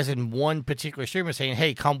advertising one particular streamer saying,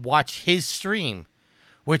 hey, come watch his stream,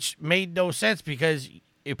 which made no sense because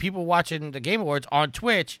if people watching the Game Awards on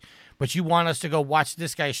Twitch, but you want us to go watch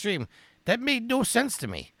this guy stream, that made no sense to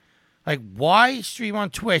me. Like, why stream on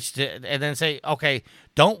Twitch and then say, okay,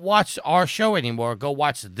 don't watch our show anymore. Go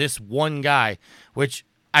watch this one guy, which,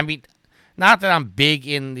 I mean, not that I'm big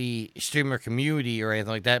in the streamer community or anything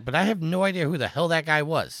like that, but I have no idea who the hell that guy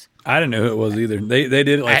was. I didn't know who it was either. They did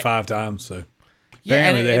it like 5 times, so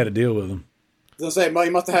apparently they had a deal with him. I was going to say,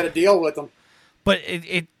 you must have had a deal with them. But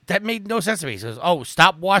that made no sense to me. He says,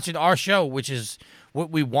 stop watching our show, which is what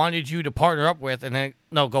we wanted you to partner up with, and then,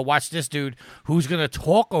 no, go watch this dude who's going to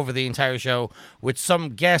talk over the entire show with some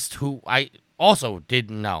guest who I also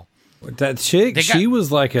didn't know. That chick, she was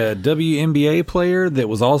like a WNBA player that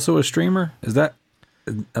was also a streamer? Is that...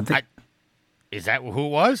 Is that who it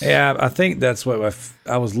was? Yeah, I think that's what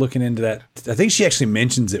I was looking into that. I think she actually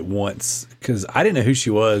mentions it once because I didn't know who she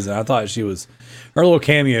was, and I thought she was... Her little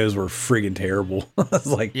cameos were friggin' terrible. I was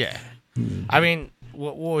like... Yeah. I mean...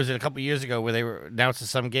 What was it, a couple of years ago where they were announcing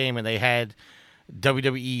some game and they had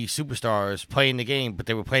WWE superstars playing the game, but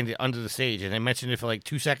they were playing it under the stage, and they mentioned it for like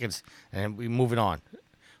 2 seconds, and we moving on.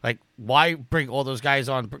 Like, why bring all those guys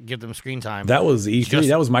on, give them screen time? That was E3.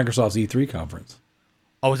 That was Microsoft's E3 conference.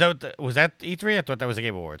 Oh, was that E3? I thought that was the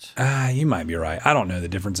Game Awards. You might be right. I don't know the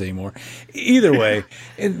difference anymore. Either way,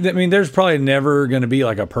 there's probably never going to be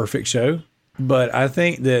like a perfect show, but I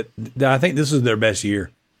think this is their best year.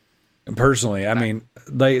 Personally, I mean,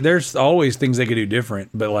 there's always things they could do different,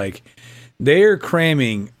 but like they're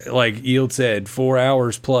cramming, like Yield said, 4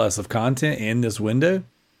 hours plus of content in this window,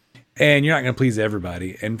 and you're not going to please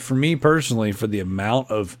everybody. And for me personally, for the amount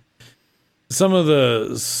of some of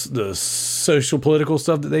the social political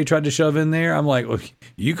stuff that they tried to shove in there, I'm like, well,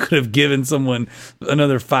 you could have given someone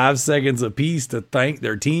another 5 seconds apiece to thank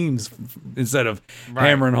their teams instead of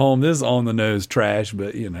hammering home this on the nose trash.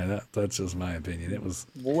 But that's just my opinion. It was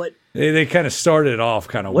what they kind of started it off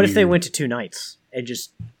kind of. What weird. if they went to 2 nights and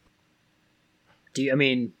just? I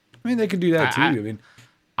mean, they could do that too.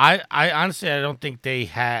 I honestly, I don't think they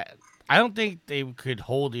could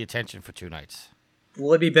hold the attention for 2 nights.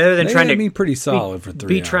 Will it be better than trying to be pretty solid for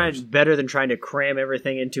 3 hours? Better than trying to cram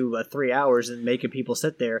everything into 3 hours and making people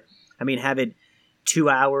sit there. I mean, have it 2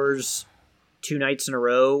 hours, 2 nights in a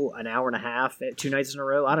row, an hour and a half, 2 nights in a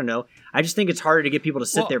row. I don't know. I just think it's harder to get people to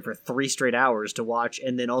sit there for 3 straight hours to watch,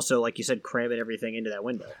 and then also, like you said, cramming everything into that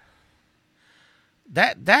window.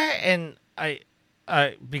 That and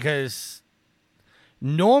because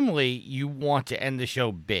normally you want to end the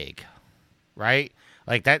show big, right?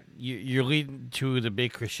 Like that, you're leading to the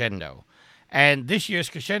big crescendo. And this year's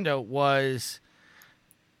crescendo was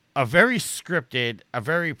a very scripted, a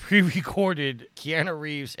very pre-recorded Keanu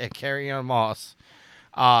Reeves and Carrie-Anne Moss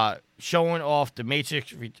showing off the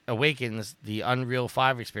Matrix Awakens, the Unreal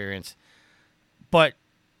 5 experience, but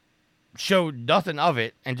showed nothing of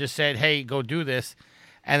it and just said, hey, go do this.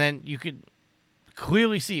 And then you could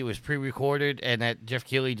clearly see it was pre-recorded and that Jeff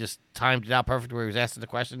Keighley just timed it out perfect where he was asking the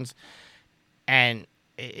questions. And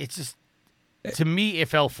it's just, to me, it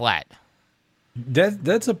fell flat.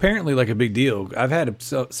 That's apparently like a big deal. I've had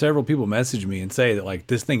several people message me and say that like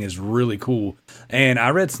this thing is really cool. And I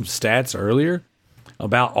read some stats earlier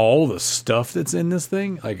about all the stuff that's in this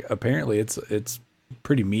thing. Like apparently it's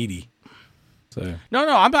pretty meaty. So no,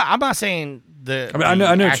 I'm not saying the. I know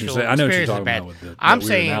what you're saying. I know what you're talking about with the I'm weird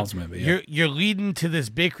saying announcement. But yeah. you're leading to this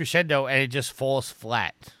big crescendo and it just falls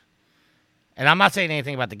flat. And I'm not saying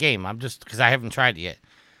anything about the game. I'm just because I haven't tried it yet.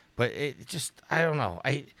 But it just, I don't know.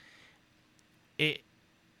 If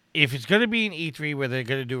it's going to be an E3 where they're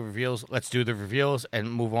going to do reveals, let's do the reveals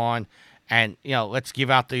and move on. And, let's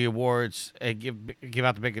give out the awards and give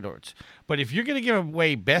out the big awards. But if you're going to give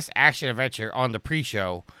away Best Action Adventure on the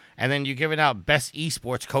pre-show, and then you're giving out Best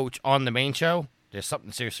Esports Coach on the main show, there's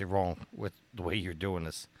something seriously wrong with the way you're doing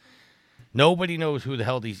this. Nobody knows who the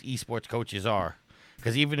hell these esports coaches are.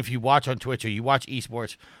 Because even if you watch on Twitch or you watch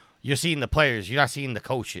esports, you're seeing the players. You're not seeing the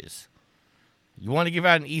coaches. You want to give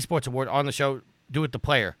out an esports award on the show, do it the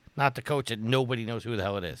player, not the coach that nobody knows who the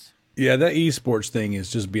hell it is. Yeah, that esports thing is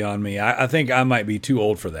just beyond me. I think I might be too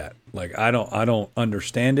old for that. Like I don't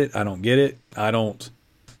understand it. I don't get it. I don't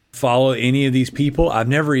follow any of these people. I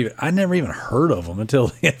never even heard of them until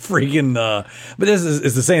freaking. But this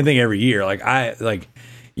is the same thing every year.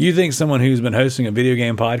 You think someone who's been hosting a video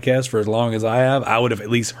game podcast for as long as I have, I would have at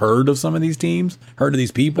least heard of some of these teams, heard of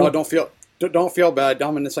these people. No, don't feel bad.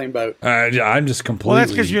 I'm in the same boat. I'm just completely. Well,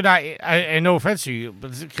 that's because you're not. And no offense to you,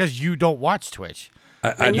 but it's because you don't watch Twitch.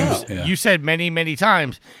 I know. You said many, many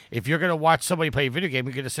times, if you're going to watch somebody play a video game,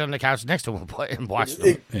 you're going to sit on the couch next to them and watch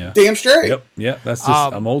them. Yeah. Damn straight. Yep. Yeah. That's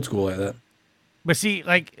just. I'm old school like that. But see,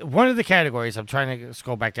 like one of the categories, I'm trying to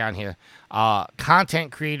scroll back down here.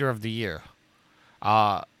 Content Creator of the Year.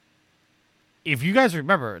 If you guys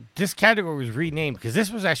remember, this category was renamed because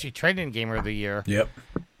this was actually Trending Gamer of the Year. Yep.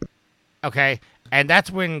 Okay, and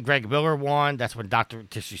that's when Greg Miller won. That's when Dr.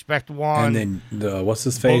 Disrespect won. And then what's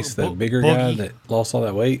his face? That bigger guy that lost all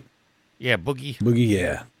that weight. Yeah, Boogie. Boogie,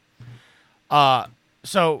 yeah.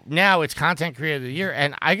 So now it's Content Creator of the Year,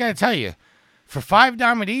 and I gotta tell you, for 5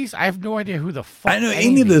 nominees, I have no idea who the fuck. I know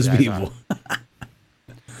any of those people.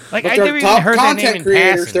 Like I never even heard their name in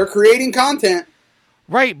passing. They're creating content.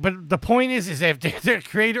 Right, but the point is if they're the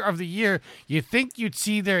Creator of the Year, you think you'd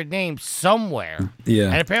see their name somewhere.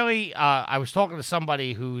 Yeah. And apparently, I was talking to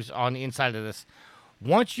somebody who's on the inside of this.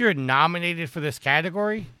 Once you're nominated for this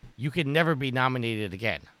category, you can never be nominated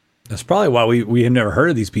again. That's probably why we have never heard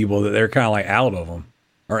of these people, that they're kind of like out of them,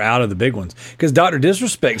 or out of the big ones. Because Dr.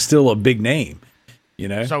 Disrespect's still a big name,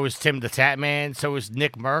 So is Tim the Tatman. So is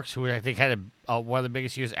Nick Merckx, who I think had one of the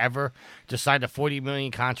biggest years ever, just signed a $40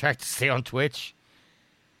 million contract to stay on Twitch.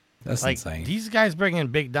 That's insane. These guys bring in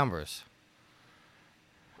big numbers.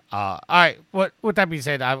 All right. With that being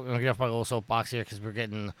said, I'm going to get off my little soapbox here because we're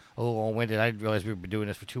getting a little long-winded. I didn't realize we've been doing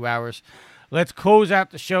this for 2 hours. Let's close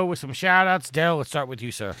out the show with some shout-outs. Dale, let's start with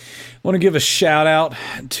you, sir. I want to give a shout-out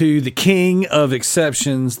to the king of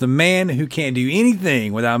exceptions, the man who can't do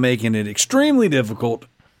anything without making it extremely difficult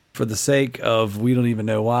for the sake of we don't even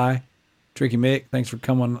know why. Tricky Mick, thanks for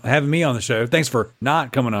having me on the show. Thanks for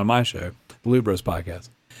not coming on my show, the Loot Bros Podcast.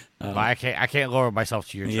 I can't lower myself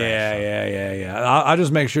to your trash. Yeah. I'll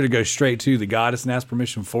just make sure to go straight to the goddess and ask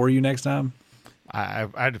permission for you next time.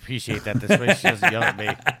 I'd appreciate that. This way she doesn't yell at me.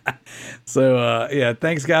 So, yeah,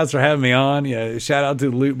 thanks, guys, for having me on. Yeah, shout out to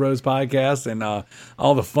the Loot Bros podcast and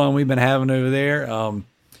all the fun we've been having over there.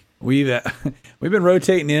 We've been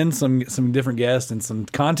rotating in some different guests and some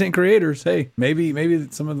content creators. Hey, maybe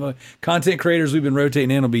some of the content creators we've been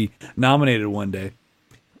rotating in will be nominated one day.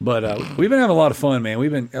 But we've been having a lot of fun, man.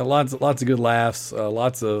 We've been lots of good laughs,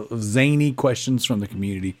 lots of zany questions from the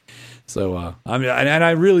community. So I mean, and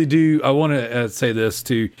I really do. I want to say this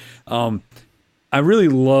too. I really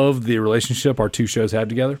love the relationship our two shows have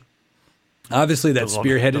together. Obviously, that's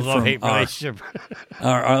spearheaded from relationship.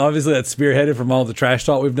 Obviously, that's spearheaded from all the trash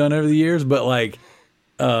talk we've done over the years. But like,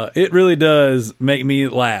 it really does make me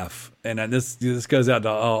laugh, and this goes out to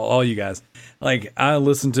all you guys. Like, I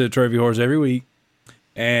listen to Trophy Horse every week,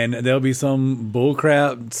 and there'll be some bull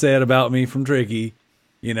crap said about me from Tricky,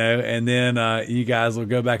 and then you guys will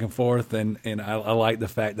go back and forth, and I like the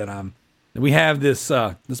fact that we have this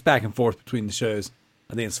back and forth between the shows.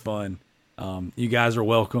 I think it's fun. You guys are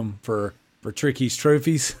welcome for Tricky's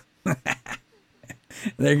trophies.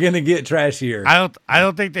 They're gonna get trashier. I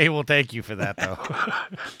don't think they will thank you for that though.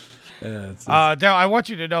 Daryl, I want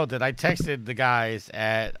you to know that I texted the guys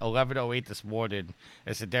at 11:08 this morning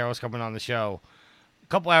and said Daryl's coming on the show. A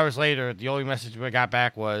couple hours later, the only message we got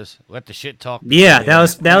back was "Let the shit talk." Yeah,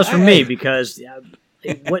 that was from me because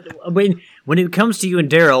when it comes to you and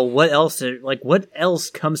Daryl, what else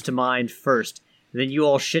comes to mind first? Then you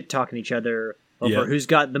all shit talking each other over who's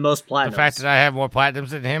got the most platinums. The fact that I have more platinums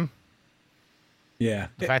than him. Yeah.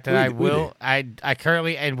 The fact that I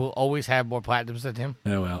currently and will always have more platinums than him.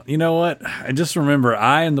 Oh, well. You know what? I just remember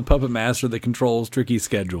I am the puppet master that controls Tricky's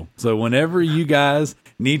schedule. So whenever you guys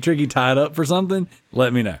need Tricky tied up for something,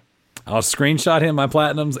 let me know. I'll screenshot him my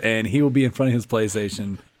platinums, and he will be in front of his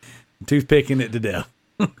PlayStation, toothpicking it to death.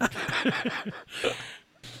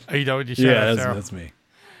 Are you done with your shout-out, Sarah? That's me.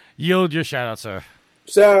 Yield your shout-out, sir.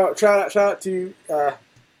 So, shout out to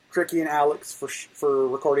Tricky and Alex for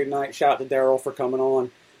recording tonight. Shout out to Daryl for coming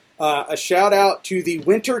on. A shout out to the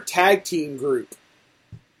Winter Tag Team Group.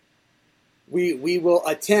 We will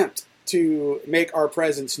attempt to make our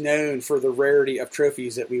presence known for the rarity of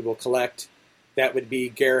trophies that we will collect. That would be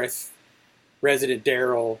Gareth, Resident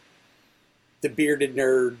Daryl, the Bearded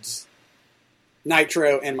Nerds,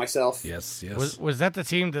 Nitro, and myself. Yes. Was that the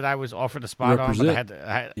team that I was offered a spot on, but I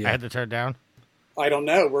had to turn down? I don't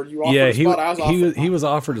know. Were you offered a spot? He was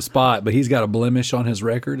offered a spot, but he's got a blemish on his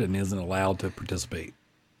record and isn't allowed to participate.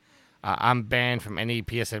 I'm banned from any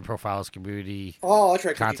PSN Profiles community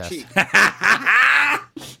contest.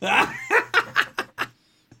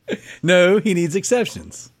 No, he needs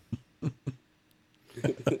exceptions.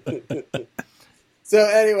 So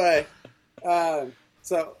anyway, you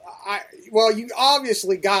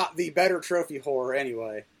obviously got the better trophy whore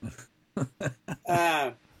anyway.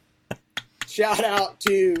 Shout out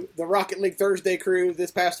to the Rocket League Thursday crew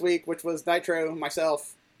this past week, which was Nitro,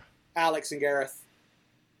 myself, Alex, and Gareth.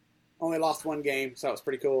 Only lost one game, so that was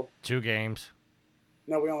pretty cool. 2 games.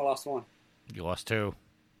 No, we only lost one. You lost 2.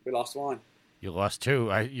 We lost one. You lost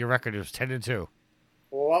 2. Your record was 10-2.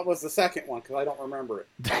 Well, what was the second one? Because I don't remember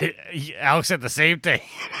it. Alex said the same thing.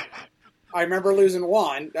 I remember losing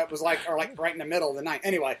one. That was right in the middle of the night.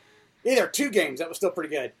 Anyway, either 2 games. That was still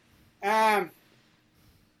pretty good.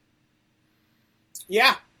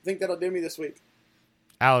 Yeah, I think that'll do me this week.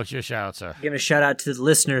 Alex, your shout out, sir. Giving a shout out to the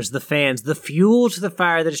listeners, the fans, the fuel to the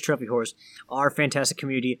fire that is Trophy Horse, our fantastic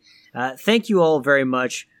community. Thank you all very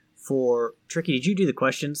much for Tricky. Did you do the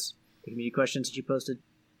questions? The community questions that you posted?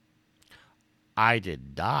 I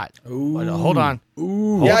did not. Ooh. Hold on.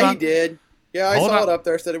 Ooh. He did. Yeah, I saw it up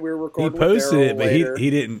there. Said we were recording. He posted with it, but later. he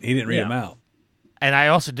didn't read them out. And I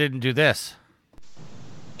also didn't do this.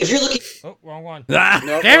 If you're looking, wrong one.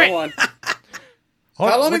 No, Damn it. one.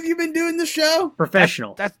 How long have you been doing this show?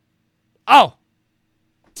 Professional. That's oh.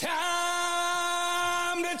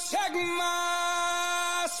 Time to check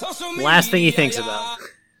my social media. Last thing he thinks about.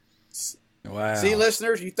 Wow. See,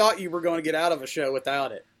 listeners, you thought you were going to get out of a show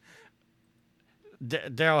without it.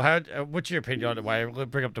 Daryl, what's your opinion on it? Why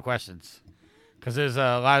bring up the questions? Because there's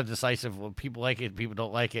a lot of decisive. People like it, people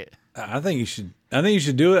don't like it. I think you should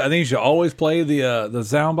do it. I think you should always play the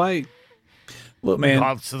soundbite. Look,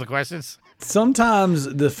 man. To the questions.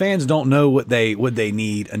 Sometimes the fans don't know what they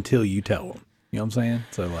need until you tell them. You know what I'm saying?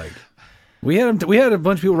 So like, we had a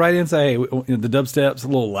bunch of people write in and say, hey, the dubstep's a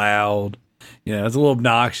little loud. It's a little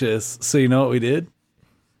obnoxious. So you know what we did?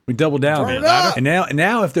 We doubled down. Turn it up. And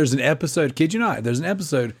now if there's an episode, kid you not, if there's an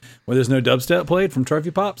episode where there's no dubstep played from Trophy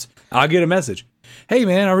Pops, I'll get a message. Hey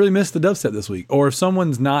man, I really missed the dubstep this week. Or if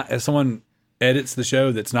someone edits the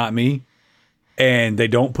show that's not me and they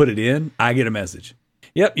don't put it in, I get a message.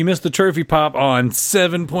 Yep, you missed the trophy pop on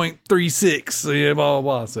 7.36. So yeah, blah,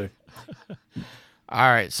 blah, blah. So. All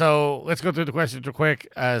right, so let's go through the questions real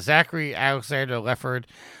quick. Zachary Alexander Lefford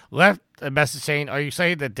left a message saying, "Are you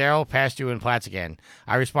saying that Daryl passed you in Platts again?"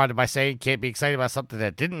 I responded by saying, "Can't be excited about something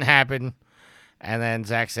that didn't happen." And then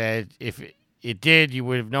Zach said, "If it did, you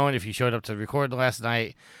would have known if you showed up to the recording last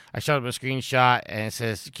night." I showed him a screenshot, and it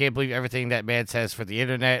says, "You can't believe everything that man says for the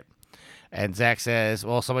internet." And Zach says,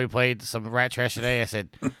 "Well, somebody played some rat trash today." I said,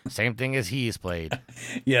 "Same thing as he's played."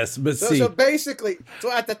 Yes, but So basically,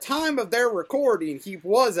 at the time of their recording, he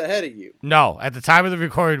was ahead of you. No, at the time of the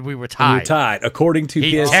recording, we were tied. We were tied, according to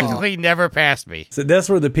he PSN. technically never passed me. So that's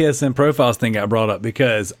where the PSN profiles thing got brought up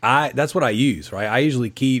because that's what I use, right? I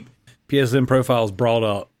usually keep PSN profiles brought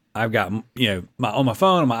up. I've got, on my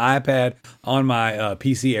phone, on my iPad, on my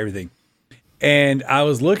PC, everything. And I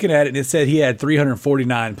was looking at it, and it said he had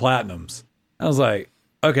 349 platinums. I was like,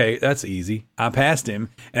 okay, that's easy. I passed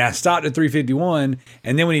him, and I stopped at 351.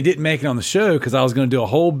 And then when he didn't make it on the show, because I was going to do a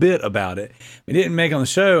whole bit about it, he didn't make it on the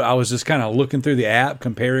show. I was just kind of looking through the app,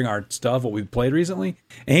 comparing our stuff, what we've played recently,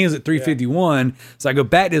 and he was at 351. Yeah. So I go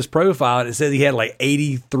back to his profile, and it says he had like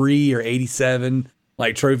 83 or 87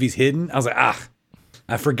 like trophies hidden. I was like,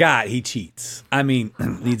 I forgot he cheats. I mean,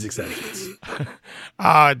 needs exceptions.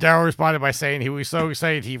 Daryl responded by saying he was so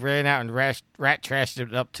excited he ran out and rat trashed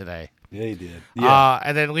it up today. Yeah, he did. Yeah.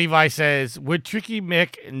 And then Levi says, "Would Tricky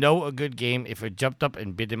Mick know a good game if it jumped up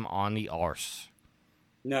and bit him on the arse?"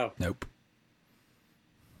 No. Nope.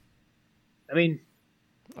 I mean,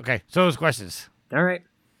 okay. So those questions. All right.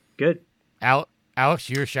 Good. Alex,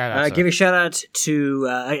 your shout out. Give a shout out to,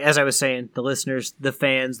 as I was saying, the listeners, the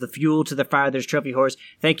fans, the fuel to the fire. There's Trophy Horse.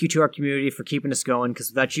 Thank you to our community for keeping us going, because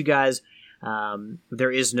without you guys,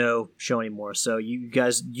 there is no show anymore. So you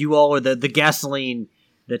guys, you all are the gasoline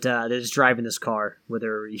that is driving this car,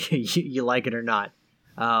 whether you like it or not.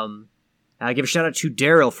 I give a shout out to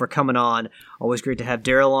Daryl for coming on. Always great to have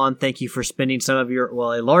Daryl on. Thank you for spending a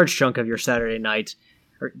large chunk of your Saturday night.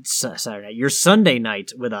 Or Saturday night, your Sunday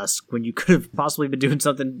night with us when you could have possibly been doing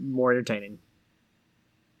something more entertaining.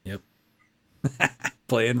 Yep.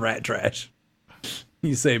 Playing rat trash.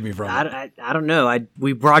 You saved me from it. I don't know.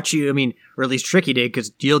 We brought you, or at least Tricky did,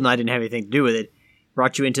 because Yield and I didn't have anything to do with it.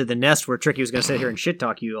 Brought you into the nest where Tricky was going to sit here and shit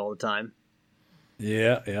talk you all the time.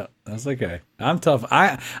 Yeah. That's okay. I'm tough.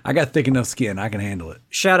 I got thick enough skin. I can handle it.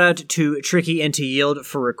 Shout out to Tricky and to Yield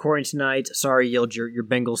for recording tonight. Sorry, Yield, your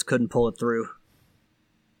Bengals couldn't pull it through.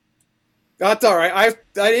 That's all right.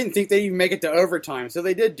 I didn't think they'd even make it to overtime, so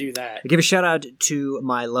they did do that. I give a shout out to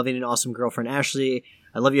my loving and awesome girlfriend, Ashley.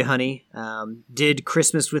 I love you, honey. Did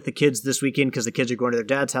Christmas with the kids this weekend because the kids are going to their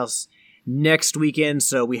dad's house next weekend,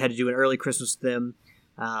 so we had to do an early Christmas with them.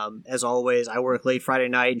 As always, I worked late Friday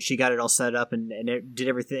night, and she got it all set up and did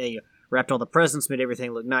everything, wrapped all the presents, made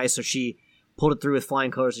everything look nice, so she pulled it through with flying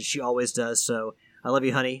colors, as she always does. So I love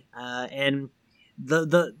you, honey. And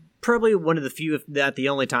the probably one of the few, if not the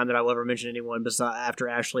only time that I will ever mention anyone besides after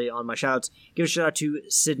Ashley on my shoutouts, give a shout out to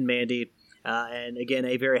Sid and Mandy, and again,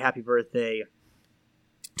 a very happy birthday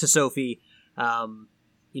to Sophie. All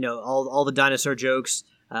the dinosaur jokes.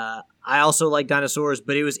 I also like dinosaurs,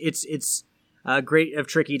 but it's great of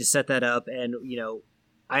Tricky to set that up, and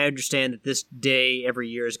I understand that this day every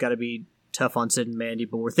year has got to be tough on Sid and Mandy,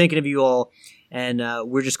 but we're thinking of you all, and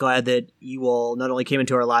we're just glad that you all not only came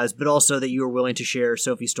into our lives, but also that you were willing to share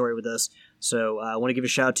Sophie's story with us. So I want to give a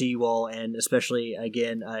shout out to you all, and especially,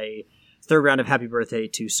 again, a third round of happy birthday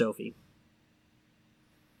to Sophie.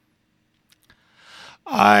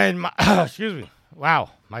 Excuse me.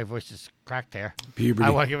 Wow, my voice is cracked there. Puberty. I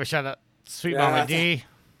want to give a shout out to Sweet Mama D.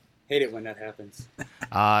 Hate it when that happens.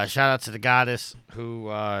 Shout out to the goddess who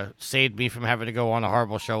saved me from having to go on a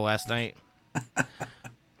horrible show last night.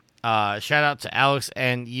 Shout out to Alex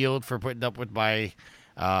and Yield for putting up with my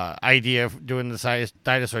idea of doing the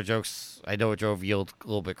dinosaur jokes. I know it drove Yield a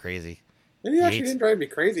little bit crazy. It actually didn't drive me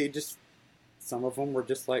crazy. Just some of them were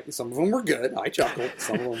just like, some of them were good. I chuckled.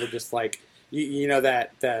 Some of them were just like, you know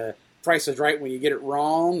that the Price is Right when you get it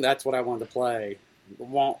wrong. That's what I wanted to play.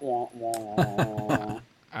 Wah, wah, wah.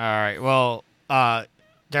 All right. Well,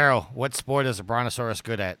 Daryl, what sport is a brontosaurus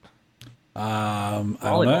good at? I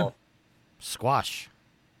don't know. Squash.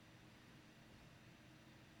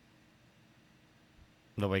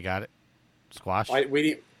 Nobody got it. Squash. We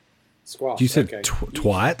didn't. Squash. You said okay.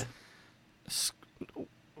 twat?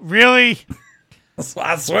 Really?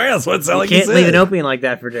 I swear that's what it sounded like. You can't leave an opening like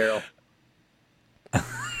that for Daryl.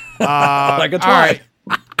 Like a twat. All right.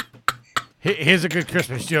 Here's a good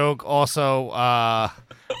Christmas joke. Also,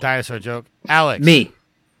 dinosaur joke. Alex. Me.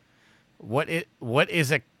 What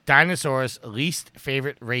is a dinosaur's least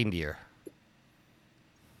favorite reindeer?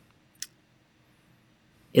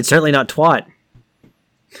 It's certainly not twat.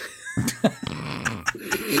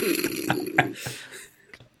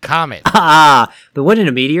 Comet. Ah, but wasn't it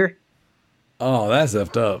a meteor? Oh, that's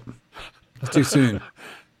effed up. That's too soon.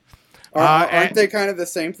 Aren't they kind of the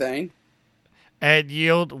same thing? And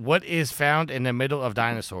Yield, what is found in the middle of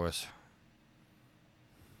dinosaurs?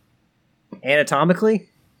 Anatomically?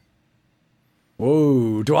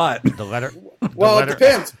 Whoa, twat. The letter. Well, letter it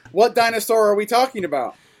depends. What dinosaur are we talking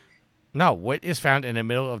about? No, what is found in the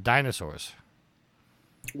middle of dinosaurs?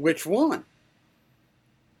 Which one?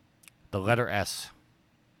 The letter S.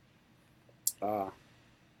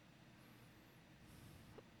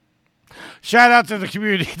 Shout out to the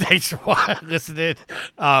community. Thanks for listening,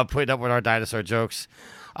 putting up with our dinosaur jokes.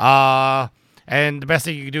 And the best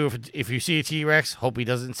thing you can do if you see a T-Rex, hope he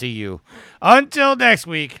doesn't see you. Until next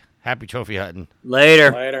week, happy trophy hunting.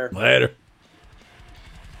 Later. Later.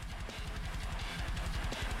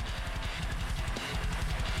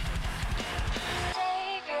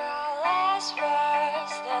 Save your last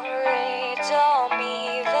words, then read all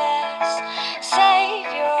me this.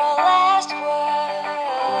 Save your last words.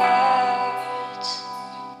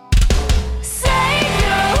 Save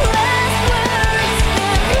your last words,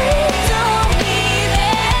 then read all me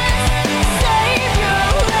this. Save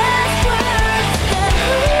your last words, then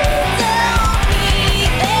read all me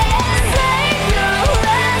this. Save your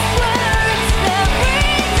last words, then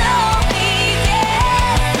read all me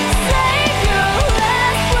this. Save your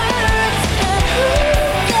last words, then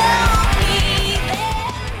read all me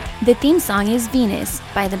this. The theme song is Venus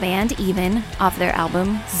by the band Even off their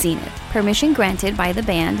album Zenith. Permission granted by the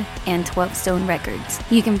band and 12 Stone Records.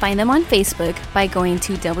 You can find them on Facebook by going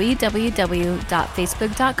to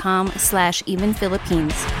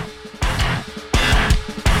www.facebook.com/evenphilippines.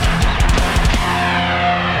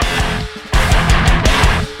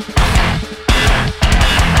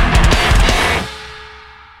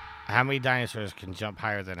 How many dinosaurs can jump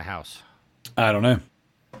higher than a house? I don't know.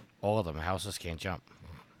 All of them. Houses can't jump.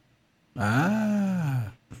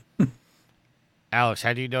 Ah. Alex,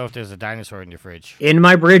 how do you know if there's a dinosaur in your fridge? In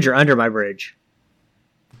my bridge or under my bridge?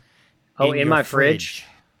 Oh, in your my fridge?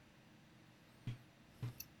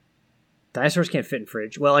 Dinosaurs can't fit in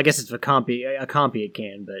fridge. Well, I guess it's a compy it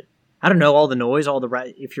can, but I don't know, all the noise,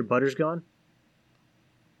 if your butter's gone.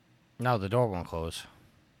 No, the door won't close.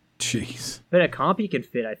 Jeez. But a compy could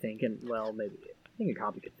fit, I think, and well, maybe I think a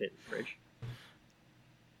compy could fit in the fridge.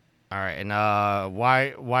 All right, and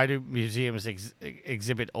why do museums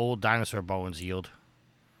exhibit old dinosaur bones, Yield?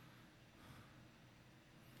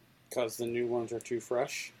 Because the new ones are too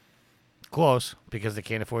fresh. Close, because they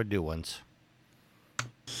can't afford new ones.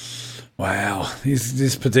 Wow.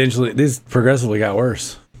 These progressively got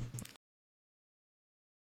worse.